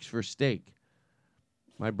eat bricks for steak."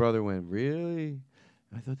 My brother went, "Really?"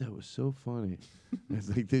 I thought that was so funny. I was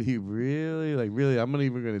like, "Did he really? Like, really? I'm not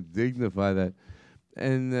even going to dignify that."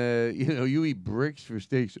 And you eat bricks for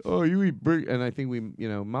steaks. Oh, you eat brick, and I think we,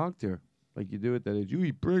 mocked her like you do at that age. You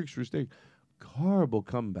eat bricks for steak. Horrible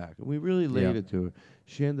comeback, and we really laid it to her.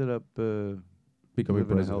 She ended up. Becoming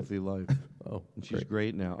living a president. healthy life. Oh, and she's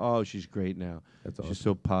great now. Oh, she's great now. That's She's awesome.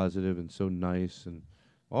 so positive and so nice, and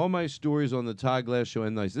all my stories on the Todd Glass Show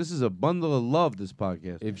and nice. This is a bundle of love. This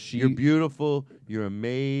podcast. You're beautiful. You're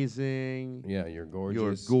amazing. Yeah, you're gorgeous.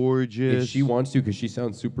 You're gorgeous. If she wants to, because she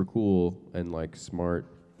sounds super cool and like smart,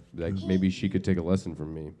 like maybe she could take a lesson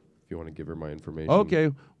from me. If you want to give her my information. Okay.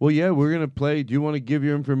 Well, yeah, we're gonna play. Do you want to give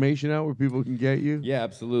your information out where people can get you? Yeah,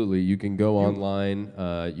 absolutely. You can go online.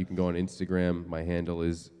 You can go on Instagram. My handle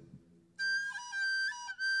is.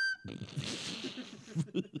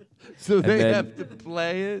 So And they then have to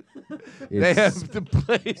play it. They it's have to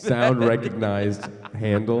play sound that. recognized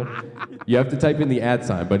handle. You have to type in the @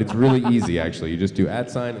 sign, but it's really easy actually. You just do @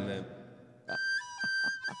 sign and then.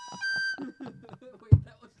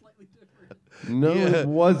 No, Yeah. it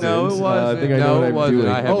wasn't. No, it wasn't. I think I know No, what it I'm wasn't.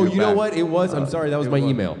 doing. I have Oh, your you know back. what? It was. I'm sorry. That was It my was.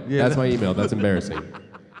 email. Yeah. That's my email. That's embarrassing.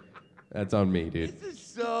 That's on me, dude.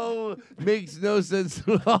 So makes no sense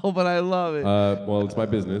at all, but I love it. Well, it's my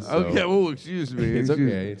business. So Okay, oh, excuse me. It's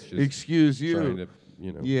Excuse- okay. It's just excuse you. trying to,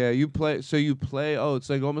 Yeah, you play. So you play. Oh, it's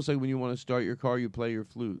like almost like when you want to start your car, you play your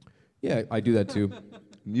flute. Yeah, I do that too.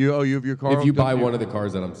 You have your car. If you hooked up buy to one your- of the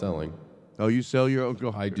cars that I'm selling. Oh, you sell your own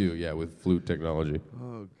car. I do, yeah, with flute technology.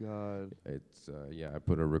 Oh God. It's I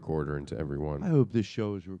put a recorder into every one. I hope this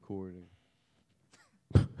show is recording.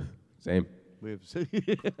 Same. We have.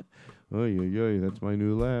 Oh yeah, that's my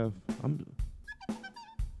new laugh.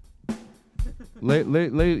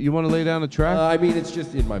 Lay. You want to lay down a track? I mean, it's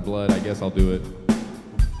just in my blood. I guess I'll do it.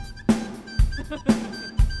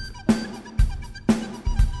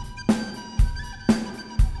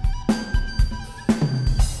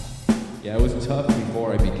 Yeah, it was tough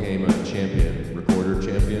before I became a champion, recorder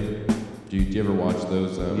champion. Do you ever watch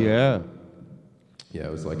those? Yeah. Yeah,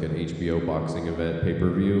 it was like an HBO boxing event,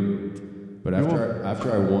 pay-per-view. But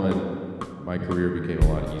after I won, my career became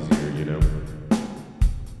a lot easier, you know?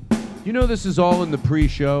 You know this is all in the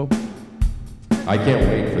pre-show. I can't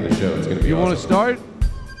wait for the show. It's going to be You awesome. want to start?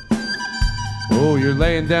 Oh, you're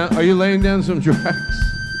laying down. Are you laying down some tracks?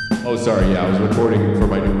 Oh, sorry. Yeah, I was recording for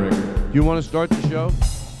my new record. You want to start the show?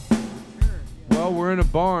 Well, we're in a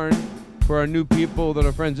barn for our new people that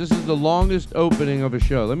are friends. This is the longest opening of a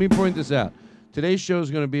show. Let me point this out. Today's show is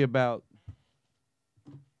going to be about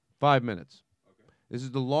 5 minutes. Okay. This is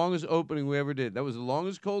the longest opening we ever did. That was the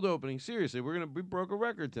longest cold opening. Seriously, we broke a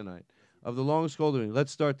record tonight of the longest cold opening.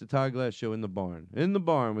 Let's start the Todd Glass Show in the barn. In the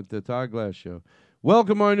barn with the Todd Glass Show.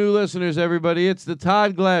 Welcome our new listeners, everybody. It's the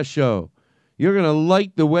Todd Glass Show. You're going to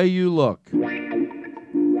like the way you look.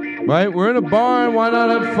 Right? We're in a barn. Why not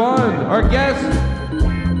have fun? Our guest.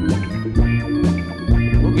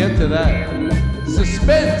 We'll get to that.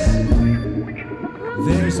 Suspense.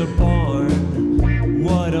 There's a barn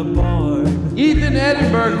What a barn. Ethan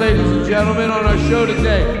Edenburg, ladies and gentlemen, on our show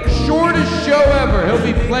today. Shortest show ever.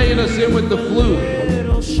 He'll be playing us in with the flute.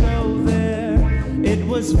 Little show there. It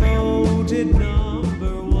was voted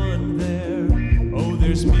 #1 there. Oh,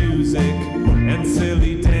 there's music and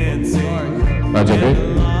silly dancing. That's okay.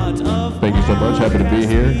 Thank you so much. Happy to be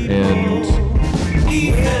here. And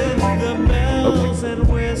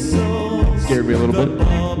scared me a little bit.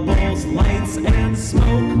 Bubbles, lights, and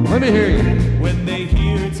smoke. Let me hear you. When they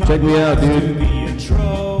hear Check me out, dude. the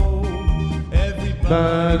intro,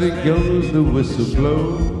 Everybody goes the whistle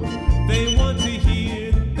blow. they want to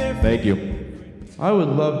hear their Thank you. I would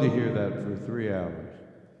love to hear that for 3 hours.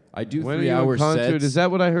 I do When 3 are you in hour concert? sets. Is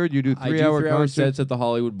that what I heard? You do 3 I do hour 3 hour concerts? sets at the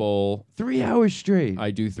Hollywood Bowl. 3 hours straight.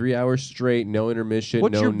 I do 3 hours straight, no intermission,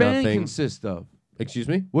 What's no your band nothing. consist of? Excuse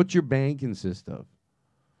me? What's your band consist of?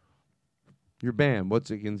 Your band,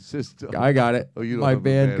 what's it consist of? I got it. Oh, you don't My have a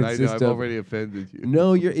band I know, consists I've of- already offended you.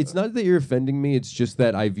 No, it's not that you're offending me. It's just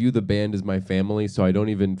that I view the band as my family, so I don't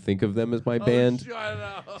even think of them as my band.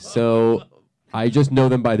 So I just know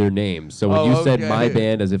them by their names. So when you said my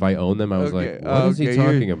band as if I own them, I was like, what is he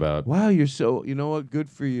talking about? Wow, you're so, you know what?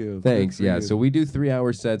 Good for you. Thanks. Good for Yeah. you. So we do 3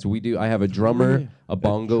 hour sets. I have a drummer, a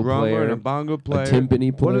bongo drummer player, and a bongo player. a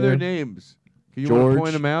timpani player. What are their names? Can you want George. to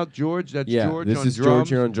point them out? George, that's Yeah, George this on is drums. George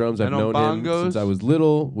here on drums. I've and on known him bongos. since I was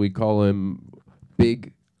little. We call him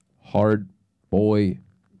Big Hard Boy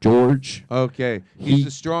George. Okay, he's He-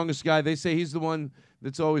 the strongest guy. They say he's the one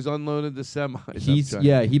that's always unloaded the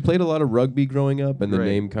semis. He played a lot of rugby growing up, and the Great.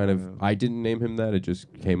 name kind of I didn't name him that. It just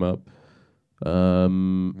came up.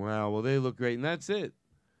 Wow, well they look great, and that's it.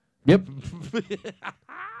 Yep.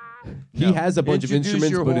 He No. has a bunch of Introduce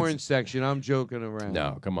instruments, your but horn it's, section. I'm joking around.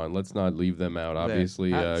 no, come on, let's not leave them out.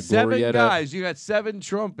 Obviously, Seven Glorietta. guys. You got 7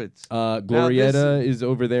 trumpets. Glorietta is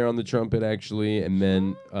over there on the trumpet, actually, and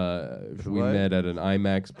then we What? met at an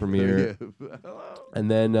IMAX premiere,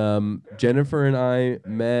 and then Jennifer and I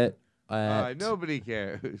met at. Nobody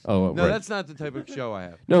cares. Oh, no, right. that's not the type of show I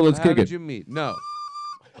have. No, let's How kick did it. you meet? No.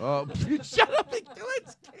 Oh, shut up!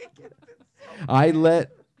 Let's kick it.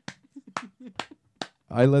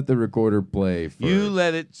 I let the recorder play. First. You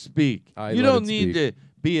let it speak. I You let don't it need speak. to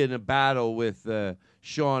be in a battle with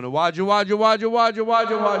Sean. Wajah.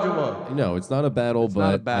 No, it's not a battle, It's but not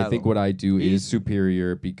a I think battle. what I do He's- is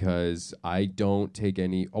superior because I don't take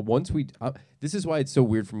any. This is why it's so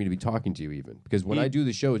weird for me to be talking to you, even because when He- I do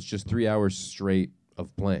the show, it's just 3 hours straight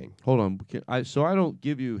of playing. Hold on. So I don't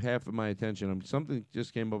give you half of my attention. Something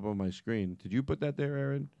just came up on my screen. Did you put that there,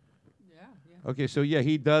 Aaron? Okay, so yeah,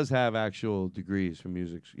 he does have actual degrees from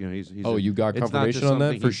music. You know, he's Oh, you got it's not just confirmation on that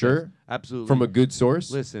something for he sure? does. Absolutely. From a good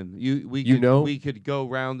source? Listen, You we could go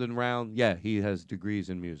round and round. Yeah, he has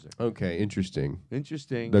degrees in music. Okay, interesting.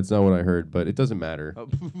 Interesting. That's not what I heard, but it doesn't matter. Oh.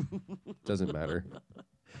 Doesn't matter.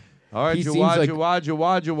 All right, He seems Jawaja, like-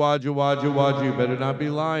 Jawaja. You better not be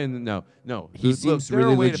lying. No. He Look, seems there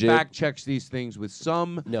really are a way legit. to fact check these things with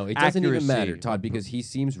some No, it doesn't even matter, accuracy. Todd, because he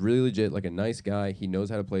seems really legit, like a nice guy. He knows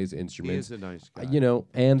how to play his instruments. He is a nice guy. You know,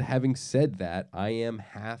 and having said that, I am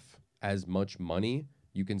half as much money.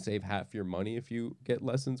 You can save half your money if you get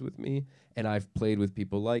lessons with me. And I've played with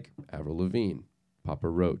people like Avril Lavigne, Papa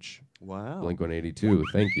Roach, Wow. Blink-182.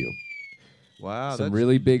 Thank you. Wow. Some that's-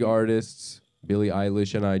 really big artists. Billie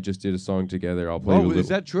Eilish and I just did a song together. I'll play you a Oh, little. is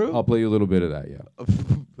that true? I'll play you a little bit of that, yeah.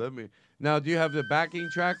 Let me. Now, do you have the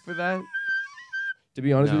backing track for that? To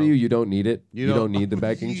be honest No. with you, you don't need it. You You don't- don't need the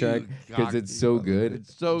backing You track because cocky it's so good.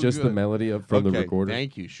 It's so just the good. melody up from the Okay, recorder.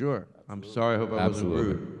 Thank you. Sure. I'm sorry. I hope I wasn't Absolutely.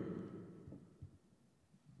 rude.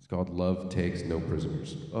 It's called Love Takes No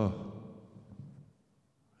Prisoners. Oh.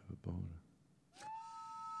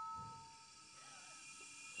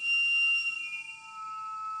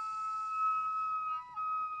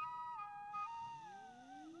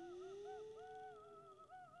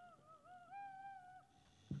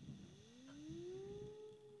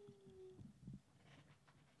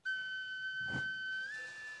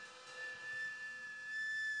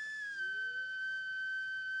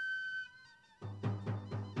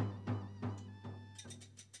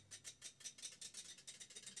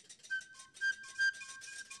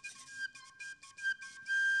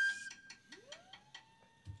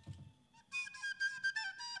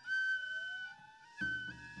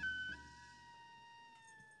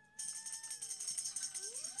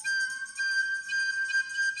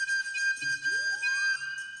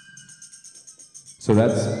 So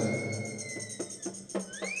that's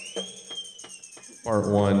part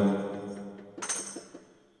one.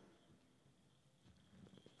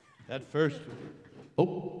 That first.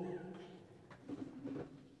 Oh.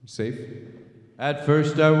 Safe? At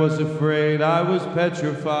first I was afraid, I was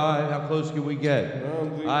petrified. How close can we get?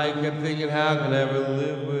 I kept thinking, how could I ever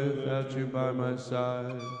live without you by my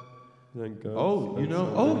side? Oh, you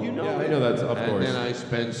know? Oh, you know? Yeah, I know that's of course. And then I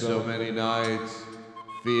spent so many nights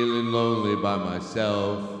feeling lonely by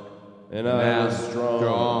myself. And I was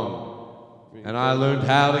strong. And I learned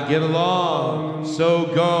how to get along. So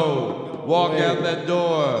go, walk out that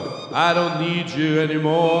door. I don't need you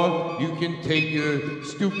anymore. You can take your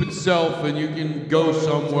stupid self and you can go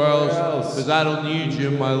somewhere else. Because I don't need you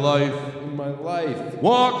in my life. In my life.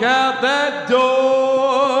 Walk out that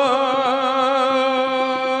door.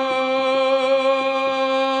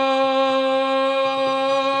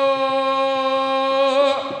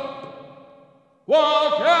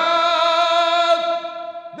 Walk out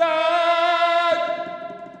that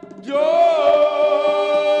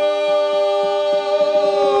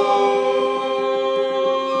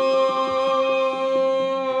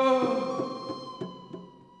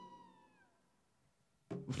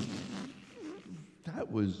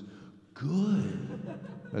That was good.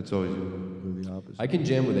 That's always the opposite. I can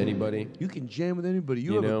jam with anybody. You can jam with anybody.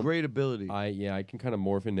 You have a great ability. I can kind of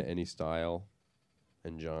morph into any style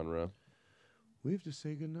and genre. We have to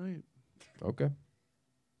say goodnight. Okay.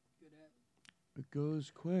 It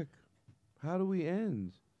goes quick. How do we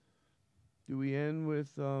end? Do we end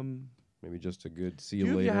with maybe just a good see you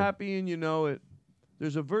Do later? you Happy and You Know It?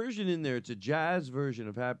 There's a version in there. It's a jazz version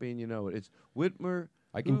of Happy and You Know It. It's Whitmer.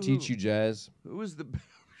 I can teach you jazz. Who was the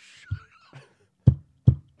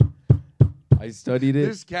I studied it.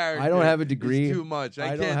 This character I don't have a degree. Is too much. I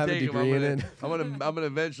don't can't have take a degree him. in it. I'm gonna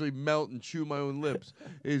eventually melt and chew my own lips.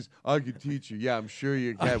 I can teach you. Yeah, I'm sure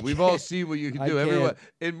you I can. We've all can't. seen what you can I do. Everyone can't.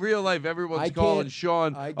 in real life, everyone's I calling can't-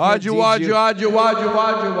 Sean. I can't Aju, teach aju, you. aju, aju,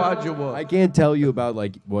 aju, aju. I can't tell you about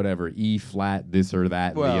like whatever E flat, this or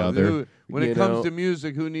that, and the other. When you it comes know? to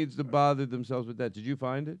music, who needs to bother themselves with that? Did you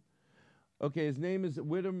find it? Okay, his name is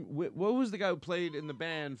What was the guy who played in the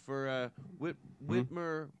band for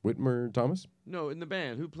Whitmer? Whitmer Thomas? No, in the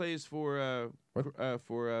band. Who plays for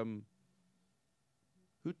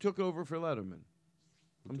who took over for Letterman?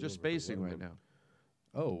 I'm just spacing right now.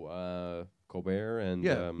 Oh, Colbert and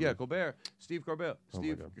Yeah, Colbert. Steve Carvel. Oh my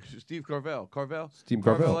God. Steve Carvel. Steve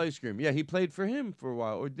Carvel. Ice Cream. Yeah, he played for him for a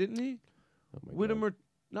while, or didn't he? Whitmer,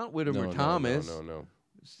 not Whitmer No, Thomas. No.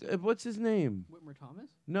 What's his name? Whitmer Thomas?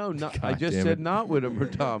 No, not. I God just damn said it. not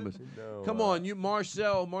Whitmer Thomas. No, Come on, you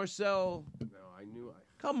Marcel. No, I knew.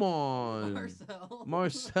 Come on, Marcel.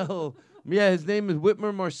 Marcel. Yeah, his name is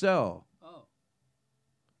Whitmer Marcel. Oh.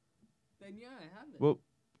 Then yeah, I have it. Well,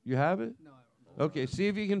 you have it? No, I don't. Okay, see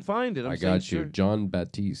if you can find it. I got you, John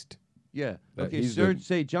Baptiste. Yeah. That- Okay, he's search. the-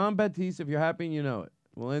 Say John Baptiste if you're happy and you know it.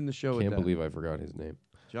 We'll end the show with Can't that. believe I forgot his name.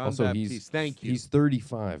 John also, Baptiste. Thank you. He's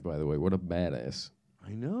 35, by the way. What a badass.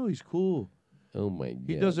 I know he's cool. Oh my god.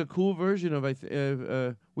 He does a cool version of.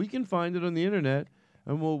 We can find it on the internet,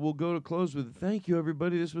 and we'll go to close with. Thank you,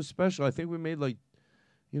 everybody. This was special. I think we made 10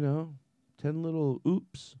 little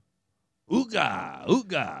oops. Ooga.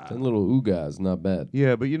 10 little oogas, not bad.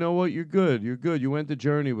 Yeah, but you know what? You're good. You're good. You went the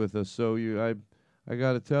journey with us, so I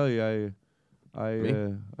got to tell you,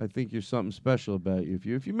 I think you're something special about you.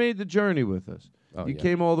 If you made the journey with us, Oh, you yeah.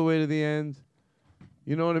 came all the way to the end.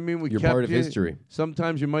 You know what I mean? We You're kept part of you. history.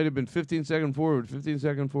 Sometimes you might have been 15 seconds forward. 15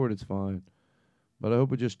 seconds forward, it's fine. But I hope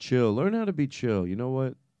we just chill. Learn how to be chill. You know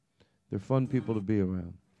what? They're fun people to be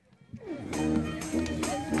around.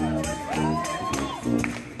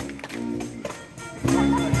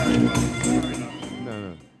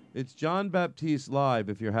 No. It's John Baptiste live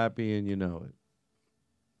if you're happy and you know it.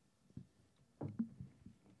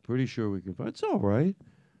 Pretty sure we can find it's all right.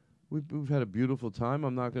 We've had a beautiful time.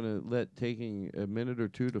 I'm not going to let taking a minute or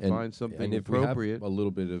two to find something and if appropriate. we have a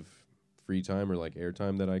little bit of free time or like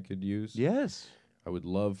airtime that I could use. Yes. I would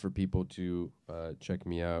love for people to check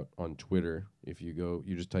me out on Twitter. If you go,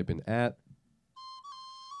 you just type in @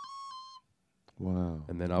 Wow.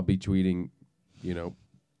 And then I'll be tweeting,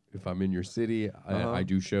 if I'm in your city, I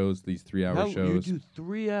do shows, these 3-hour shows. You do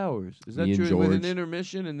 3 hours. Is that Me and true? With an George.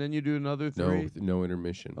 intermission and then you do another 3? No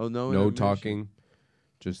intermission. Oh, no No intermission. talking,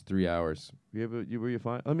 just 3 hours. Were you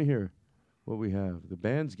fine? Let me hear what we have. The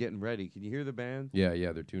band's getting ready. Can you hear the band? Yeah,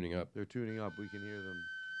 they're tuning up. They're tuning up. We can hear them.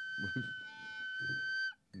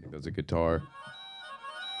 I think that's a guitar.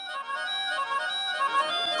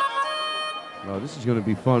 Oh, this is going to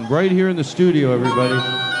be fun. Right here in the studio, everybody.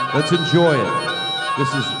 Let's enjoy it. This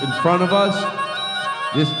is in front of us.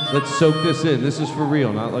 Let's soak this in. This is for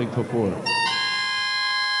real, not like before.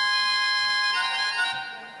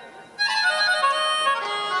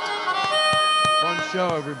 Fun show,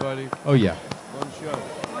 everybody. Oh, yeah. Fun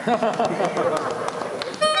show.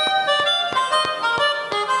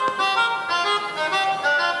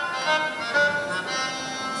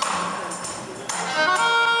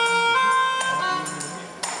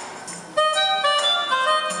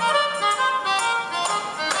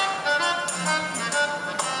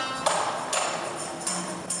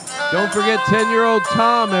 Don't forget 10-Year-Old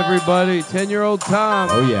Tom, everybody. 10-Year-Old Tom.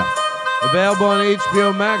 Oh, yeah. Available on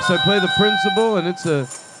HBO Max. I play the principal, and it's a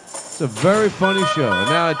very funny show. And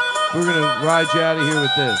now we're going to ride you out of here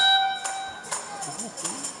with this.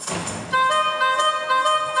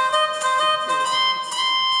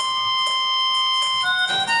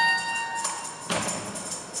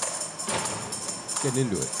 Getting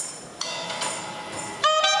into it.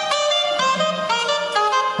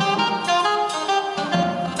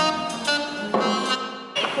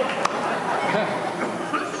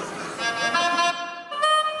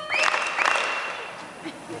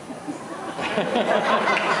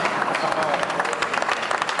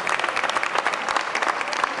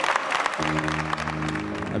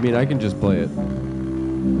 I mean, I can just play it.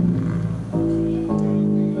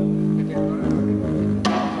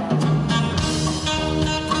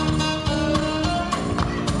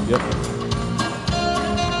 Yep.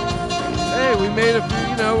 Hey, we made a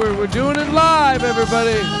few, we're doing it live,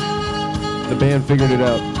 everybody. The band figured it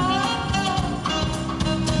out.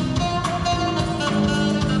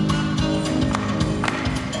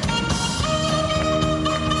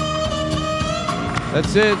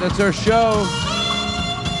 That's it. That's our show.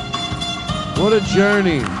 What a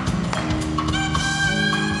journey.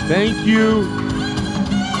 Thank you.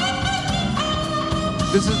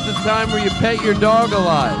 This is the time where you pet your dog a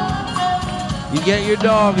lot. You get your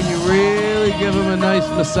dog and you really give him a nice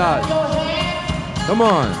massage. Come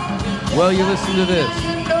on. Well, you listen to this.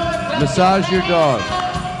 Massage your dog.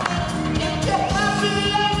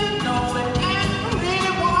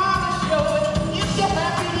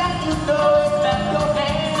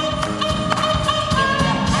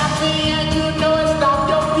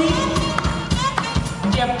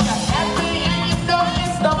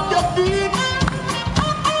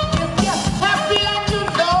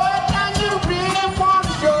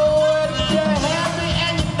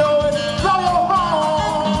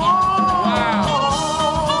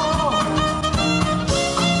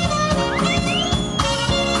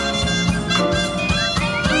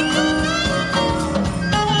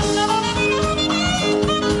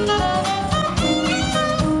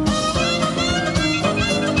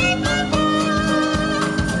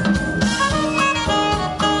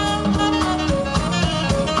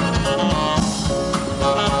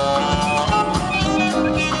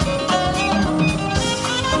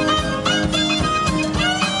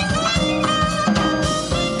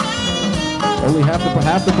 Only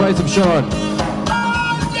half the price of Sean.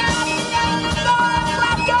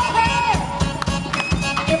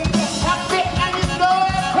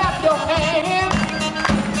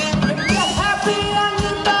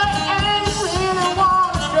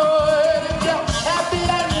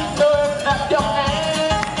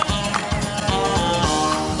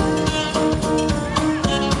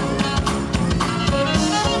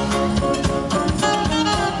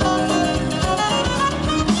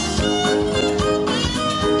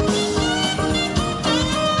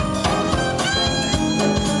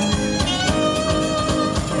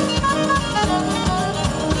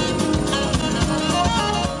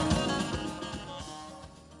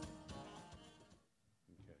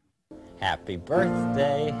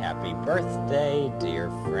 Happy birthday, dear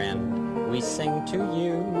friend, we sing to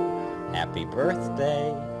you. Happy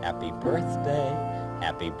birthday, happy birthday,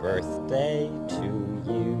 happy birthday to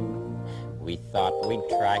you. We thought we'd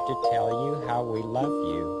try to tell you how we love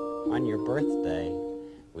you on your birthday.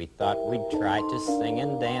 We thought we'd try to sing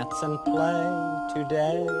and dance and play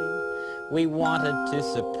today. We wanted to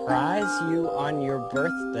surprise you on your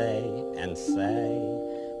birthday and say,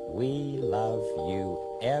 we love you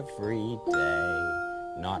every day,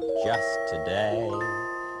 not just today.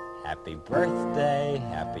 Happy birthday,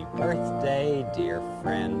 dear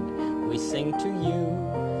friend, we sing to you.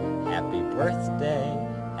 Happy birthday,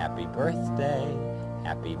 happy birthday,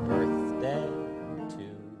 happy birthday to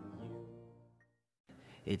you.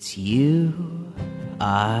 It's you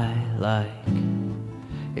I like.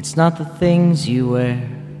 It's not the things you wear,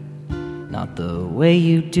 not the way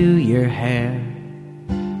you do your hair,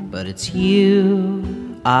 but it's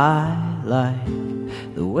you I like,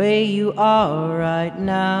 the way you are right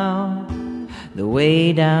now, the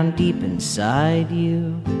way down deep inside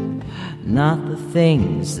you, not the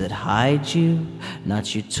things that hide you,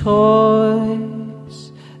 not your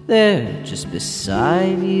toys, they're just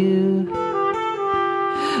beside you,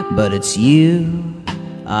 but it's you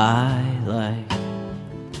I like,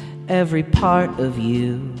 every part of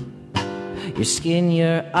you, your skin,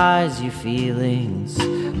 your eyes, your feelings,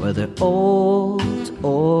 whether old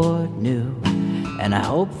or new. And I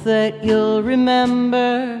hope that you'll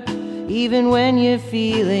remember, even when you're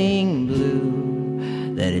feeling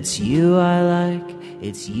blue, that it's you I like,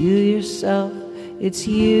 It's you yourself, it's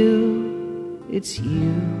you, it's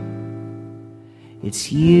you,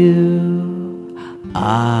 it's you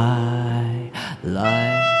I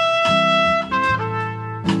like.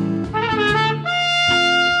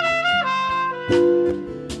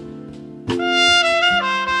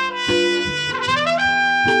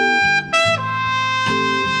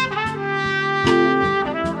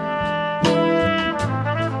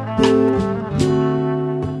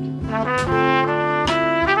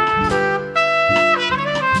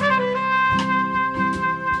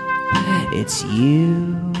 It's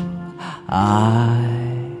you I